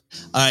yours.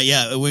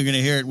 We're going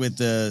to hear it with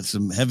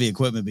some heavy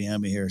equipment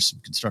behind me here, some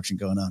construction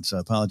going on. So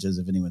I apologize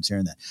if anyone's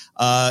hearing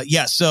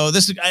that. So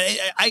this is,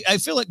 I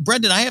feel like,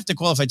 Brendan, I have to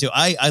qualify too.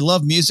 I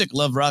love music,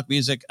 love rock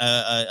music.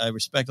 I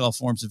respect all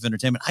forms of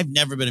entertainment. I've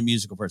never been a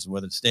musical person,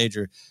 whether it's stage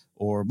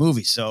or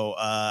movie. So,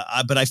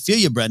 but I feel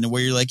you, Brendan,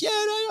 where you're like,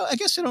 I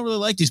guess I don't really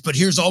like these, but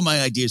here's all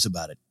my ideas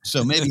about it.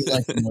 So maybe you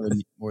like it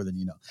more than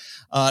you know.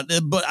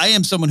 But I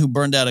am someone who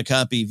burned out a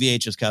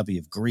VHS copy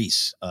of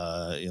Grease.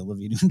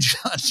 Olivia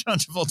Newton-John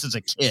Travolta as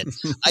a kid.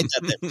 I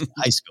thought that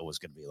high school was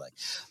going to be like.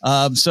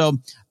 So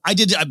I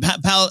did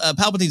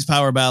Palpatine's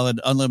Power Ballad,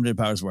 Unlimited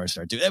Power is where I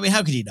start to. I mean,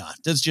 how could you not?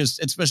 That's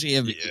just, especially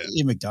Ian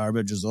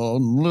McDarmidge is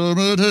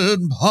unlimited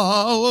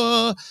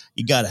power.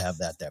 You got to have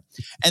that there.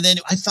 And then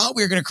I thought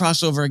we were going to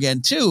cross over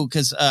again too,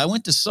 because I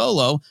went to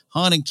Solo,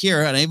 Han and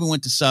Kira, and I even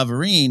went to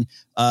Savareen.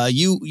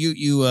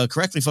 You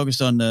correctly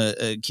focused on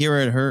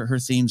Kira and her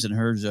themes and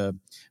her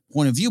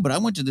point of view, but I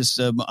went to this.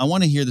 I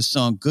want to hear the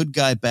song "Good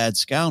Guy, Bad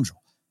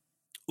Scoundrel."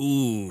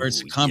 Ooh, where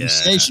it's a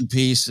conversation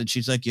piece, and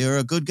she's like, "You're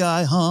a good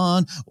guy,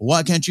 Han.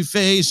 Why can't you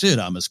face it?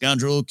 I'm a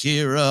scoundrel,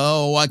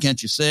 Kira. Why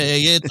can't you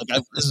say it?"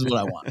 This is what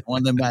I want. I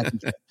want them back.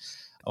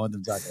 I want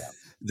them to talk about.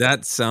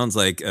 That sounds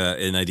like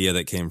an idea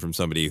that came from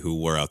somebody who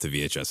wore out the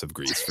VHS of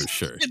Grease for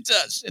sure. It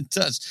does.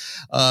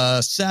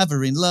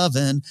 Savareen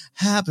lovin'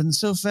 happens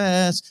so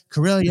fast.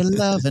 Corellia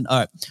lovin'. All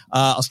right,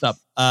 I'll stop.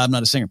 I'm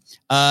not a singer.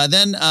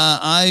 Then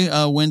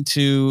I went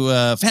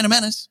to Phantom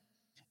Menace,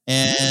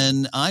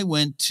 and I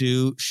went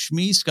to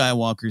Shmi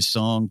Skywalker's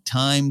song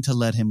 "Time to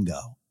Let Him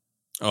Go."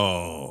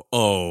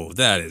 Oh,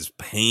 that is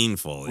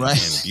painful and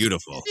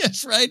beautiful.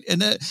 Yes, right.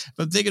 And if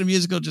I'm thinking of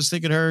musical, just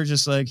thinking of her,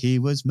 just like, he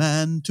was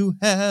meant to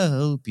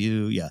help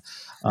you. Yeah,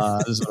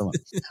 this is what I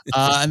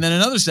want. And then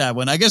another sad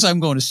one. I guess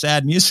I'm going to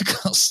sad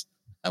musicals.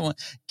 I want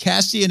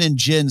Cassian and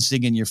Jin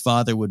singing "Your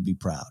Father Would Be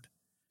Proud."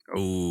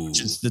 Oh,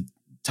 which is the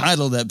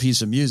title of that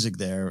piece of music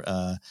there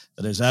that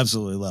I just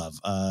absolutely love.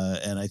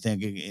 And I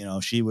think,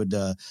 she would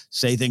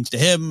say things to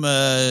him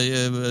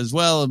as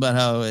well about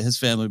how his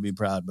family would be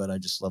proud, but I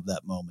just love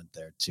that moment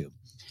there too.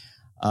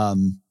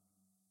 And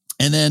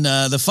then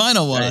the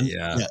final one.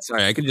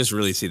 Sorry, I could just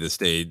really see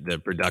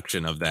the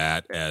production of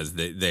that as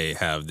they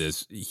have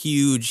this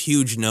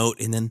huge note,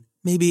 and then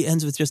maybe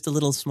ends with just a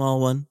little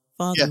small one.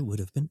 Father would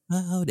have been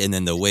proud, and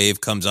then the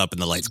wave comes up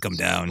and the lights come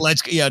down.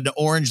 The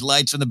orange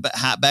lights in the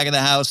back of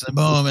the house, and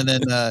boom, and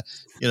then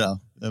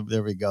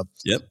there we go.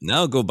 Yep.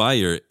 Now go buy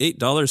your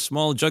 $8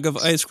 small jug of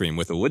ice cream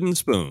with a wooden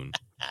spoon.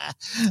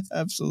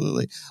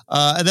 Absolutely.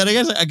 And then I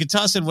guess I could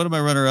toss in one of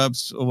my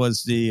runner-ups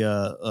was the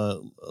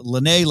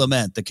Lene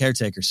Lament, the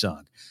Caretaker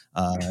song.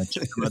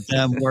 Just about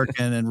them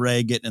working and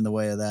Ray getting in the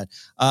way of that.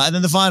 And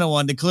then the final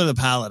one to clear the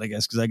palate, I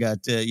guess, because I got,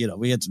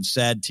 we had some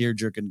sad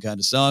tear-jerking kind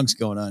of songs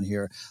going on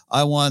here.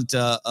 I want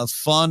a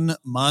fun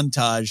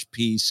montage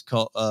piece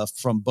called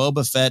from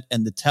Boba Fett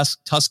and the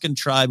Tusken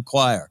Tribe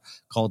Choir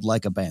called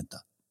Like a Bantha.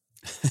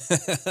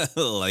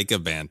 Like a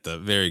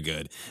Bantha. Very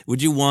good.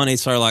 Would you want a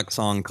Sarlacc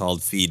song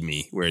called Feed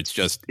Me, where it's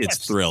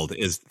thrilled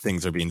as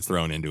things are being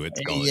thrown into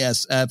its gullet?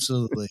 Yes,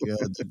 absolutely.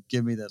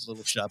 Give me that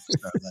little shop of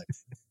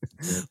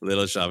Sarlacc.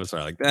 Little shop of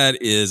Sarlacc.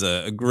 That is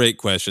a great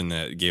question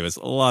that gave us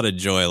a lot of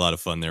joy, a lot of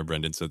fun there,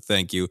 Brendan. So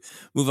thank you.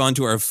 Move on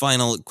to our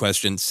final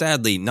question.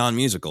 Sadly,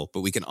 non-musical,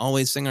 but we can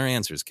always sing our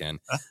answers, Ken.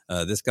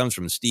 This comes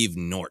from Steve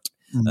Nort.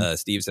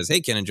 Steve says, "Hey,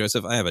 Ken and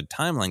Joseph, I have a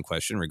timeline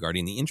question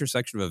regarding the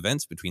intersection of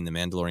events between The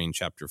Mandalorian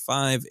Chapter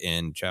 5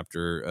 and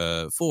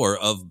Chapter 4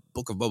 of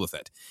Book of Boba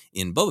Fett.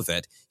 In Boba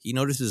Fett, he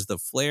notices the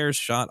flares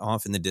shot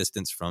off in the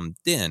distance from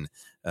Din.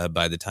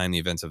 By the time the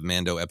events of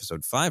Mando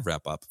Episode 5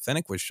 wrap up,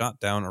 Fennec was shot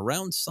down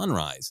around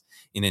sunrise.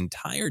 An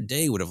entire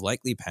day would have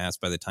likely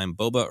passed by the time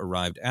Boba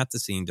arrived at the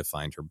scene to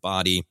find her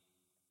body.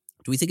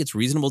 Do we think it's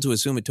reasonable to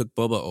assume it took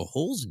Boba a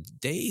whole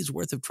day's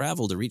worth of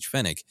travel to reach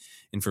Fennec,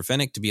 and for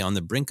Fennec to be on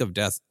the brink of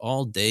death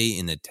all day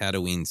in the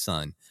Tatooine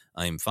sun?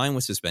 I am fine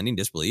with suspending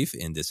disbelief,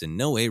 and this in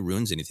no way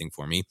ruins anything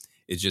for me.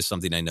 It's just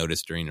something I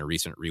noticed during a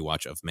recent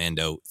rewatch of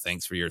Mando.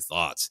 Thanks for your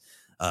thoughts."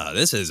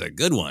 This is a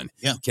good one.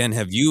 Yeah. Ken,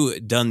 have you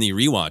done the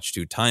rewatch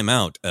to time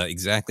out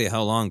exactly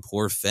how long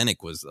poor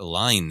Fennec was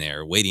lying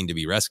there waiting to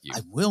be rescued?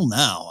 I will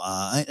now.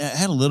 I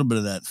had a little bit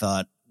of that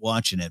thought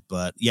watching it,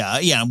 but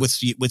I'm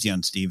with you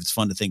on Steve. It's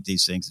fun to think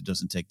these things. It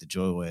doesn't take the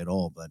joy away at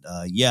all, but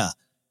yeah.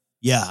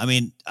 I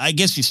mean, I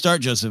guess you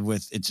start, Joseph,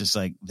 with it's just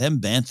like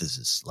them Banthas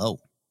is slow.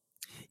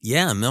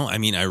 Yeah, no, I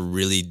mean, I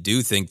really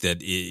do think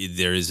that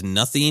there is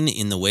nothing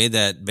in the way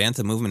that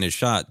Bantha movement is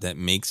shot that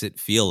makes it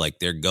feel like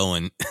they're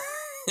going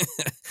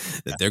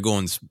they're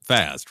going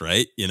fast,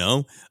 right?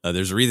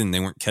 There's a reason they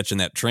weren't catching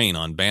that train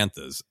on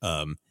Banthas.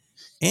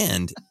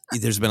 And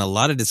there's been a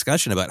lot of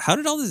discussion about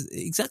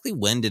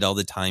when did all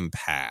the time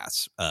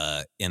pass?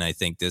 And I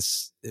think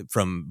this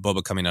from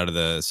Boba coming out of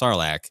the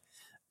Sarlacc,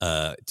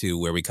 to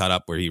where we caught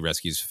up, where he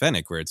rescues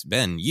Fennec, where it's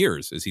been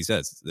years, as he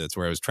says. That's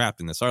where I was trapped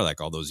in the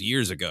Sarlacc all those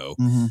years ago.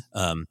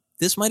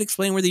 This might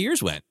explain where the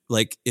years went.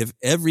 Like, if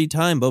every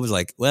time Boba's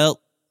like,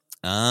 well,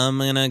 I'm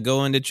going to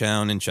go into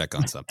town and check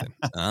on something.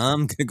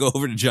 I'm going to go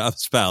over to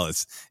Jabba's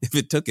palace. If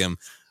it took him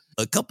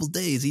a couple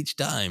days each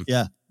time,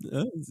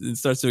 it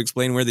starts to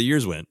explain where the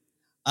years went.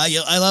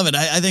 I love it.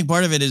 I think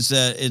part of it is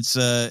it's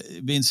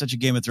being such a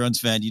Game of Thrones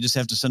fan. You just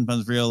have to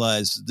sometimes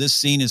realize this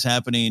scene is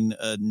happening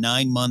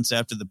 9 months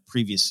after the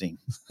previous scene.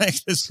 Like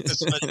a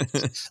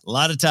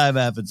lot of time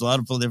happens, a lot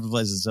of different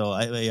places. So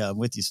I'm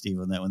with you, Steve,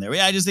 on that one there.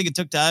 Yeah, I just think it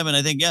took time, and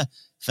I think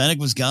Fennec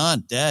was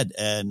gone, dead,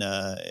 and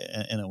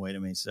in a way to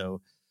me.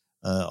 So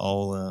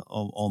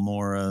all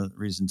more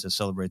reason to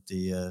celebrate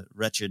the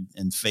wretched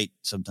and fate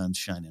sometimes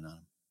shining on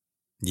him.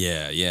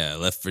 Yeah,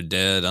 left for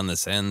dead on the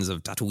sands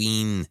of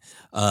Tatooine.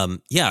 I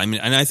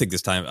mean, and I think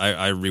this time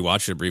I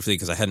rewatched it briefly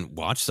because I hadn't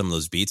watched some of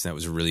those beats, and that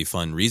was a really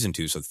fun reason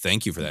to. So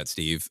thank you for that,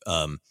 Steve.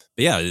 But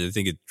yeah, I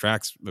think it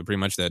tracks pretty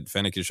much that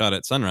Fennec is shot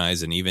at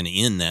sunrise, and even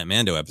in that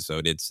Mando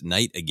episode, it's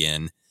night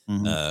again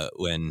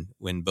when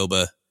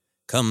Boba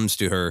comes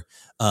to her.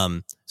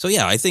 So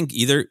yeah, I think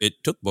either it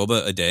took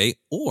Boba a day,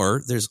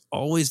 or there's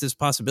always this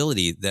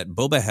possibility that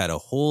Boba had a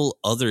whole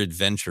other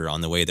adventure on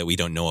the way that we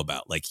don't know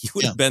about. Like, he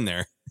would have been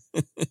there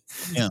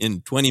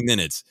in 20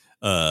 minutes,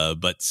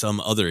 but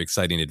some other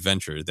exciting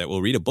adventure that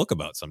we'll read a book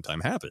about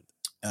sometime happened.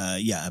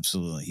 Yeah,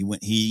 absolutely.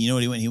 He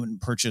went and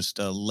purchased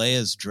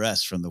Leia's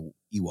dress from the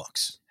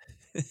Ewoks.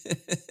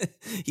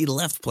 He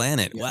left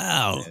planet. Yeah.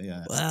 Wow.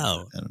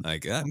 Wow.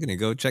 Like, I'm going to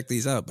go check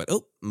these out, but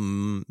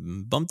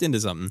bumped into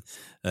something.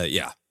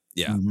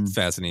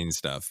 Fascinating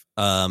stuff.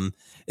 And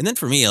then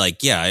for me,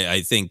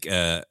 I think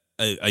I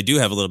do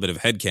have a little bit of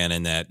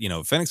headcanon that,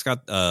 Fennec's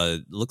got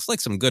looks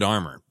like some good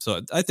armor.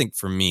 So I think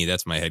for me,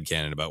 that's my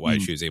headcanon about why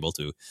she was able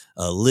to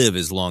live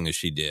as long as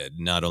she did,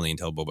 not only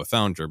until Boba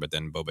found her, but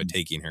then Boba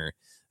taking her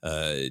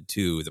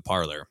to the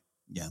parlor.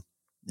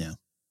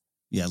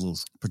 Yeah, little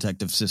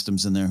protective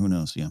systems in there. Who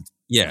knows?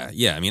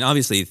 Yeah. I mean,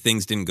 obviously,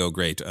 things didn't go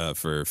great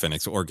for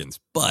Fennec's organs,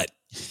 but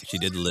she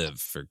did live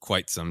for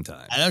quite some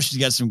time. I know she's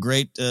got some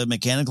great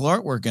mechanical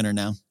artwork in her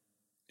now.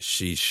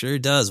 She sure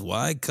does.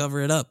 Why cover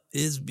it up?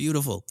 It's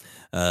beautiful.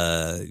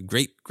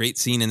 Great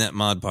scene in that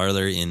mod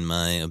parlor, in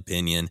my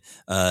opinion.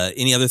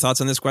 Any other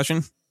thoughts on this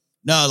question?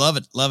 No, I love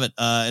it. Love it.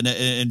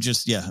 And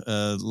just,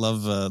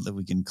 love that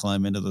we can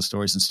climb into the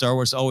stories. And Star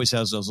Wars always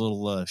has those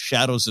little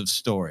shadows of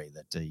story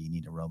that you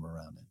need to roam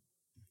around in.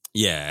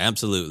 Yeah,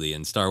 absolutely.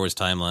 And Star Wars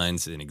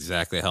timelines and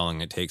exactly how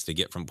long it takes to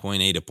get from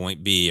point A to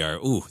point B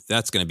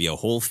that's going to be a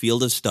whole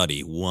field of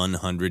study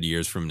 100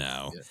 years from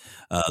now.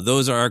 Yeah.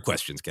 Those are our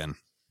questions, Ken.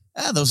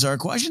 Those are our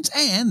questions.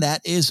 And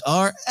that is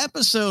our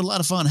episode. A lot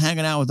of fun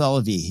hanging out with all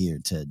of you here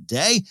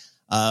today.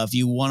 If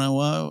you want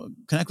to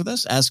connect with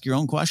us, ask your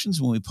own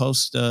questions when we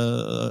post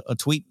a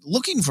tweet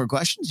looking for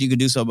questions. You can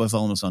do so by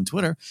following us on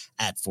Twitter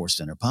at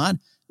ForceCenterPod.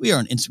 We are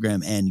on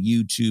Instagram and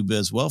YouTube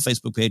as well.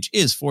 Facebook page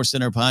is Force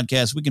Center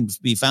Podcast. We can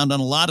be found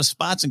on a lot of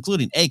spots,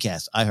 including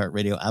Acast,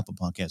 iHeartRadio, Apple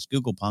Podcasts,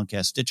 Google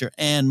Podcasts, Stitcher,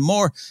 and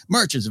more.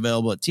 Merch is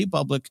available at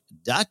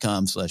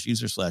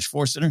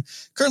tpublic.com/user/Force Center.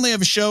 Currently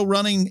have a show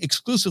running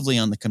exclusively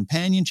on the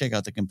Companion. Check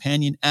out the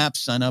Companion app,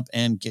 sign up,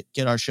 and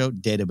get our show,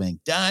 Databank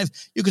Dive.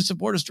 You can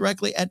support us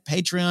directly at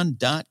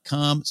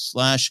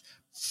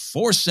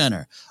patreon.com/Force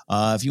Center.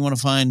 If you want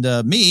to find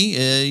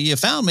me, you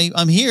found me.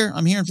 I'm here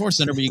in Force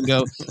Center, but you can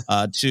go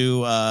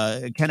to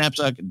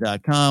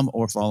KenNapzok.com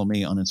or follow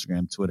me on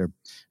Instagram, Twitter,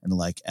 and the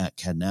like at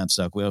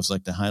KenNapzok. We also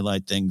like to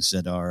highlight things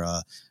that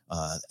are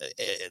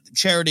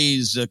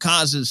charities,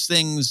 causes,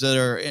 things that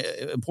are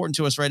important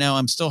to us right now.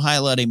 I'm still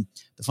highlighting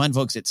the fine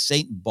folks at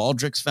St.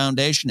 Baldrick's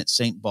Foundation at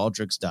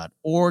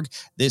stbaldricks.org.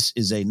 This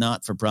is a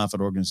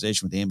not-for-profit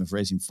organization with the aim of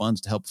raising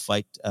funds to help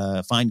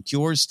find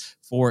cures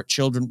for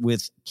children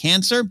with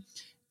cancer.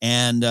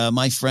 And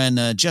my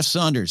friend Jeff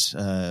Saunders,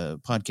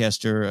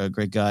 podcaster, a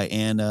great guy,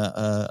 and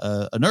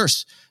a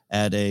nurse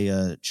at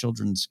a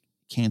children's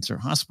cancer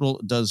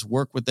hospital, does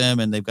work with them,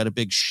 and they've got a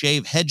big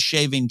head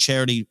shaving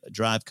charity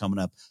drive coming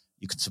up.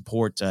 You can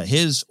support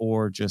his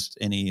or just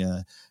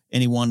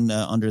anyone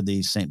under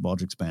the St.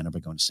 Baldrick's banner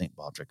by going to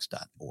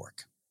stbaldricks.org.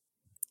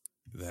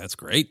 That's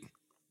great.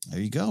 There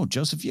you go.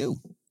 Joseph, you.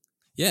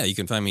 Yeah, you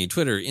can find me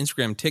Twitter,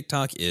 Instagram,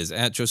 TikTok is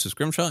at Joseph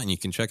Scrimshaw, and you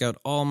can check out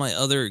all my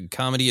other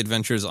comedy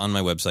adventures on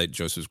my website,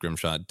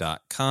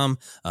 josephscrimshaw.com.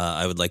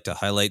 I would like to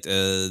highlight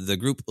the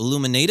group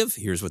Illuminative.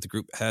 Here's what the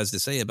group has to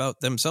say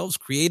about themselves.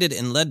 Created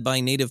and led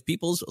by Native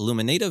peoples,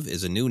 Illuminative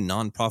is a new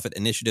nonprofit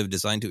initiative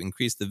designed to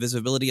increase the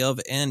visibility of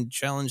and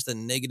challenge the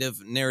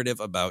negative narrative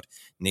about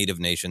Native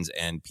nations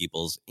and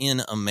peoples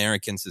in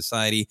American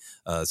society.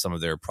 Some of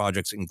their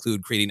projects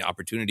include creating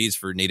opportunities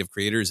for Native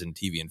creators in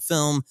TV and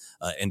film,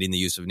 ending the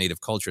use of Native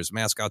cultures,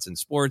 mascots, and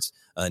sports,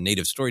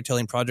 Native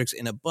storytelling projects,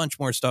 and a bunch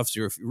more stuff.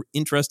 So if you're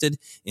interested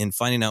in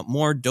finding out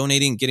more,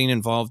 donating, getting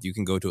involved, you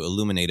can go to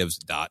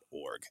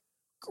illuminatives.org.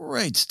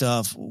 Great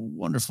stuff.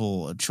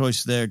 Wonderful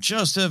choice there,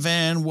 Joseph.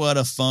 And what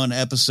a fun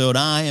episode.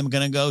 I am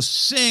going to go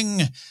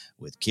sing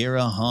with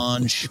Kira,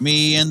 Han,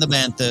 Shmi, and the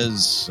Banthas.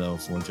 So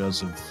for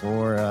Joseph,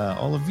 for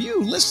all of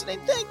you listening,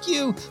 thank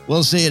you.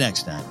 We'll see you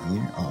next time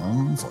here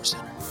on Force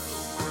Center.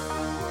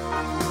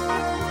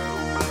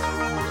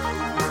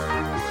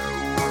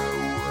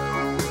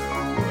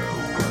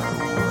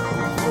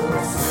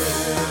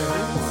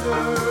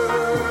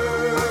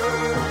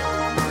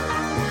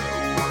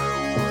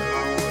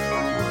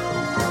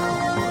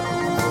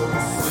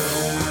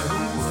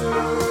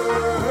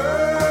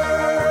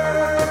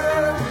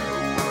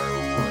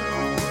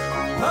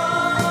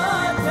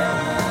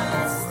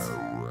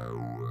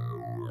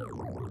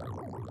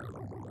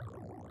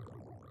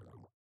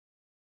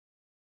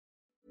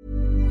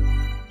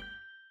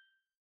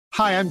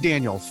 Hi, I'm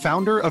Daniel,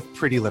 founder of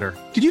Pretty Litter.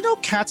 Did you know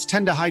cats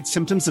tend to hide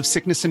symptoms of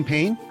sickness and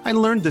pain? I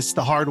learned this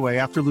the hard way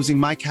after losing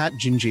my cat,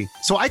 Gingy.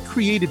 So I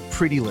created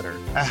Pretty Litter,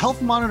 a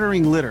health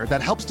monitoring litter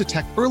that helps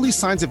detect early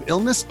signs of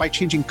illness by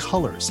changing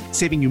colors,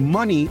 saving you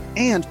money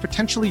and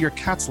potentially your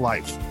cat's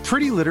life.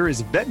 Pretty Litter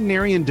is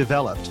veterinarian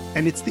developed,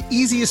 and it's the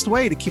easiest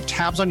way to keep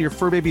tabs on your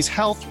fur baby's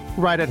health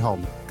right at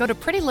home. Go to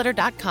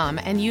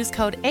prettylitter.com and use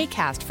code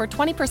ACAST for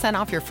 20%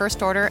 off your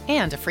first order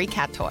and a free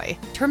cat toy.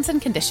 Terms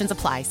and conditions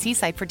apply. See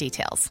site for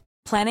details.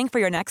 Planning for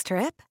your next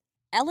trip?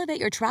 Elevate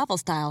your travel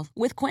style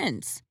with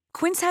Quince.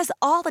 Quince has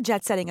all the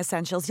jet-setting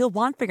essentials you'll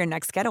want for your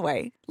next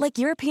getaway, like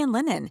European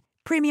linen,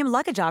 premium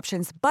luggage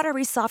options,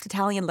 buttery soft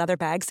Italian leather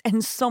bags,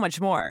 and so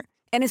much more.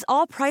 And is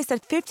all priced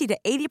at 50 to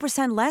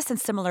 80% less than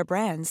similar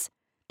brands.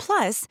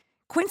 Plus,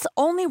 Quince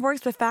only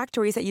works with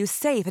factories that use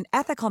safe and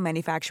ethical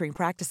manufacturing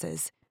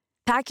practices.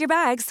 Pack your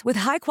bags with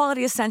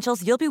high-quality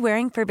essentials you'll be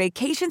wearing for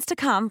vacations to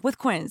come with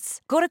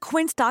Quince. Go to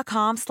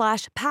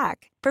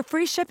quince.com/pack for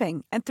free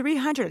shipping and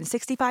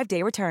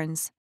 365-day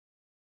returns.